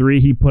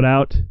 1863, he put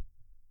out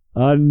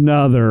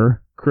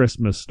another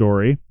Christmas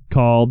story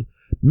called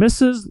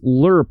Mrs.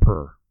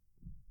 Lirriper,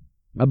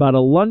 about a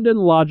London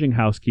lodging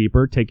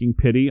housekeeper taking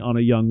pity on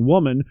a young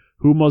woman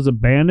whom was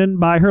abandoned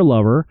by her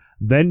lover,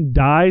 then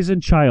dies in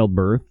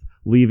childbirth,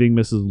 leaving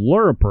Mrs.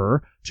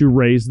 Lirriper to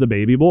raise the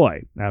baby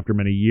boy. After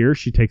many years,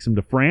 she takes him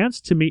to France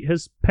to meet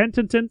his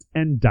penitent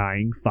and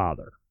dying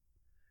father.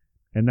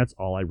 And that's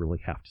all I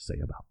really have to say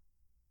about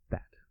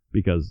that,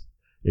 because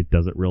it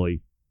doesn't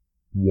really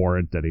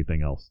warrant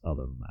anything else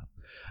other than that.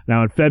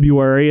 Now, in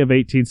February of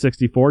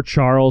 1864,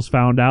 Charles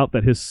found out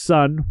that his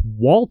son,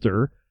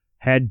 Walter,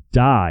 had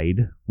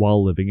died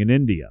while living in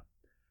India.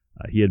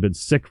 He had been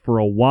sick for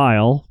a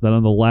while. Then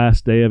on the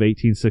last day of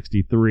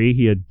 1863,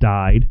 he had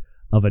died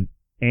of an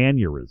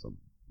aneurysm.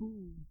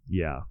 Ooh.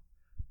 Yeah.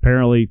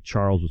 Apparently,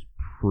 Charles was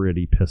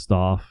pretty pissed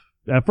off.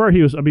 At first,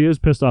 he was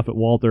pissed off at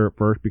Walter at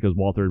first because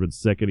Walter had been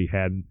sick and he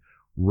hadn't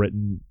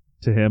written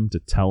to him to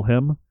tell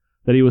him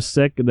that he was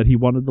sick and that he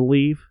wanted to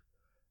leave.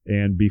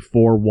 And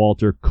before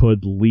Walter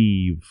could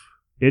leave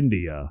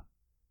India,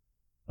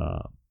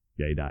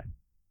 he died.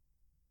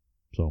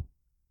 So,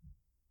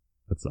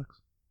 that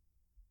sucks.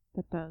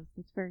 That does.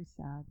 That's very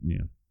sad.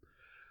 Yeah.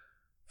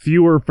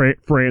 fewer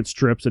France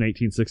trips in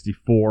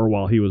 1864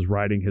 while he was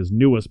writing his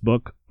newest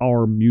book,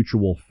 Our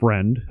Mutual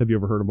Friend. Have you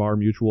ever heard of Our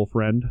Mutual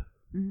Friend?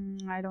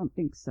 I don't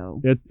think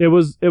so. It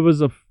was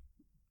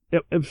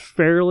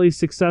fairly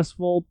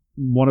successful,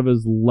 one of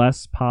his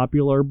less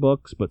popular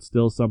books, but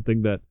still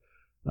something that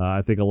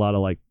I think a lot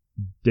of like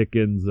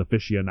Dickens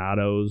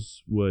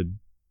aficionados would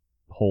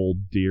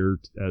hold dear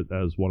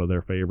as one of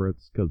their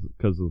favorites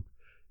because of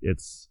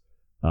its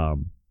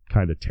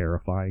kind of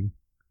terrifying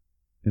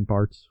in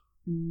parts.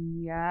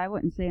 Yeah, I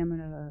wouldn't say I'm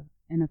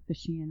an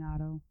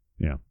aficionado.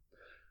 Yeah.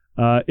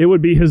 It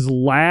would be his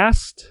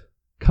last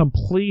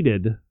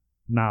completed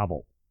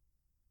novel.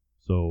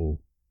 So,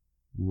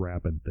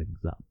 wrapping things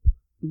up.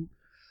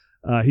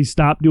 He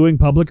stopped doing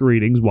public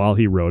readings while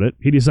he wrote it.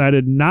 He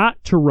decided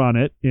not to run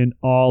it in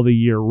all the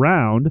year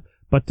round,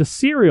 but to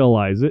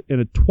serialize it in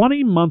a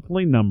 20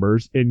 monthly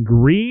numbers in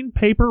green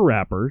paper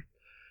wrappers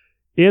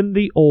in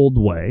the old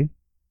way,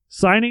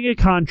 signing a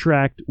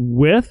contract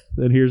with,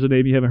 and here's a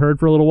name you haven't heard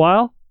for a little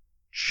while,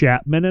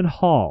 Chapman and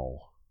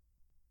Hall.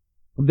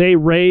 They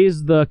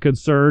raised the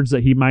concerns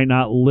that he might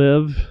not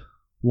live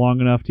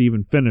long enough to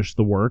even finish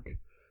the work.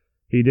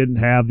 He didn't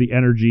have the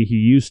energy he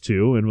used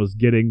to, and was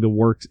getting the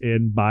works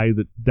in by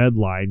the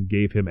deadline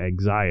gave him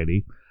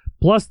anxiety.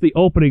 Plus, the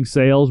opening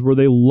sales were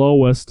the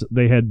lowest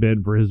they had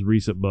been for his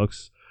recent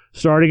books,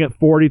 starting at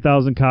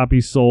 40,000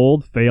 copies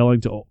sold,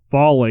 falling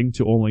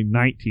to only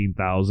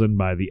 19,000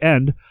 by the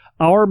end.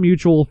 Our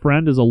Mutual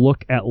Friend is a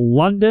look at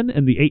London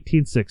in the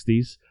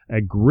 1860s, a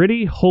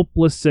gritty,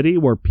 hopeless city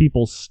where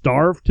people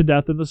starve to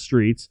death in the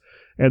streets,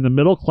 and the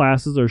middle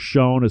classes are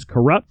shown as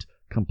corrupt,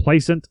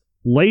 complacent,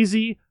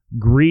 lazy,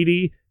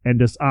 greedy, and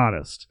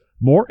dishonest,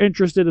 more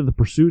interested in the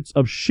pursuits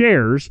of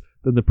shares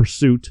than the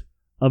pursuit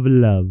of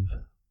love.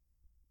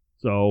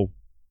 So,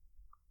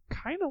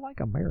 kind of like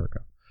America.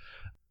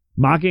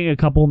 Mocking a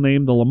couple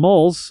named the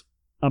Lamulls,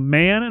 a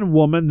man and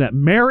woman that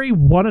marry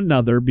one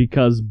another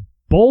because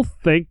both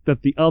think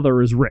that the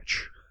other is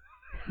rich.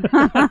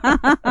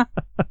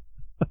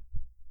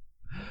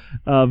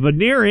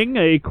 Veneering,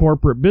 a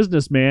corporate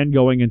businessman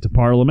going into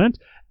Parliament,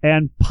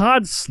 and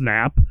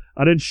Podsnap,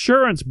 an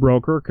insurance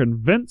broker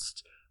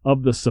convinced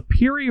of the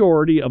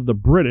superiority of the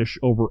British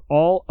over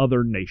all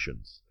other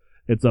nations.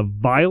 It's a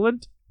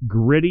violent,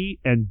 gritty,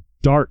 and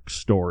dark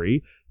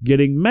story,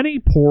 getting many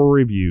poor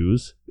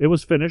reviews. It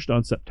was finished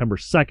on September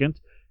 2nd,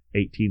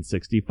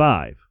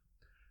 1865.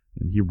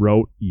 And he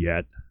wrote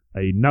yet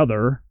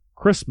another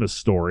Christmas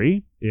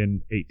story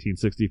in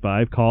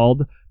 1865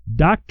 called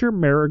Dr.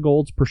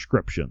 Marigold's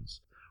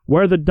Prescriptions,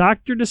 where the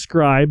doctor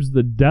describes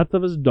the death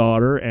of his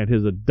daughter and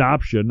his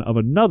adoption of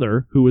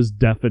another who is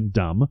deaf and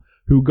dumb,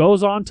 who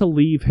goes on to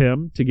leave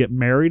him to get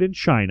married in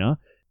China,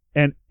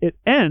 and it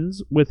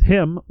ends with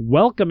him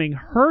welcoming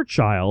her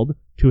child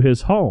to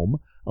his home,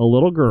 a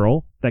little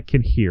girl that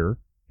can hear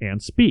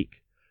and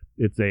speak.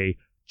 It's a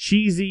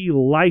cheesy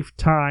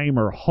Lifetime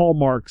or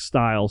Hallmark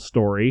style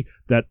story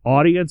that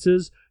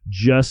audiences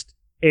just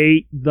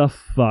ate the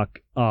fuck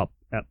up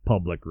at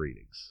public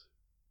readings.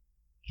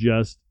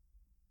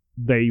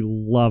 They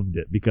loved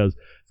it because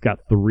it's got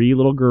 3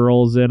 little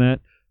girls in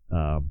it.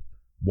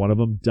 One of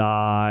them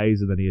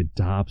dies, and then he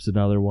adopts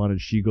another one,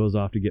 and she goes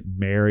off to get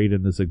married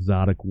in this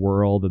exotic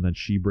world, and then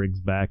she brings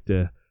back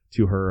to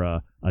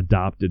her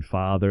adopted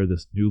father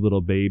this new little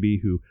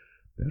baby who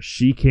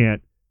she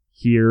can't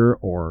hear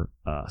or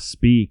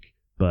speak,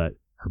 but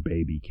her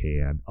baby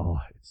can. Oh,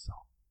 it's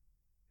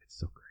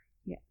so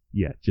great.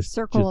 Yeah, just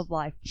Circle of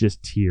life.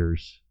 Just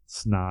tears,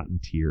 snot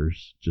and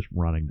tears just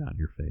running down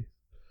your face.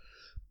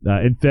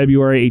 In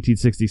February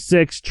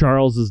 1866,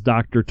 Charles's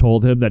doctor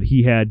told him that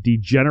he had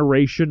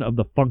degeneration of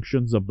the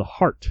functions of the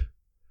heart,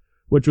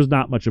 which was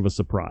not much of a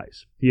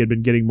surprise. He had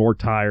been getting more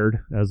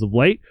tired as of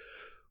late.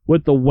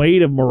 With the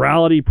weight of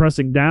morality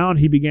pressing down,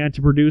 he began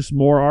to produce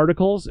more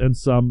articles and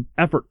some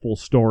effortful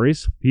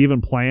stories. He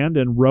even planned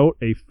and wrote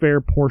a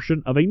fair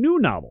portion of a new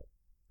novel.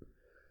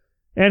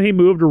 And he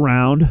moved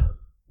around a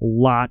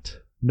lot,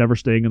 never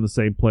staying in the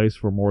same place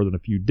for more than a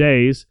few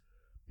days.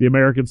 The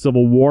American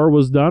Civil War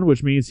was done,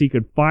 which means he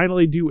could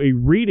finally do a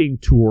reading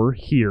tour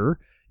here,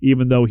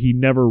 even though he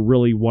never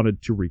really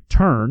wanted to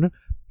return.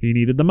 He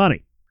needed the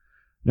money.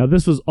 Now,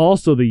 this was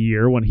also the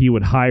year when he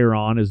would hire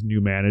on his new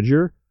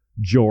manager,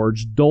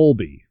 George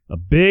Dolby, a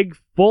big,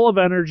 full of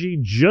energy,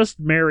 just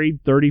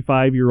married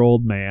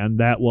 35-year-old man.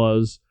 That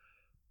was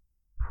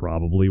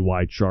probably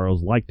why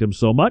Charles liked him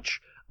so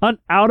much, an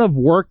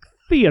out-of-work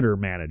theater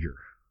manager.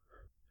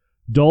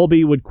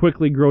 Dolby would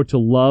quickly grow to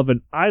love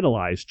and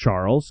idolize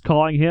Charles,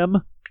 calling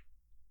him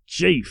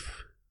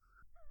Chief.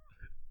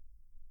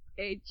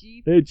 Hey,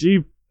 Chief. Hey,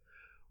 Chief.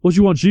 What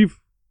you want,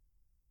 Chief?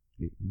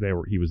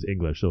 He was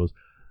English, so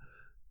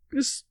it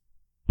was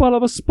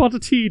a spot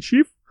of tea,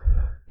 Chief.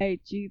 Hey,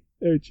 Chief.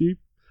 Hey, Chief.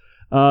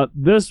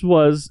 This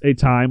was a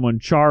time when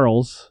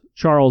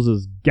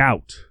Charles's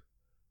gout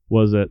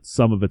was at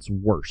some of its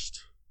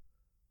worst,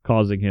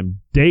 causing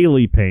him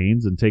daily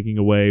pains and taking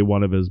away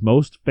one of his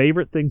most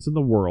favorite things in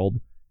the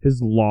world,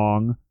 his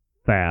long,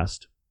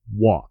 fast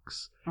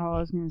walks. Oh, I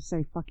was going to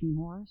say fucking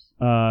horse.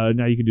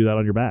 Now you can do that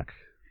on your back.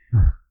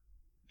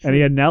 And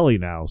he had Nellie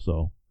now,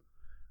 so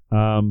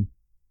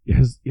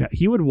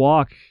he would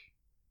walk,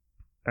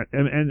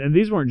 and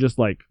these weren't just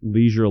like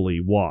leisurely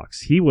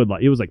walks. It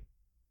was like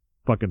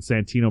fucking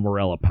Santino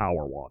Marella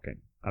power walking.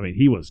 I mean,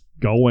 he was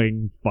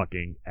going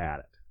fucking at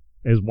it.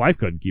 His wife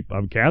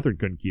Catherine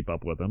couldn't keep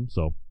up with him.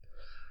 So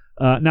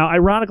now,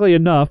 ironically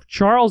enough,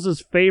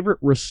 Charles's favorite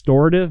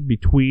restorative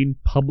between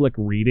public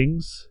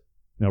readings,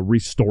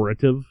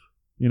 restorative,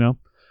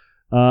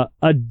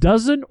 a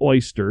dozen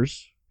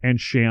oysters and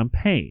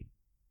champagne.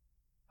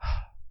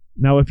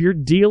 Now, if you're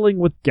dealing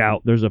with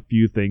gout, there's a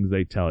few things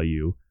they tell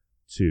you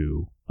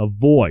to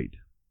avoid.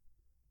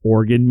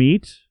 Organ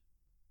meat,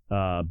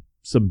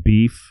 some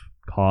beef,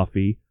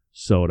 coffee,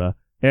 soda,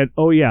 and,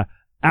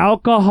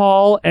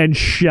 alcohol and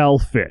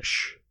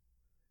shellfish.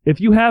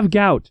 If you have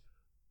gout,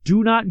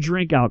 do not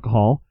drink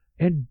alcohol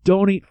and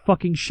don't eat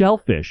fucking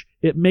shellfish.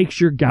 It makes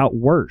your gout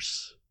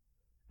worse.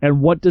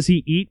 And what does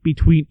he eat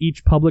between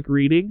each public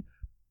reading?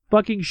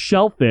 Fucking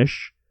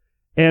shellfish,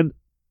 and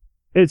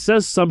it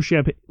says some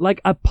champagne, like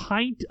a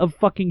pint of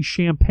fucking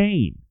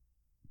champagne.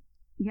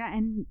 Yeah,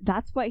 and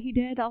that's what he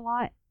did a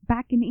lot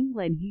back in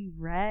England. He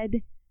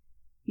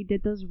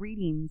did those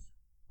readings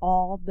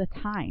all the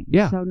time.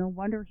 Yeah. So no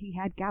wonder he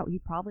had gout. He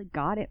probably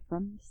got it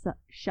from the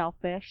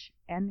shellfish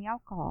and the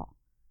alcohol.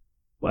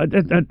 Well,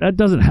 that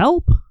doesn't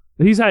help.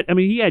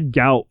 He had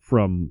gout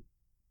from,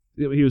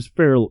 he was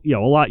fairly, a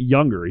lot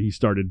younger. He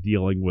started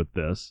dealing with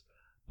this,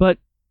 but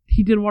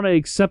he didn't want to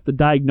accept the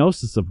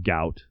diagnosis of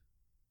gout.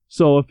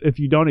 So if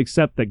you don't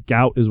accept that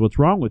gout is what's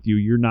wrong with you,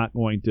 you're not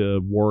going to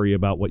worry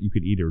about what you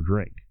could eat or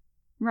drink.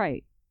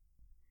 Right.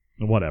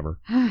 Whatever.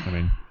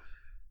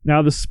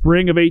 Now the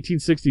spring of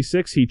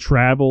 1866, he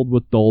traveled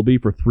with Dolby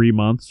for 3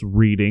 months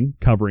reading,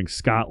 covering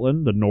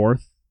Scotland, the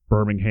North,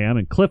 Birmingham,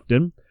 and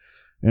Clifton.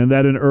 And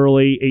then in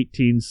early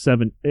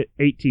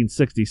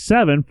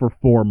 1867 for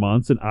 4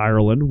 months in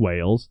Ireland,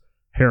 Wales,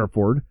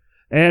 Hereford,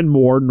 and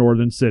more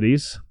northern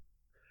cities.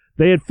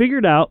 They had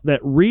figured out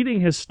that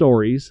reading his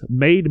stories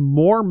made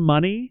more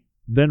money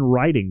than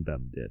writing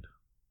them did.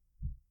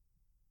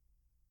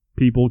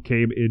 People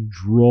came in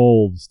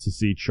droves to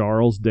see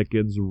Charles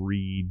Dickens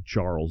read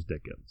Charles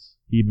Dickens.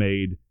 He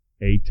made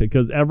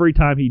because every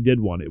time he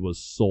did one, it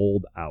was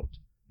sold out.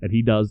 And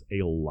he does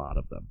a lot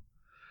of them.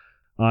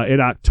 In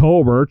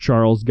October,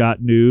 Charles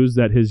got news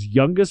that his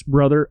youngest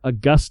brother,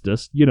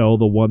 Augustus, the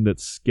one that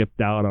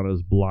skipped out on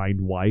his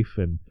blind wife,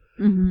 and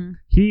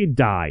he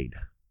died.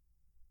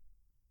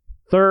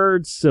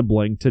 Third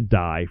sibling to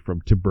die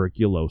from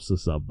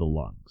tuberculosis of the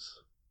lungs.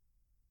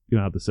 You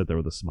don't have to sit there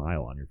with a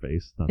smile on your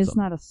face. It's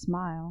not a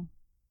smile.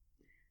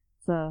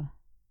 That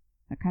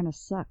kind of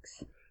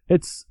sucks.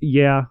 It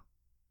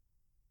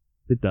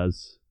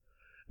does.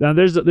 Now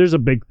there's a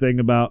big thing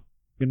about,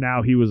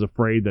 now he was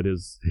afraid that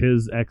his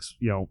ex,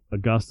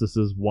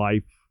 Augustus's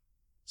wife,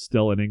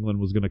 still in England,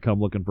 was going to come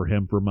looking for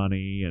him for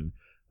money, and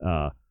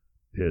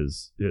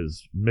his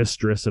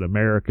mistress in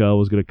America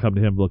was going to come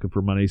to him looking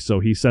for money. So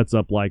he sets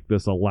up like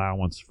this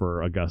allowance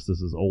for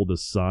Augustus's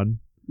oldest son.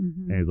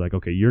 And he's like,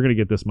 okay, you're going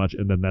to get this much,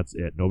 and then that's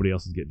it. Nobody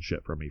else is getting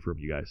shit from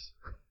you guys,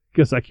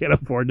 because I can't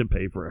afford to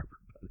pay for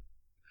everybody.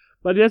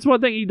 But that's one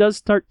thing, he does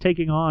start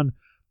taking on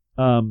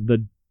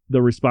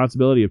the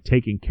responsibility of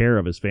taking care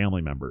of his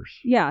family members.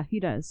 Yeah, he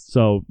does.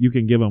 So you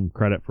can give him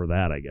credit for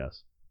that, I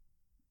guess.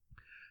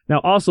 Now,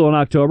 also in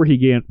October,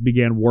 he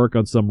began work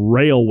on some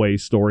railway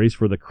stories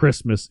for the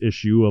Christmas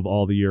issue of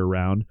All the Year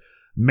Round.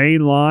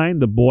 Mainline,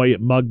 The Boy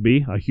at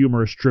Mugby, a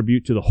humorous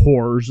tribute to the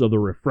horrors of the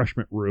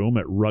refreshment room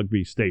at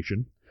Rugby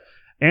Station.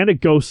 And a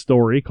ghost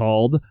story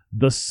called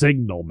The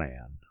Signal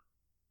Man.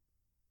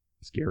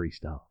 Scary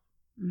stuff.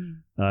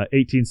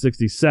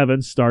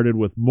 1867 started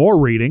with more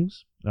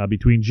readings.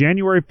 Between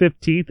January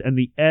 15th and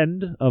the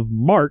end of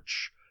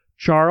March,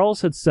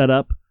 Charles had set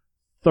up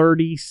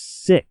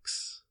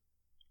 36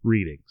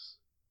 readings.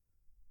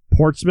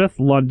 Portsmouth,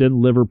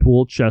 London,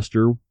 Liverpool,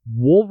 Chester,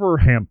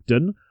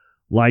 Wolverhampton,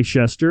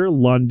 Leicester,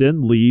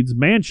 London, Leeds,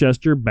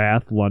 Manchester,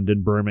 Bath,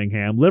 London,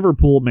 Birmingham,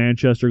 Liverpool,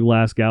 Manchester,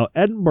 Glasgow,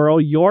 Edinburgh,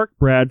 York,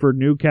 Bradford,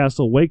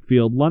 Newcastle,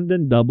 Wakefield,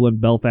 London, Dublin,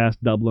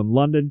 Belfast, Dublin,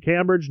 London,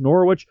 Cambridge,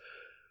 Norwich,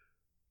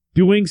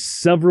 doing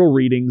several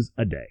readings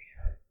a day.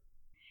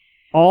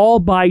 All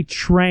by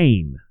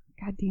train.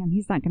 God damn,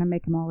 he's not going to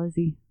make them all, is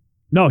he?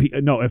 No,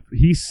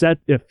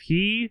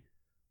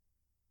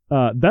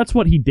 that's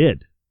what he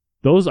did.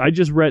 Those I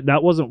just read,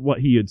 that wasn't what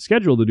he had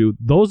scheduled to do.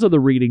 Those are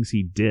the readings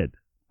he did.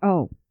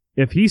 Oh.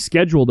 If he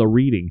scheduled a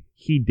reading,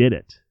 he did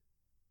it.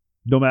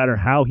 No matter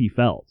how he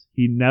felt.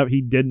 He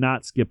did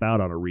not skip out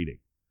on a reading.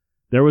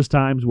 There was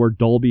times where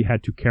Dolby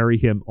had to carry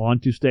him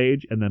onto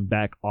stage and then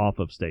back off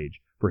of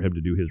stage for him to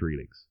do his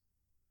readings.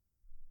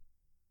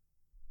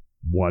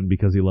 1,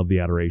 because he loved the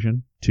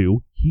adoration.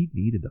 2, he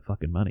needed the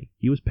fucking money.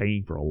 He was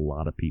paying for a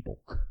lot of people.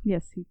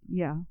 Yes,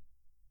 yeah.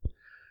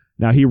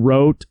 Now, he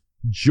wrote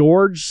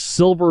George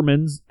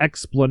Silverman's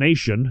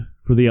Explanation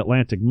for the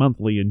Atlantic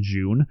Monthly in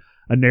June,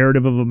 a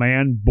narrative of a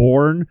man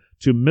born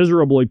to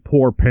miserably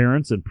poor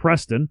parents in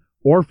Preston,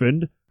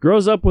 orphaned,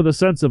 grows up with a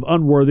sense of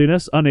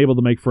unworthiness, unable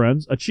to make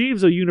friends,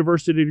 achieves a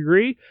university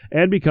degree,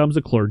 and becomes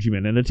a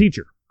clergyman and a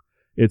teacher.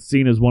 It's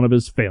seen as one of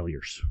his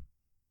failures.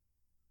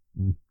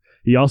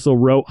 He also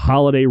wrote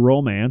Holiday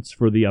Romance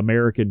for the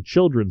American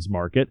children's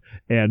market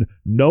and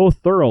No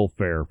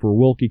Thoroughfare for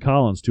Wilkie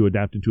Collins to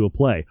adapt into a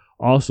play,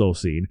 also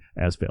seen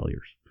as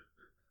failures.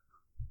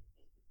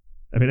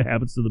 I mean, it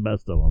happens to the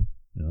best of them.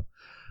 You know.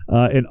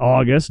 In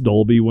August,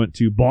 Dolby went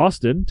to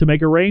Boston to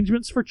make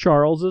arrangements for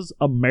Charles's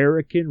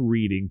American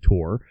reading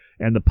tour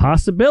and the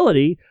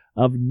possibility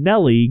of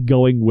Nellie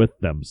going with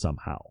them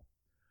somehow.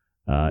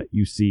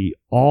 You see,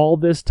 all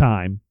this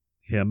time,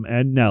 him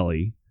and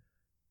Nellie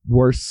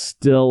were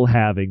still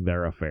having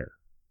their affair.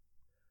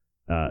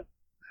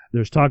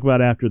 There's talk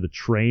about after the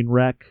train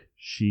wreck,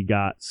 she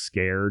got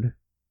scared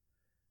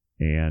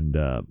and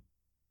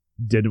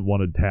didn't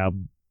want to have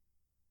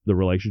the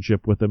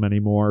relationship with him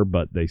anymore,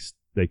 but they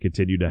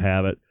continued to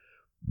have it.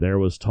 There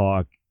was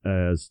talk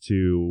as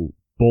to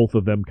both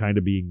of them kind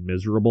of being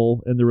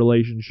miserable in the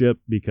relationship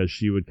because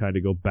she would kind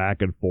of go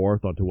back and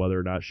forth onto whether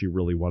or not she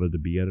really wanted to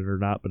be in it or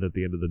not, but at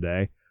the end of the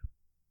day,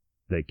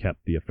 they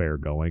kept the affair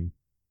going.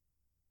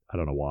 I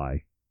don't know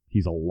why.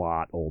 He's a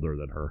lot older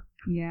than her.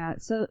 Yeah,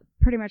 so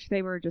pretty much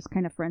they were just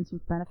kind of friends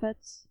with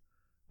benefits?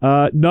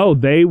 No,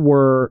 they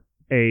were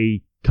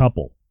a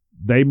couple.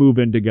 They move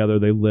in together.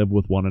 They live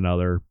with one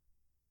another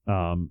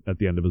at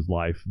the end of his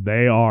life.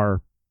 They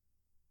are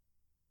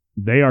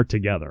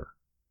together,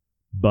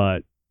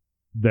 but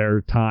there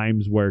are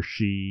times where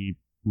she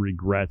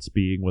regrets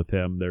being with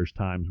him. There's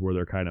times where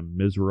they're kind of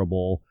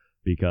miserable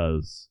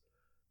because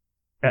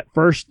at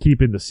first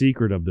keeping the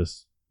secret of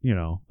this, you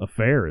know,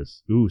 affair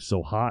is,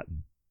 so hot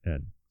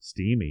and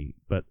steamy.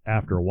 But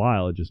after a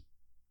while, it just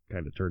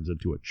kind of turns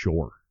into a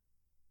chore.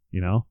 You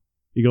know?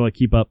 You can only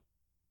keep up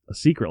a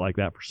secret like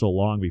that for so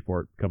long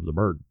before it becomes a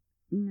burden.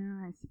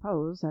 No, I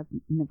suppose. I've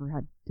never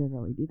had to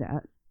really do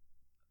that.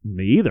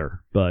 Me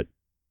either. But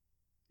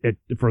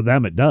for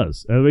them, it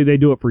does. I mean, they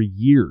do it for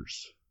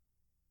years.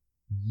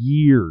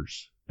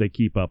 Years. They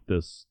keep up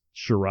this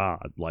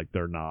charade like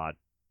they're not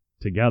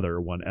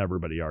together when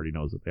everybody already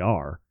knows that they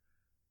are.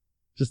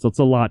 Just, it's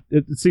a lot.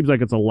 It seems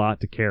like it's a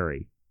lot to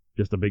carry.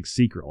 Just a big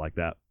secret like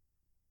that.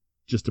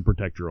 Just to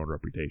protect your own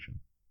reputation.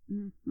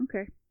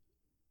 Okay.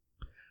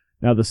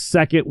 Now, the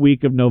second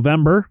week of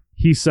November,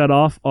 he set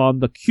off on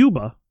the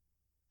Cuba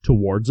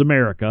towards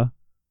America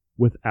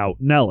without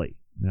Nellie.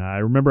 Now, I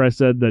remember I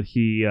said that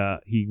he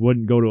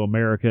wouldn't go to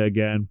America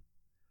again.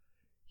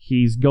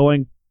 He's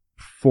going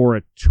for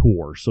a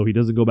tour, so he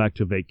doesn't go back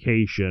to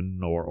vacation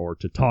or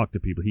to talk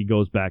to people. He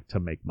goes back to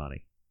make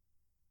money.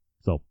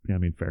 So, I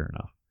mean, fair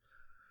enough.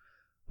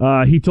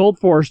 He told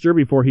Forrester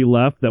before he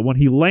left that when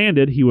he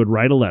landed, he would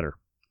write a letter.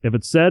 If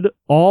it said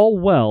all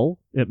well,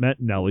 it meant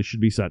Nellie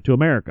should be sent to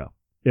America.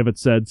 If it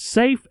said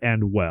safe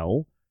and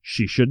well,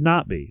 she should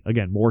not be.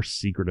 Again, more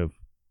secretive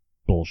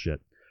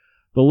bullshit.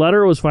 The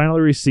letter was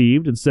finally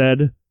received and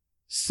said,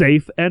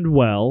 safe and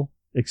well,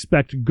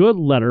 expect good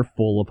letter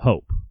full of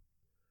hope.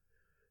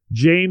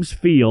 James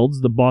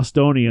Fields, the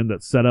Bostonian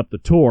that set up the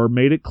tour,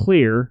 made it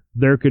clear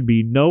there could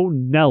be no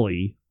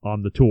Nellie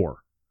on the tour.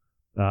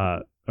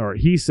 Or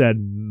he said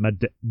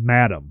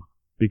Madam,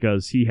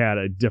 because he had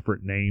a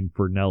different name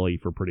for Nellie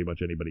for pretty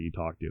much anybody he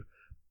talked to.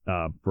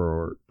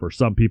 For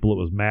some people, it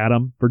was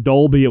Madam. For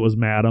Dolby, it was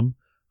Madam.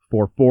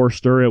 For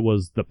Forster, it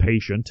was the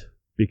patient,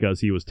 because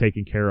he was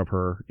taking care of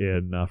her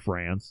in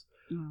France.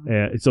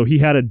 So he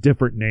had a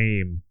different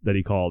name that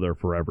he called her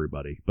for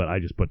everybody, but I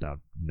just put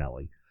down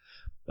Nellie.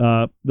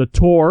 The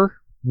tour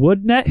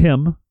would net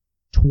him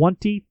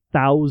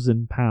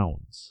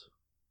 £20,000.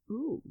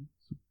 Ooh.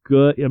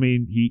 Good. I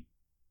mean,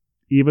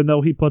 even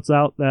though he puts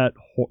out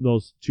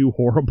those two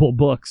horrible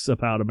books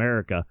about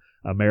America,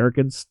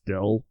 Americans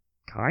still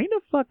kind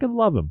of fucking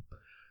love him.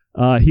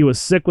 He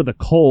was sick with a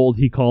cold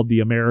he called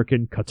the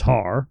American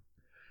catarrh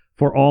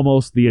for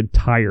almost the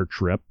entire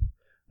trip.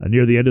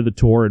 Near the end of the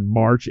tour in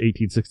March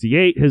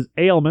 1868, his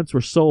ailments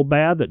were so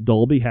bad that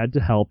Dolby had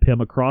to help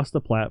him across the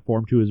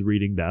platform to his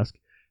reading desk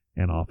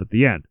and off at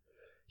the end.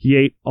 He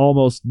ate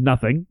almost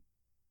nothing,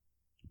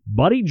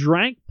 but he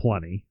drank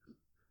plenty.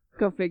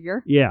 Go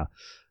figure. Yeah.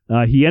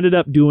 He ended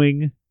up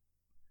doing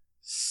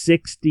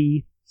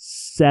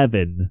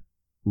 67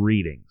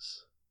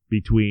 readings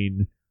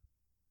between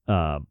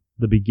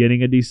the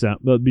beginning of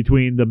December,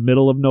 between the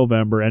middle of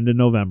November, end of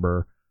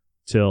November,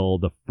 till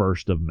the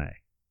 1st of May.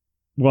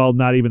 Well,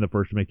 not even the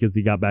 1st of May, because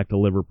he got back to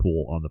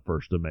Liverpool on the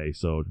 1st of May,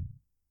 so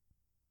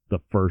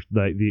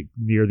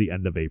near the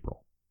end of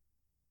April.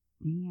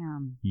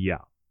 Damn.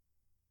 Yeah.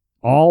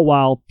 All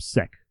while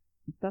sick.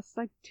 That's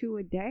like 2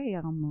 a day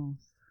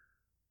almost.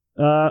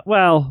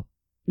 Well,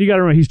 you got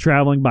to remember he's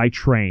traveling by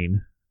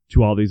train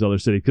to all these other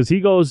cities, because he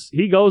goes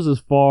as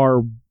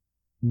far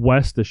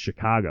west as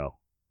Chicago,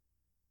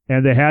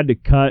 and they had to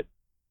cut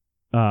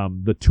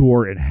the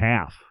tour in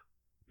half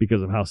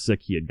because of how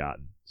sick he had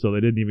gotten. So they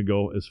didn't even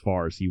go as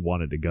far as he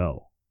wanted to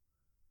go.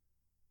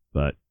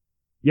 But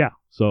yeah,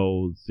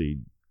 so let's see,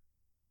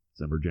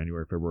 December,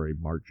 January, February,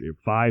 March,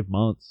 5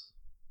 months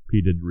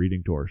he did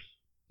reading tours,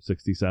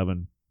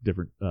 67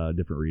 different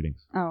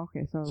readings. Oh,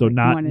 okay. So So like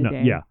not one a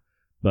day. yeah,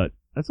 but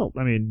that's all.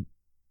 I mean,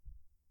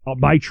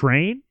 by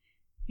train,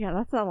 Yeah,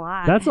 that's a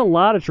lot. that's a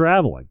lot of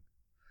traveling.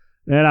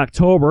 In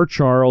October,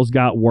 Charles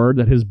got word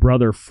that his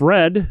brother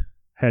Fred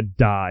had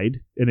died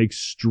in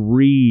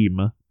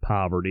extreme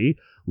poverty,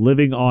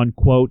 living on,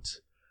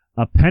 quote,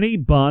 a penny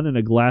bun and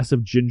a glass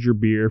of ginger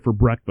beer for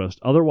breakfast,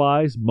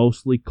 otherwise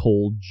mostly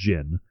cold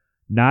gin,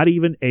 not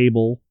even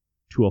able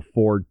to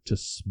afford to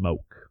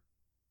smoke.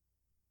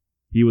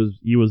 He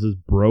was as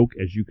broke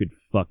as you could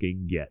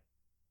fucking get.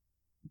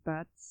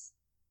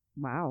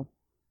 Wow.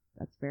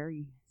 That's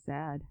very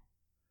sad.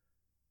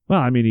 Well,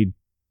 I mean, he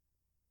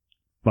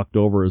fucked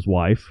over his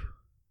wife,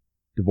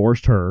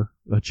 divorced her,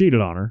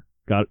 cheated on her,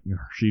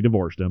 she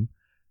divorced him,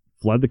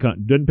 fled the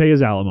country, didn't pay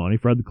his alimony,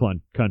 fled the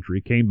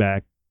country, came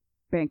back,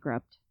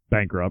 Bankrupt,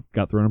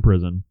 got thrown in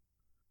prison.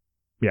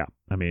 Yeah,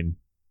 I mean,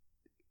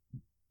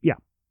 yeah.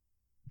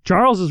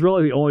 Charles is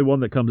really the only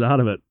one that comes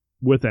out of it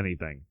with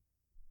anything.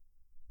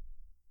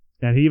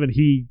 And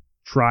he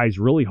tries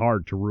really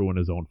hard to ruin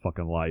his own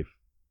fucking life.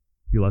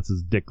 He lets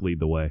his dick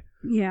lead the way.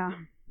 Yeah.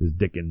 His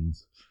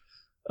Dickens.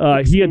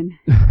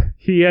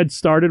 He had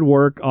started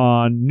work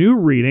on new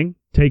reading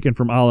taken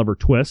from Oliver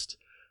Twist,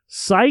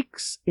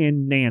 Sykes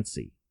and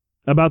Nancy,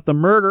 about the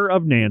murder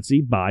of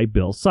Nancy by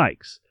Bill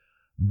Sykes.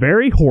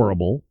 Very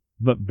horrible,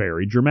 but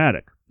very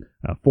dramatic.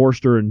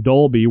 Forster and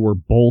Dolby were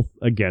both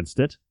against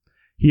it.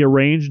 He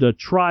arranged a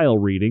trial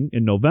reading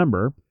in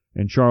November,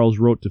 and Charles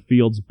wrote to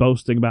Fields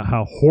boasting about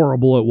how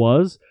horrible it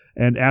was,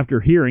 and after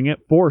hearing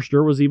it,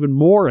 Forster was even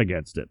more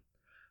against it.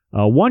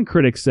 One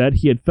critic said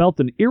he had felt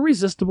an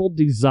irresistible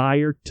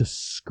desire to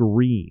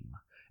scream,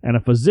 and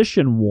a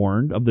physician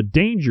warned of the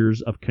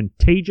dangers of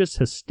contagious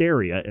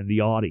hysteria in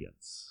the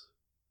audience.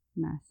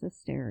 Mass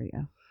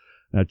hysteria.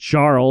 Now,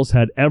 Charles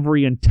had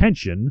every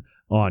intention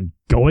on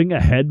going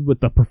ahead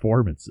with the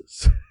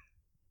performances,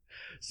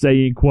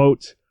 saying,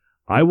 quote,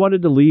 I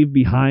wanted to leave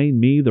behind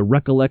me the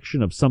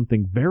recollection of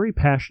something very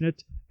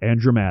passionate and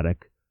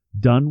dramatic,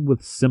 done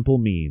with simple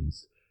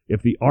means,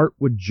 if the art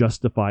would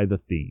justify the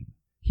theme.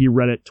 He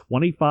read it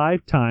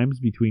 25 times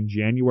between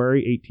January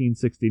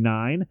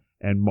 1869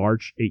 and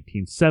March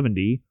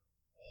 1870,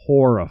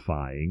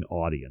 horrifying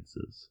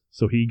audiences.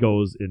 So he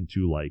goes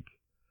into, like,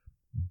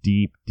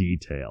 deep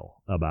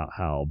detail about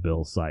how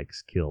Bill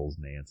Sykes kills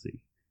Nancy.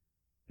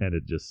 And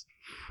it just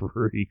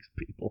freaks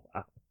people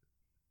out.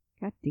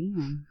 God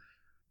damn.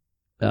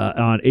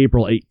 On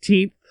April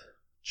 18th,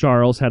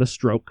 Charles had a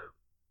stroke,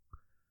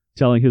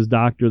 telling his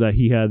doctor that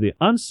he had the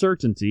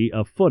uncertainty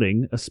of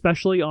footing,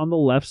 especially on the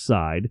left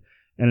side,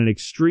 and an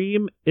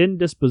extreme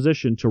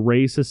indisposition to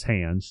raise his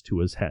hands to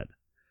his head.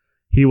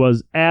 He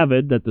was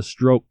avid that the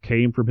stroke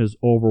came from his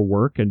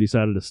overwork and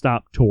decided to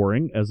stop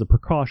touring as a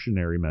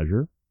precautionary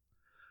measure.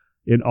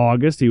 In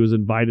August, he was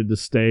invited to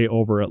stay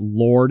over at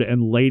Lord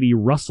and Lady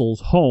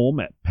Russell's home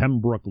at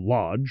Pembroke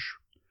Lodge.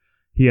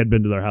 He had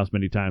been to their house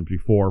many times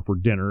before for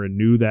dinner and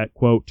knew that,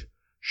 quote,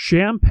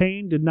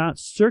 champagne did not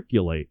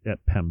circulate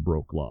at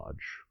Pembroke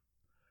Lodge.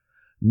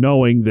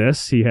 Knowing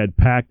this, he had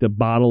packed a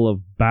bottle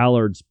of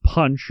Ballard's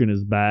punch in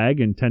his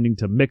bag, intending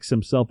to mix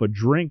himself a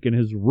drink in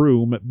his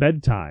room at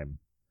bedtime.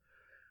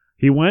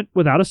 He went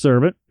without a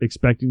servant,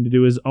 expecting to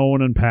do his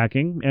own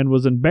unpacking, and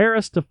was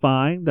embarrassed to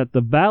find that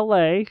the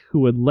valet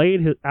who had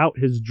laid out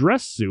his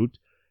dress suit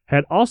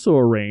had also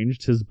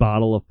arranged his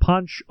bottle of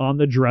punch on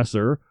the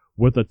dresser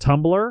with a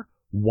tumbler,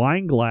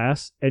 wine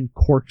glass, and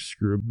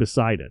corkscrew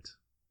beside it.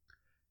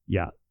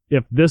 Yeah,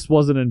 if this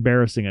wasn't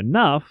embarrassing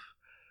enough,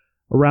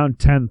 around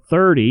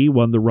 10:30,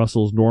 when the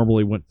Russells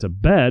normally went to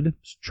bed,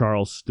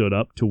 Charles stood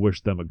up to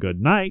wish them a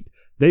good night.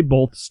 They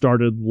both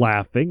started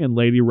laughing, and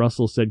Lady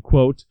Russell said,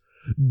 quote,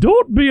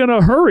 don't be in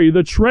a hurry,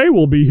 the tray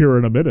will be here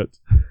in a minute.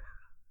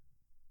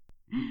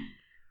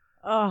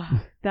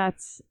 Oh,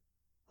 that's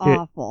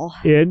awful.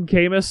 In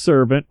came a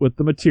servant with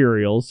the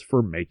materials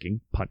for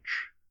making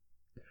punch.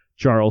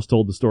 Charles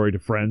told the story to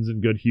friends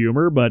in good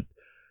humor, but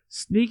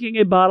sneaking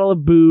a bottle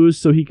of booze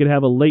so he could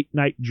have a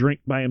late-night drink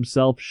by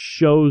himself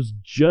shows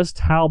just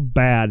how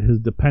bad his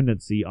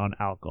dependency on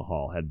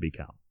alcohol had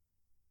become.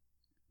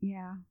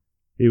 Yeah.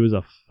 He was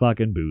a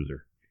fucking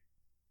boozer.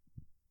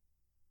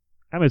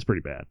 I mean, it's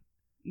pretty bad.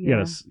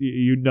 Yeah.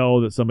 You know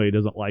that somebody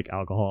doesn't like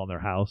alcohol in their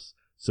house,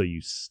 so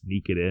you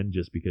sneak it in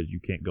just because you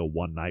can't go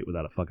one night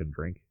without a fucking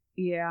drink.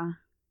 Yeah.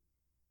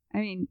 I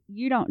mean,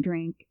 you don't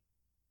drink.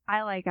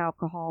 I like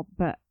alcohol,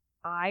 but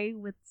I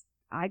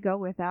go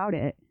without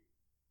it.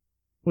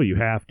 Well, you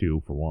have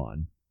to, for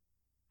one.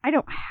 I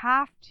don't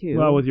have to.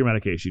 Well, with your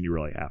medication, you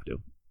really have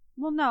to.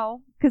 Well,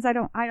 no, because I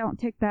don't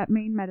take that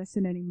main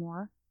medicine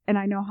anymore, and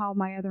I know how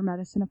my other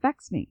medicine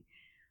affects me.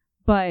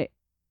 But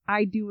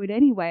I do it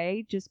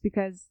anyway, just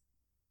because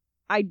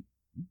I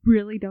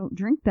really don't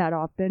drink that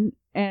often.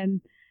 And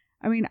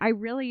I mean, I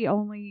really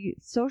only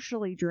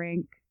socially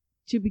drink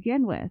to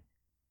begin with.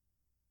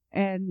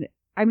 And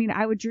I mean,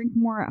 I would drink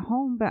more at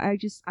home, but I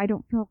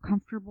don't feel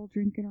comfortable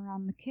drinking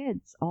around the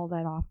kids all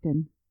that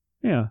often.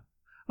 Yeah.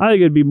 I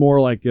think it'd be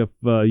more like if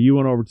you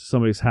went over to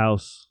somebody's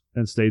house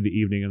and stayed the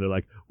evening, and they're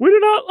like, we do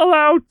not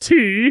allow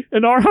tea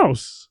in our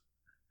house.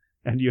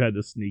 And you had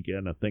to sneak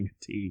in a thing of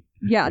tea.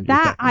 Yeah,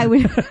 that I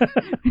would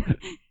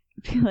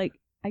be like,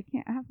 I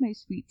can't have my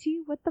sweet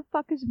tea? What the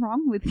fuck is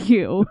wrong with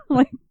you?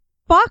 Like,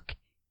 fuck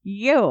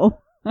you.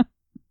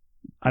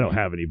 I don't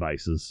have any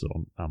vices, so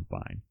I'm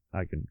fine.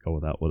 I can go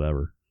without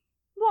whatever.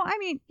 Well, I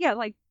mean, yeah,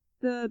 like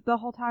the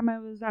whole time I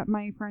was at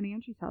my friend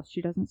Angie's house,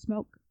 she doesn't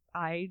smoke.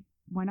 I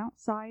went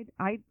outside.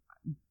 I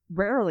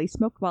rarely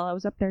smoked while I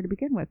was up there to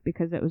begin with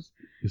because it was...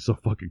 It's so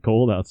fucking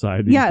cold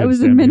outside. Yeah, it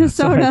was in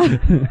Minnesota.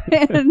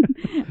 And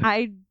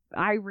I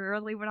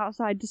rarely went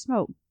outside to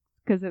smoke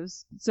because it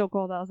was so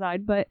cold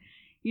outside. But,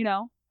 you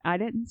know, I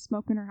didn't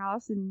smoke in her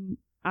house and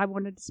I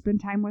wanted to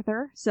spend time with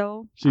her.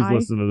 So she's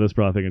listening to this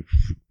probably thinking,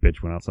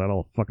 bitch went outside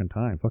all the fucking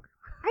time. Fuck.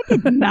 I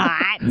did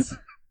not.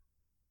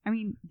 I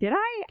mean, did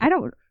I? I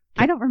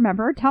don't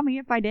remember. Tell me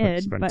if I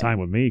did. Spend time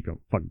with me,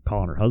 fucking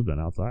calling her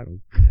husband outside.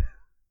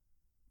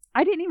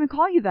 I didn't even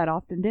call you that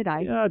often, did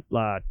I? Yeah,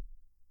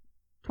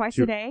 twice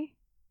a day?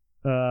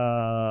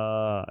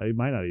 It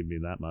might not even be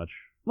that much.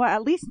 Well,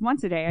 at least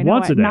once a day. I know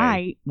once at a day.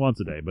 Night.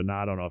 Once a day, but no,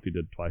 I don't know if you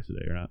did twice a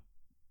day or not.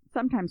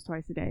 Sometimes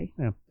twice a day.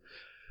 Yeah.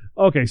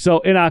 Okay, so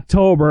in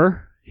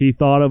October, he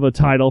thought of a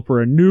title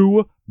for a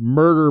new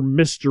murder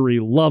mystery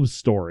love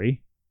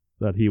story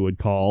that he would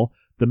call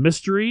The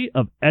Mystery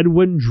of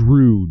Edwin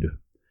Drood.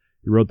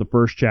 He wrote the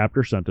first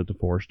chapter, sent it to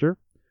Forster.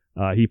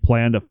 He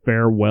planned a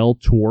farewell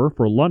tour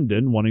for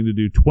London, wanting to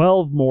do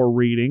 12 more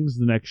readings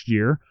the next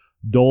year.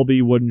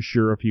 Dolby wasn't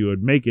sure if he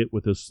would make it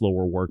with his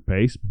slower work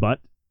pace,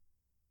 but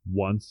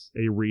once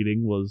a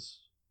reading was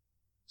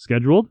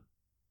scheduled,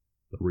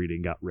 the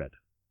reading got read.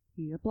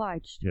 He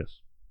obliged. Yes.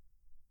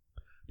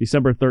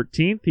 December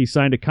 13th, he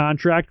signed a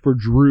contract for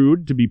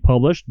Drood to be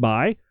published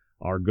by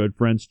our good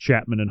friends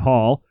Chapman and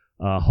Hall.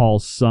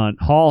 Hall's son,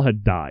 Hall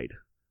had died.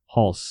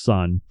 Hall's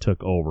son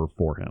took over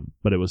for him,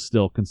 but it was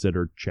still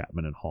considered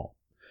Chapman and Hall.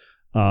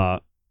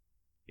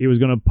 He was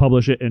going to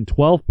publish it in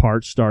 12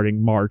 parts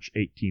starting March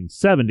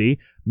 1870,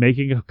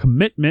 making a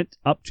commitment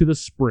up to the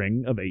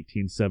spring of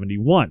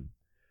 1871.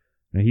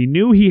 Now, he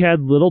knew he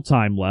had little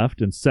time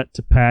left and set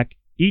to pack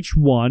each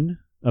one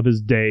of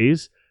his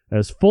days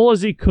as full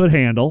as he could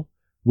handle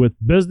with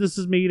business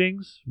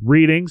meetings,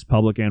 readings,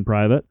 public and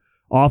private,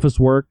 office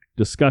work,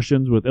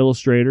 discussions with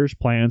illustrators,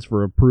 plans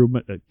for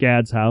improvement at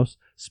Gadd's house,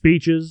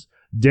 speeches,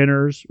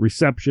 dinners,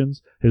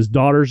 receptions, his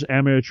daughter's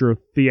amateur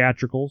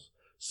theatricals,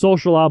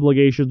 social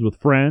obligations with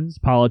friends,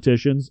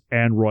 politicians,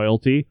 and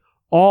royalty,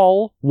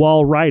 all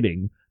while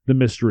writing The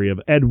Mystery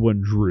of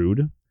Edwin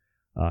Drood.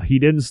 He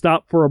didn't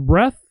stop for a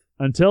breath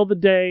until the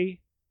day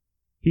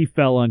he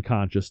fell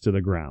unconscious to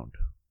the ground.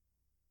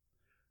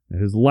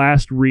 His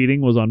last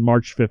reading was on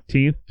March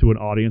 15th to an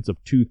audience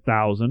of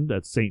 2,000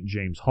 at St.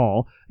 James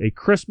Hall, A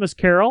Christmas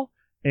Carol,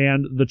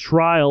 and The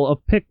Trial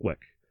of Pickwick.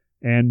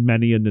 And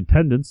many in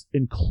attendance,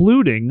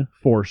 including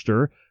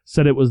Forster,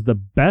 said it was the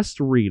best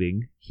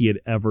reading he had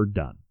ever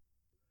done.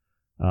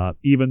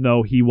 Even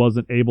though he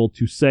wasn't able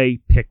to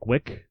say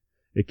Pickwick,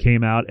 it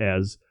came out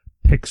as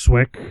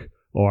Pickswick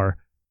or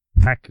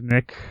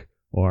Pecknick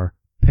or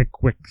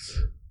Pickwicks.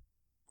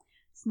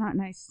 It's not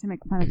nice to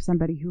make fun of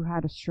somebody who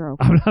had a stroke.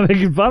 I'm not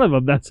making fun of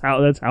him. That's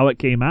how it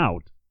came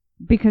out.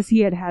 Because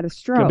he had a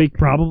stroke. The big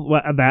problem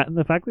that and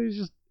the fact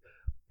that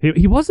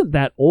he wasn't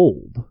that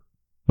old,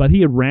 but he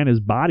had ran his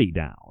body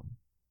down,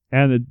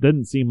 and it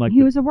didn't seem like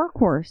he was a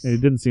workhorse. It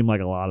didn't seem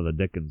like a lot of the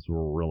Dickens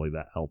were really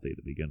that healthy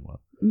to begin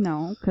with.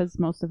 No, because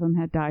most of them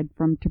had died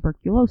from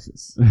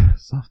tuberculosis.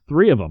 So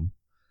 3 of them.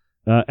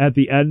 At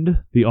the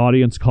end, the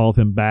audience called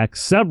him back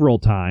several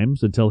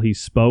times until he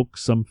spoke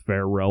some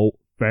farewell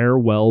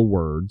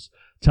words,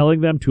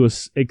 telling them to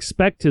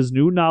expect his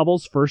new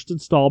novel's first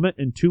installment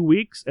in 2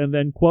 weeks, and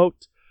then,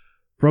 quote,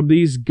 "From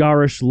these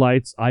garish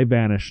lights I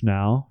vanish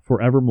now,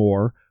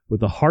 forevermore,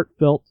 with a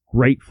heartfelt,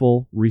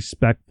 grateful,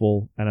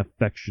 respectful, and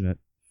affectionate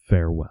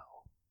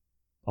farewell."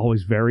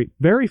 Always very,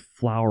 very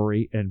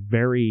flowery and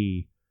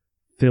very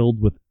filled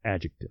with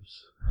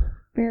adjectives.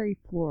 Very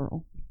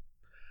floral.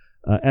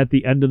 At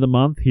the end of the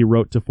month, he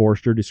wrote to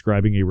Forster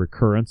describing a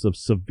recurrence of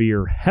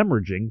severe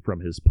hemorrhaging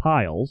from his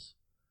piles.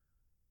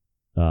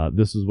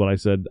 This is what I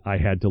said I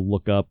had to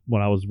look up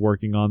when I was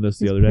working on this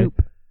the other day.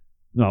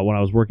 No, when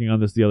I was working on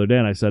this the other day,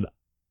 and I said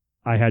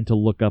I had to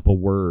look up a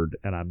word,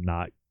 and I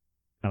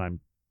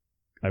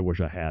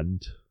wish I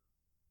hadn't.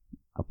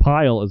 A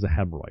pile is a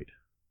hemorrhoid.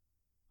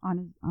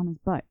 On his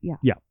butt, yeah.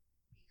 Yeah.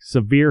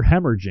 Severe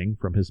hemorrhaging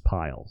from his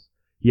piles.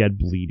 He had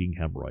bleeding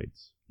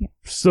hemorrhoids. Yeah.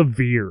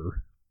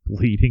 Severe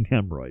bleeding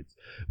hemorrhoids,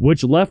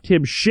 which left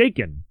him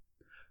shaken.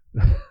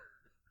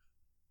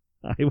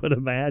 I would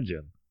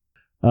imagine.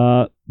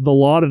 The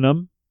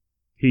laudanum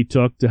he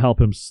took to help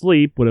him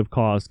sleep would have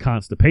caused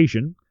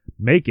constipation,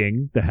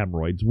 making the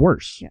hemorrhoids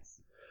worse. Yes.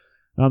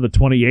 On the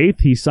 28th,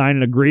 he signed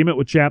an agreement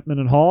with Chapman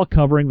and Hall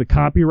covering the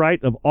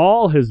copyright of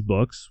all his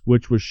books,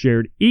 which was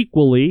shared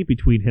equally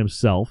between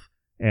himself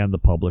and the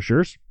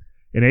publishers.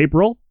 In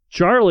April,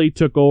 Charlie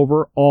took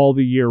over all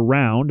the year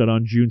round, and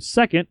on June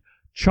 2nd,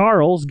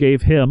 Charles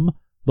gave him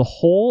the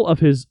whole of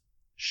his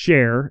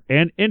share,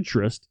 and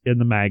interest in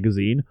the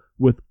magazine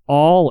with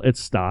all its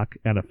stock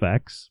and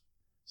effects.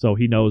 So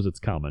he knows it's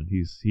coming.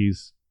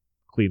 He's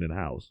cleaning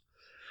house.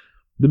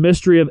 The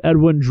Mystery of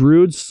Edwin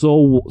Drood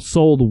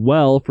sold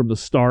well from the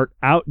start,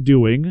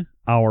 outdoing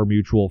Our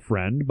Mutual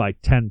Friend by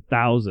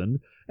 10,000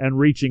 and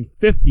reaching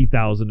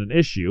 50,000 an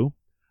issue.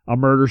 A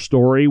murder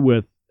story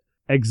with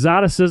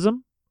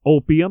exoticism,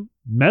 opium,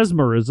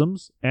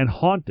 mesmerisms, and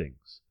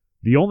hauntings.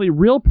 The only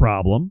real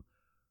problem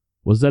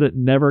was that it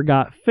never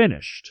got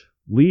finished,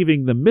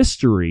 leaving the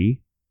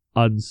mystery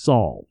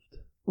unsolved.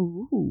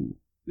 Ooh.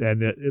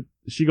 And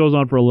she goes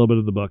on for a little bit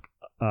of the book.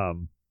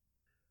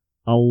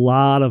 A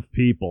lot of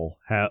people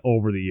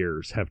over the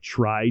years have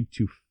tried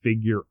to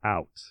figure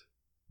out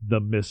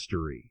the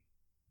mystery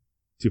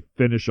to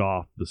finish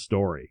off the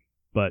story,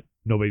 but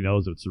nobody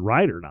knows if it's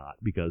right or not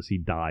because he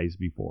dies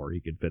before he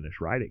can finish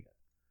writing it.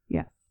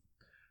 Yes.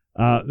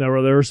 There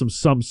were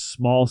some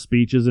small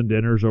speeches and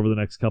dinners over the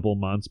next couple of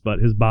months, but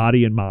his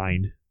body and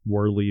mind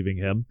were leaving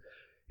him.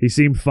 He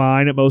seemed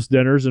fine at most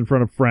dinners in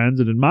front of friends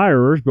and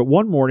admirers, but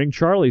one morning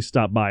Charlie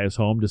stopped by his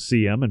home to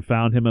see him and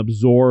found him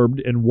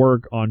absorbed in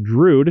work on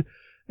Drood,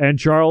 and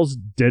Charles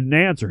didn't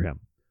answer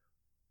him.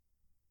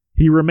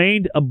 He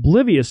remained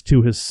oblivious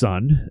to his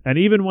son, and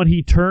even when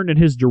he turned in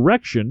his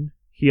direction,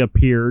 he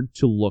appeared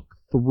to look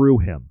through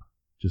him.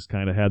 Just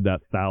kind of had that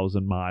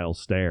 1,000-mile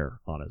stare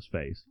on his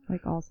face.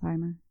 Like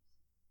Alzheimer's.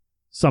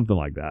 Something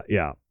like that,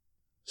 yeah.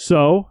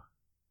 So,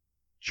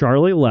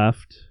 Charlie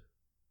left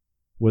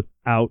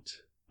without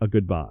a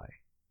goodbye.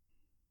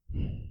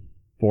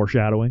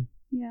 Foreshadowing?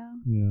 Yeah.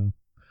 Yeah.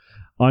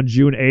 On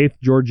June 8th,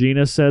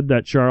 Georgina said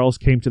that Charles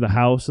came to the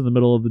house in the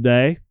middle of the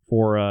day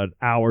for an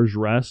hour's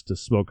rest to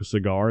smoke a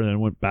cigar and then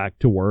went back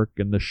to work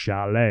in the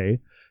chalet,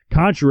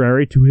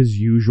 contrary to his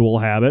usual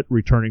habit,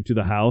 returning to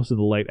the house in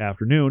the late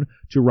afternoon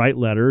to write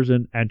letters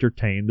and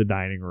entertain the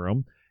dining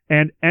room,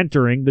 and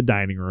entering the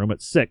dining room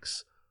at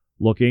 6,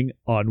 looking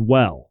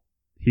unwell.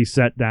 He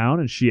sat down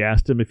and she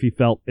asked him if he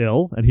felt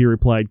ill, and he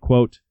replied,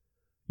 quote,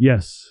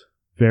 "Yes,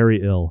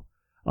 very ill.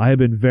 I have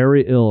been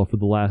very ill for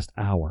the last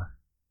hour."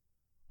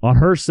 On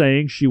her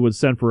saying she would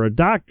send for a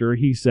doctor,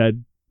 he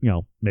said,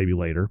 maybe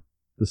later.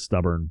 The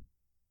stubborn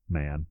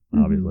man,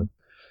 obviously.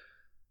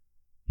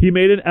 He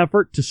made an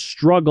effort to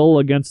struggle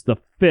against the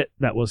fit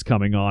that was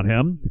coming on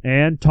him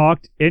and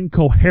talked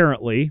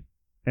incoherently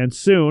and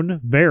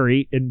soon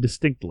very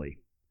indistinctly.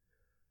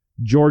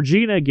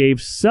 Georgina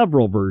gave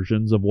several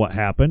versions of what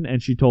happened,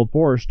 and she told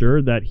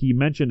Forrester that he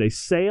mentioned a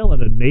sale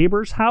at a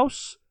neighbor's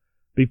house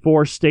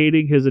before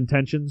stating his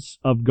intentions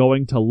of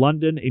going to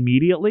London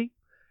immediately.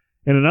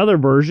 In another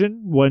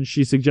version, when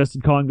she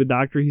suggested calling the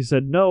doctor, he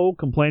said no,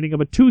 complaining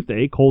of a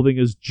toothache, holding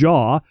his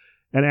jaw,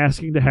 and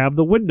asking to have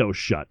the window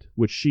shut,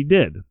 which she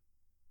did.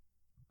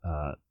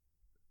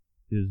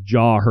 His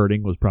jaw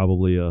hurting was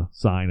probably a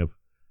sign of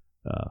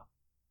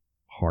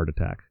heart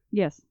attack.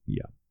 Yes.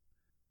 Yeah.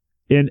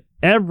 In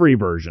every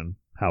version,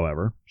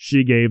 however,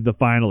 she gave the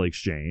final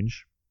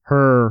exchange,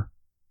 her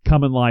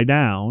 "come and lie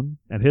down,"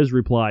 and his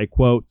reply,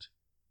 quote,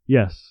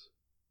 "Yes,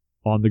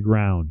 on the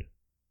ground,"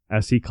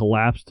 as he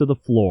collapsed to the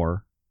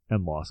floor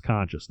and lost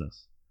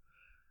consciousness.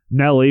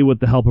 Nellie, with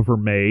the help of her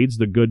maids,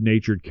 the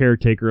good-natured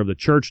caretaker of the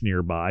church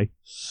nearby,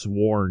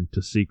 sworn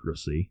to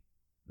secrecy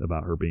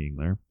about her being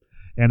there,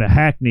 and a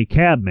hackney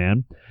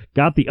cabman,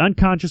 got the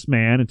unconscious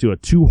man into a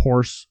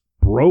 2-horse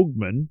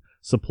brougham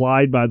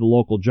supplied by the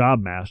local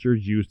job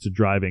masters used to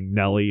driving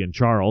Nellie and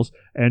Charles,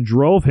 and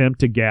drove him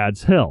to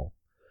Gad's Hill.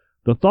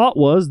 The thought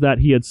was that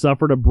he had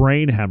suffered a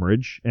brain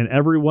hemorrhage, and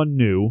everyone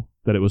knew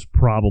that it was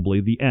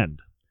probably the end.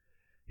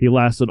 He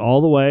lasted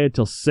all the way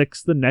until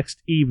 6 the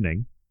next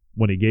evening,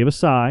 when he gave a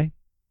sigh,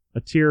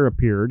 a tear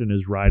appeared in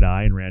his right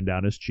eye and ran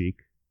down his cheek,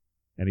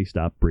 and he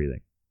stopped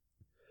breathing.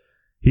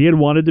 He had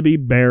wanted to be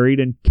buried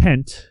in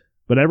Kent,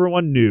 but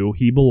everyone knew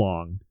he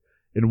belonged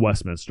in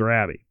Westminster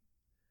Abbey.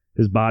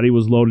 His body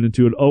was loaded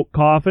into an oak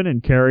coffin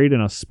and carried in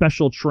a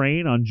special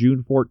train on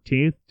June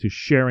 14th to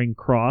Charing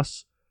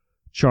Cross.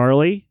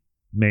 Charlie,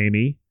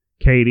 Mamie,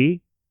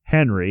 Katie,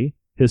 Henry,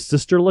 his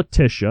sister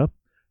Letitia,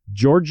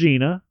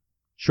 Georgina,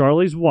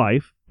 Charlie's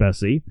wife,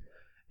 Bessie,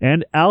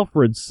 and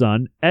Alfred's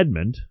son,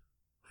 Edmund,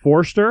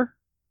 Forster,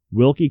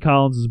 Wilkie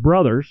Collins'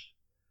 brothers,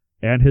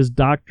 and his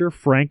doctor,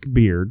 Frank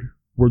Beard,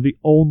 were the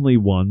only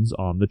ones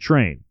on the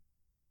train.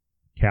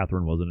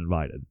 Catherine wasn't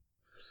invited.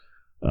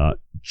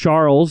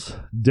 Charles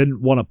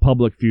didn't want a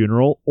public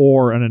funeral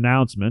or an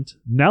announcement.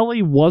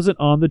 Nellie wasn't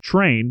on the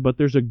train, but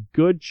there's a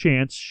good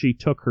chance she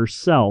took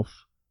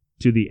herself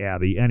to the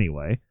Abbey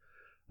anyway.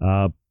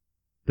 I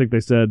think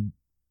they said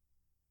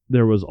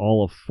there was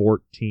all of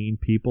 14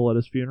 people at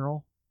his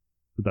funeral,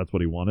 but that's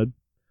what he wanted.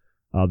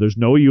 There's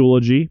no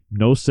eulogy,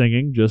 no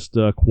singing, just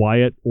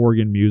quiet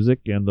organ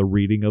music and the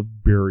reading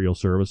of burial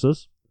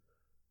services.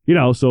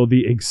 So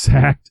the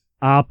exact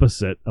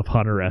opposite of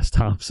Hunter S.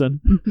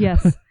 Thompson.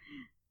 Yes.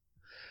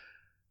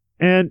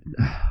 And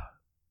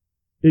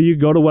you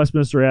go to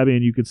Westminster Abbey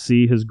and you could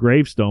see his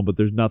gravestone, but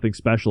there's nothing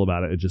special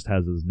about it. It just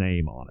has his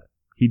name on it.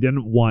 He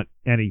didn't want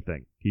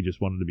anything. He just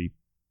wanted to be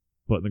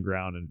put in the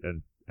ground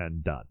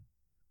and done.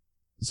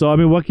 So, I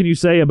mean, what can you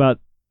say about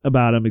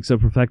him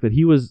except for the fact that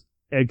he was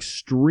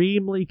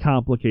extremely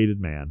complicated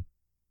man.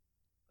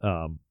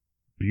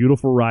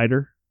 Beautiful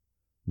writer.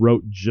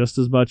 Wrote just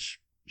as much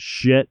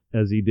shit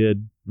as he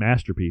did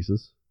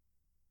masterpieces.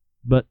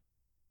 But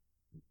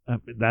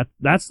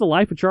that's the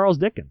life of Charles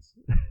Dickens.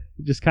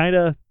 Just kind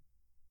of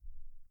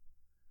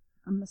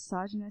a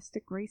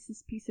misogynistic,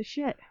 racist piece of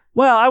shit.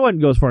 Well, I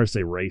wouldn't go as far as to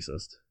say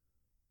racist.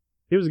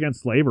 He was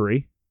against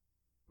slavery,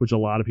 which a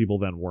lot of people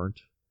then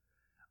weren't.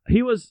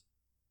 He's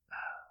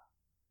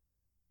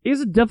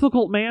a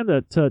difficult man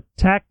to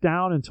tack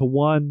down into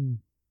one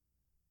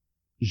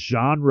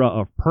genre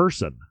of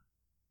person.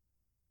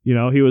 You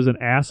know, he was an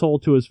asshole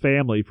to his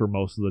family for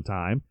most of the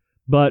time,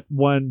 but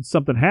when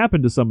something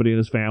happened to somebody in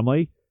his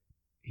family,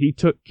 he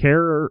took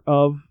care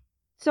of.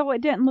 So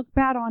it didn't look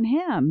bad on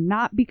him,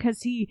 not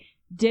because he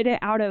did it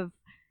out of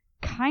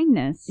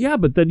kindness. Yeah,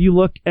 but then you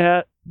look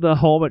at the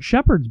home at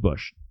Shepherd's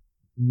Bush.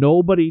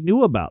 Nobody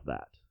knew about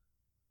that.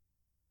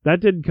 That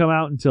didn't come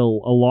out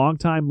until a long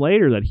time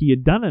later that he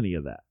had done any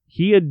of that.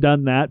 He had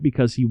done that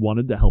because he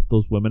wanted to help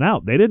those women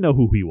out. They didn't know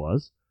who he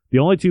was. The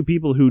only two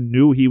people who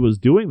knew he was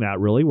doing that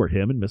really were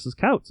him and Mrs.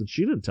 Couts, and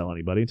she didn't tell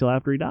anybody until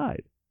after he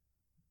died.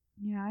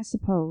 Yeah, I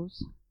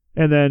suppose.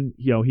 And then,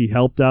 you know, he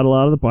helped out a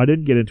lot of the poor. I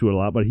didn't get into it a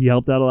lot, but he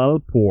helped out a lot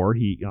of the poor.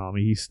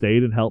 He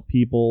stayed and helped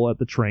people at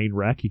the train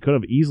wreck. He could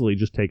have easily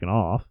just taken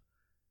off.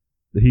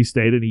 But he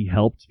stayed and he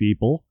helped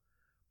people.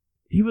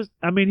 He was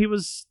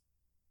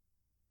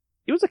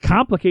a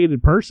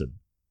complicated person.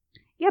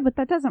 Yeah, but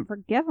that doesn't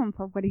forgive him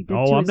for what he did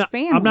to his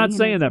family. I'm not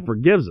saying that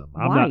forgives him.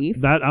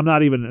 Wife. I'm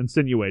not even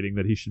insinuating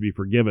that he should be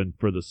forgiven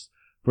for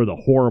the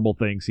horrible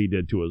things he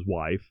did to his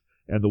wife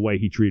and the way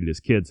he treated his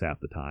kids half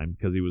the time,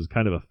 because he was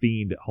kind of a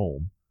fiend at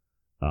home.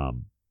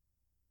 I'm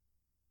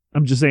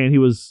just saying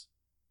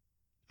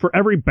for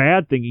every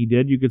bad thing he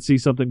did, you could see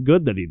something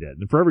good that he did.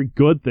 And for every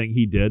good thing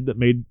he did that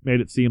made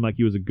it seem like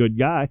he was a good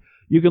guy,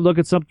 you can look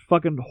at some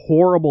fucking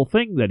horrible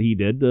thing that he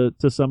did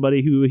to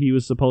somebody who he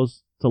was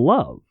supposed to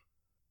love.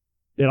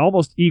 It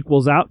almost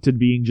equals out to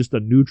being just a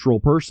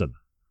neutral person.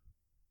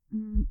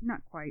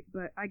 Not quite,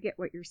 but I get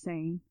what you're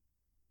saying.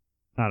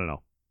 I don't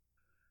know.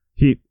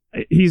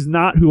 He's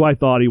not who I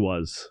thought he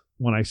was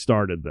when I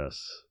started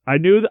this. I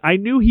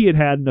knew he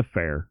had an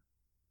affair.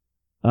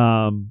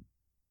 I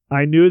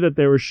knew that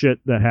there was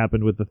shit that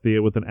happened with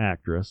an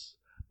actress,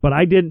 but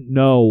I didn't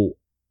know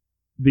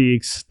the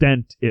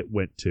extent it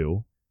went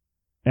to,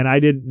 and I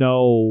didn't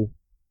know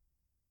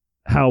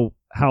how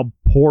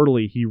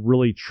poorly he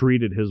really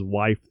treated his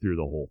wife through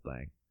the whole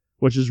thing,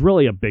 which is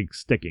really a big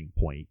sticking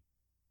point,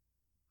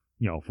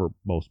 you know, for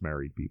most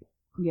married people.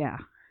 Yeah.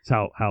 It's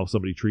how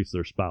somebody treats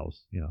their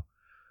spouse, you know.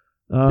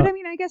 But I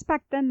mean, I guess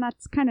back then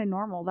that's kind of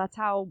normal. That's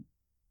how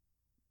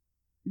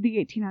the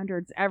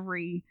 1800s,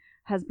 every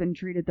husband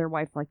treated their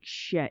wife like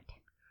shit.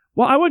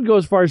 Well, I wouldn't go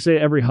as far as say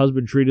every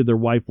husband treated their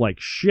wife like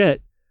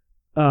shit.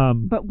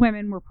 But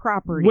women were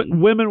property.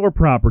 Women were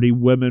property.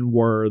 Women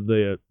were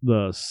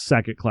the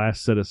second class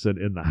citizen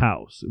in the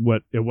house.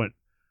 It went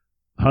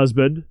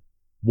husband,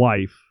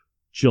 wife,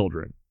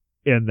 children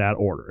in that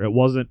order. It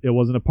wasn't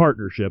a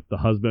partnership. The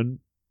husband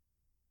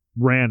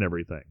ran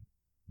everything.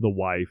 The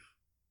wife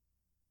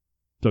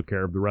took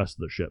care of the rest of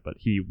the shit. But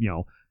he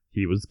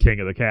was king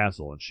of the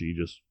castle, and she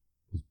just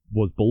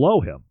was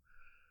below him.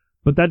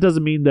 But that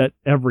doesn't mean that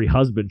every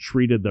husband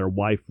treated their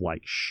wife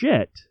like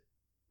shit.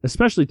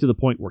 Especially to the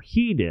point where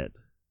he did.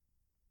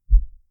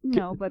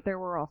 No, but there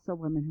were also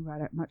women who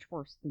had it much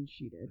worse than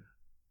she did.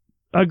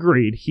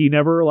 Agreed. He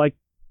never,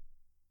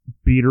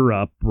 beat her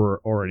up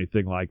or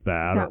anything like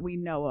that. That we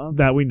know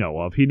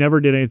of. He never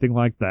did anything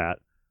like that.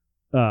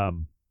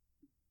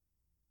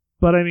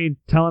 But, I mean,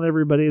 telling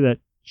everybody that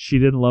she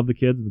didn't love the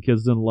kids and the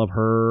kids didn't love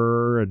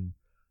her, and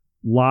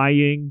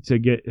lying to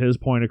get his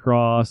point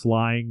across,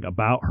 lying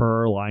about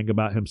her, lying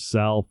about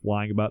himself,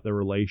 lying about their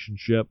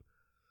relationship.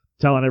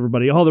 Telling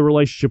everybody, the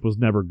relationship was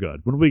never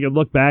good. When we can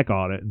look back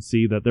on it and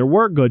see that there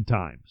were good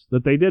times,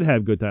 that they did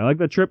have good times. Like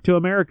the trip to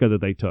America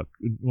that they took.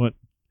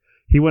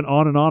 He went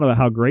on and on about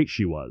how great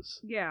she was.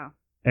 Yeah.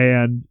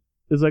 And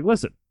it's like,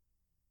 listen,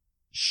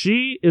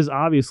 she is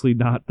obviously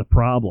not the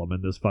problem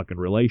in this fucking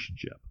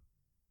relationship.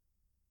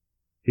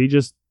 He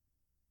just,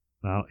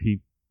 I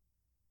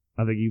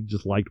think he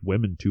just liked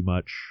women too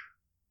much.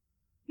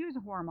 He was a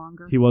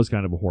whoremonger. He was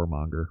kind of a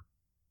whoremonger.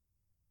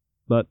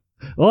 But,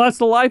 well, that's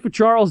the life of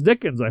Charles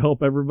Dickens. I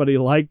hope everybody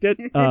liked it.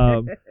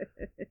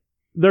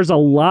 There's a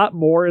lot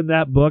more in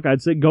that book.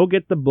 I'd say go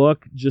get the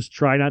book. Just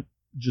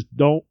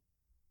don't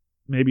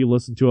maybe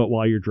listen to it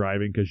while you're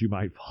driving, because you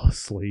might fall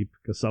asleep,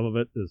 because some of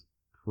it is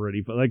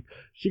pretty fun. Like,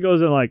 she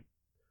goes in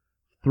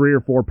 3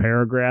 or 4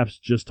 paragraphs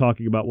just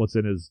talking about what's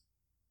in his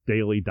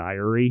daily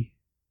diary.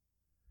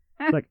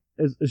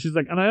 She's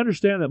like, and I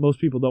understand that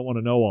most people don't want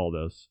to know all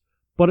this,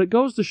 but it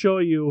goes to show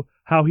you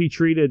how he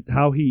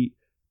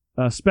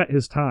spent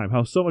his time,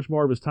 how so much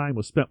more of his time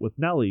was spent with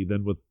Nellie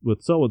than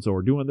with so-and-so,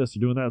 or doing this or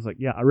doing that. It's like,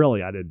 yeah,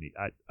 I didn't need,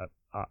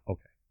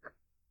 okay.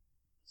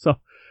 So,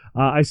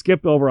 I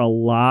skipped over a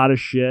lot of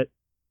shit.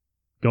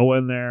 Go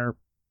in there,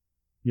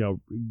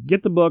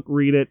 get the book,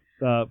 read it,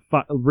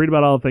 read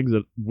about all the things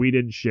that we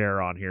didn't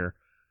share on here.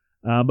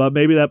 But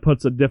maybe that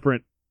puts a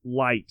different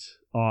light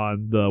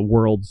on the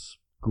world's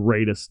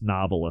greatest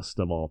novelist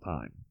of all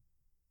time.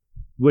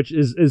 Which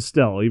is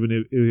still,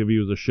 even if he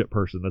was a shit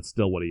person, that's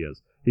still what he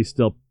is. He's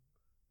still...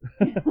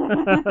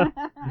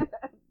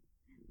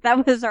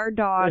 That was our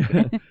dog.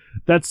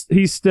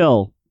 He's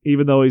still,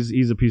 even though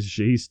he's a piece of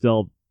shit, he's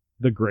still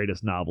the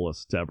greatest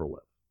novelist to ever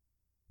live.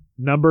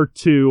 Number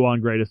 2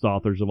 on greatest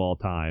authors of all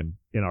time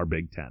in our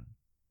Big Ten.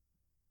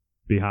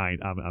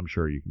 Behind, I'm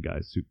sure you can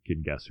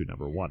guess who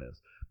number 1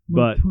 is.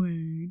 Mark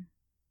Twain.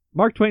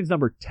 Mark Twain's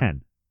number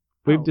 10.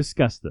 We've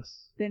discussed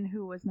this. Then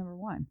who was number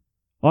 1?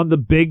 On the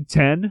Big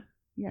Ten,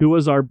 yes. Who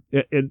was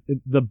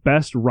the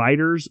best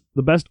writers,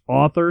 the best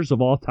authors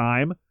of all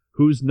time?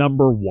 Who's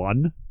number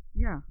 1?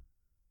 Yeah.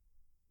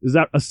 Is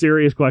that a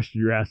serious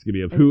question you're asking me?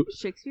 Of who?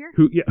 Shakespeare?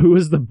 Who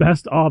is the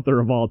best author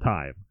of all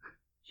time?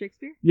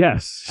 Shakespeare?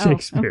 Yes,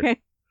 Shakespeare. Oh,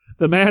 okay.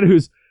 The man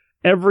whose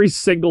every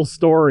single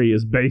story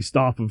is based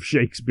off of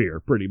Shakespeare,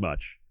 pretty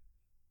much.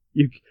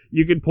 You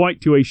can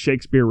point to a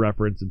Shakespeare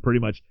reference in pretty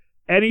much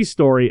any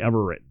story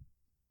ever written.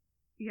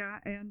 Yeah,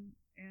 and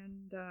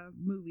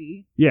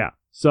movie. Yeah.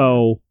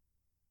 So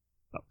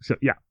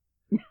yeah.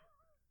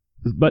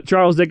 But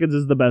Charles Dickens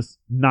is the best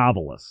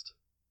novelist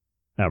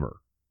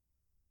ever.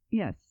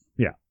 Yes.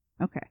 Yeah.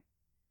 Okay.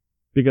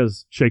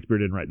 Because Shakespeare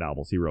didn't write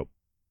novels. He wrote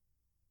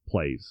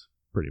plays,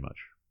 pretty much.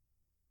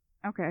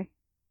 Okay.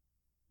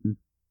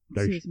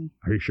 Excuse me.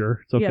 Are you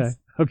sure? It's okay. Yes.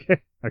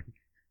 Okay.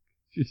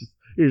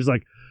 You're just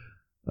like,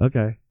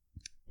 okay.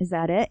 Is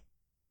that it?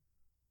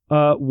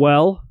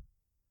 Well,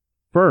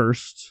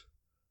 first,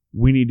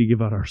 we need to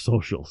give out our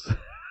socials.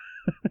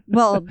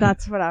 Well,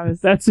 that's what I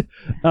was...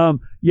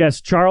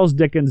 Yes, Charles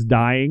Dickens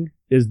dying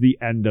is the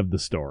end of the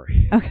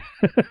story. Okay.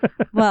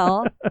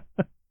 Well,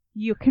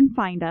 you can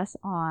find us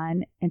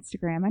on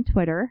Instagram and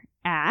Twitter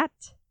at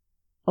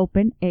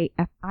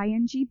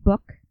OpenAFING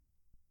Book.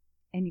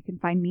 And you can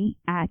find me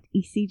at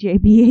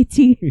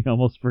ECJBAT. You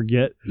almost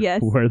forget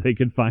where they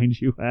can find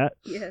you at.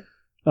 Yes.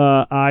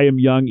 I am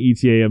Young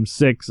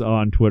ETAM6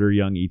 on Twitter,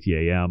 Young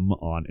ETAM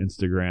on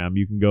Instagram.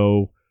 You can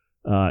go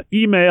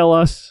email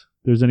us.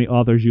 If there's any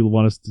authors you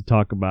want us to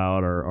talk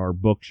about or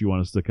books you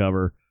want us to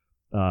cover,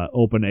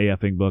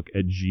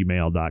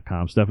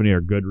 openafingbook@gmail.com. Stephanie,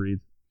 or Goodreads?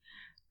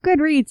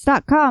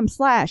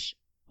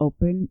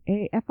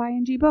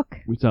 Goodreads.com/openafingbook.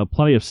 We sell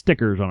plenty of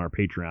stickers on our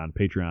Patreon,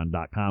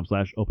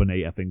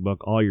 patreon.com/openafingbook.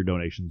 All your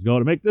donations go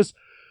to make this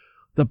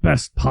the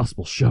best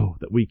possible show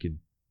that we can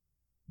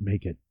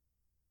make it,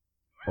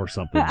 or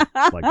something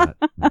like that.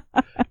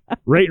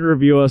 Rate and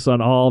review us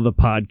on all the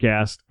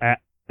podcast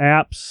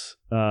apps,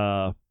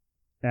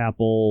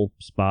 Apple,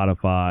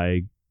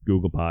 Spotify,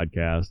 Google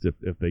Podcast.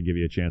 If they give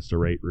you a chance to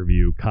rate,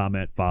 review,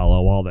 comment,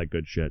 follow, all that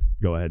good shit,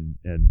 go ahead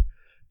and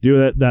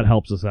do it. That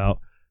helps us out.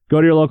 Go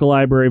to your local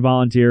library,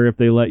 volunteer. If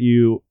they let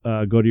you,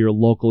 go to your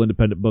local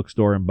independent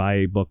bookstore and buy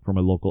a book from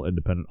a local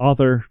independent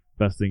author.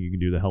 Best thing you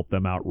can do to help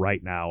them out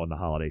right now in the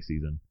holiday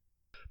season.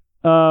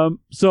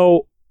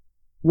 So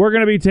we're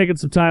going to be taking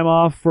some time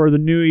off for the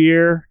new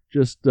year.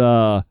 Just,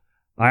 I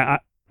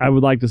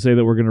would like to say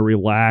that we're going to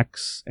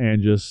relax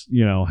and just,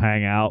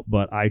 hang out,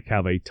 but I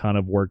have a ton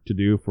of work to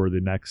do for the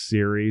next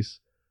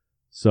series.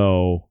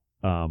 So,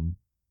 I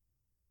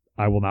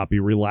will not be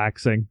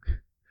relaxing,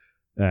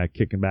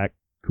 kicking back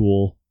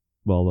cool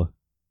while the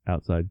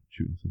outside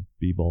shooting some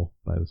b-ball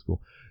by the school.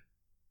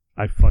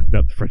 I fucked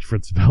up the Fresh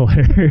Prince of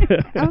Bel-Air.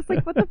 I was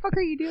like, what the fuck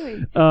are you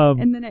doing?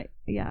 And then I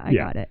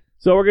got it.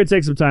 So we're going to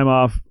take some time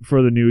off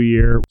for the new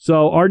year.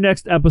 So our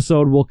next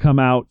episode will come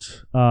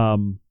out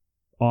on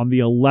the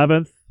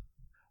 11th.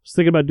 I was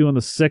thinking about doing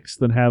the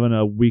 6th and having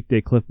a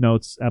weekday Cliff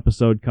Notes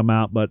episode come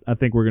out, but I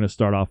think we're going to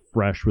start off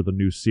fresh with a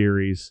new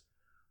series.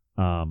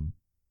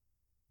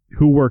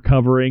 Who we're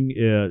covering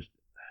is,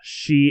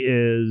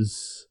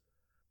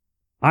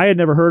 I had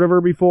never heard of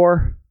her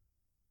before.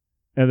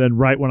 And then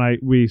right when I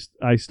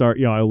start,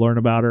 I learn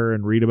about her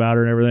and read about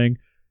her and everything,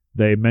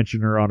 they mention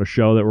her on a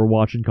show that we're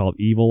watching called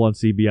Evil on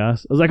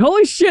CBS. I was like,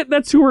 holy shit,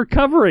 that's who we're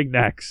covering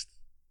next.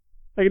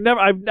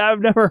 I've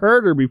never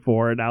heard her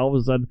before, and now all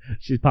of a sudden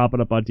she's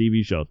popping up on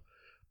TV shows.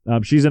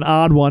 She's an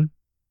odd one,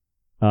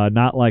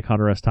 not like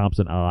Hunter S.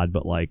 Thompson odd,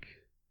 but like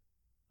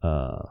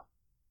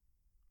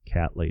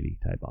cat lady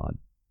type odd,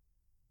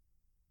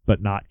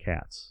 but not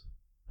cats,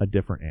 a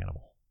different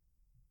animal.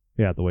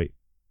 You have to wait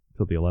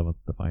till the 11th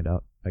to find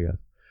out, I guess.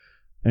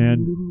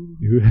 And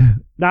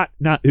not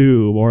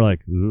ooh, more like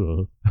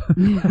ugh.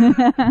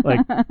 Like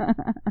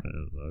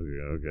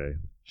okay,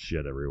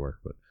 shit everywhere.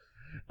 But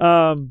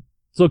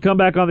so come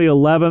back on the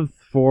 11th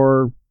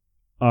for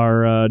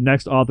our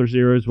next author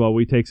series while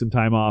we take some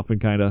time off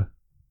and kind of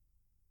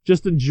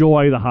just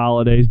enjoy the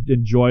holidays,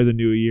 enjoy the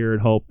new year,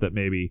 and hope that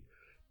maybe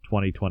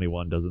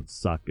 2021 doesn't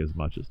suck as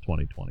much as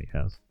 2020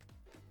 has.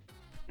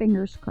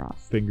 Fingers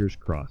crossed. Fingers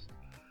crossed.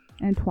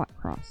 And twat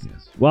cross.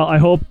 Yes. Well, I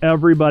hope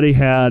everybody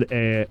had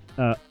a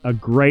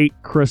great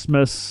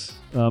Christmas.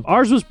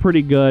 Ours was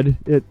pretty good.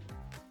 It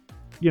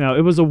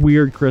was a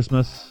weird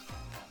Christmas,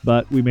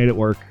 but we made it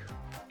work.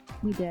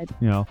 We did.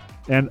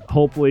 And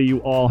hopefully you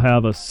all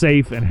have a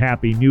safe and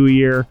happy New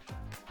Year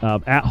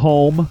at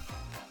home,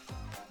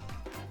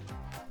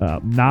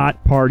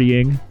 not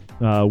partying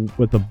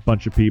with a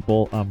bunch of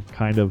people. I'm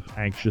kind of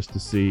anxious to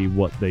see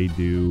what they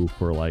do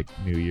for like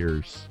New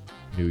Year's,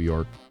 New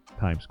York,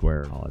 Times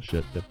Square, and all that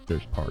shit. If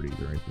there's parties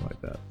or anything like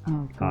that.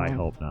 Oh, God. I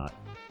hope not.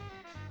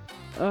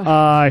 Ugh.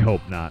 I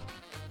hope not.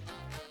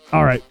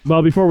 All right.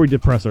 Well, before we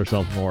depress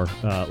ourselves more,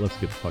 let's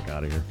get the fuck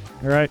out of here.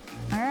 All right?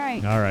 All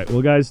right. All right.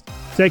 Well, guys,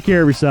 take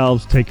care of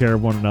yourselves. Take care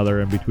of one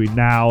another. And between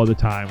now and the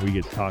time we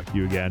get to talk to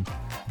you again,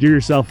 do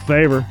yourself a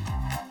favor.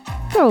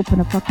 Go open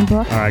a fucking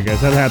book. All right, guys.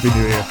 Have a happy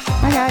New Year.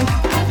 Bye, guys.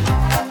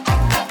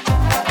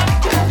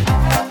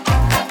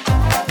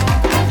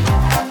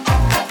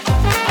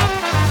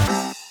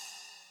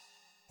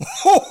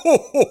 Ho, ho,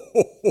 ho,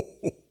 ho, ho,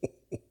 ho.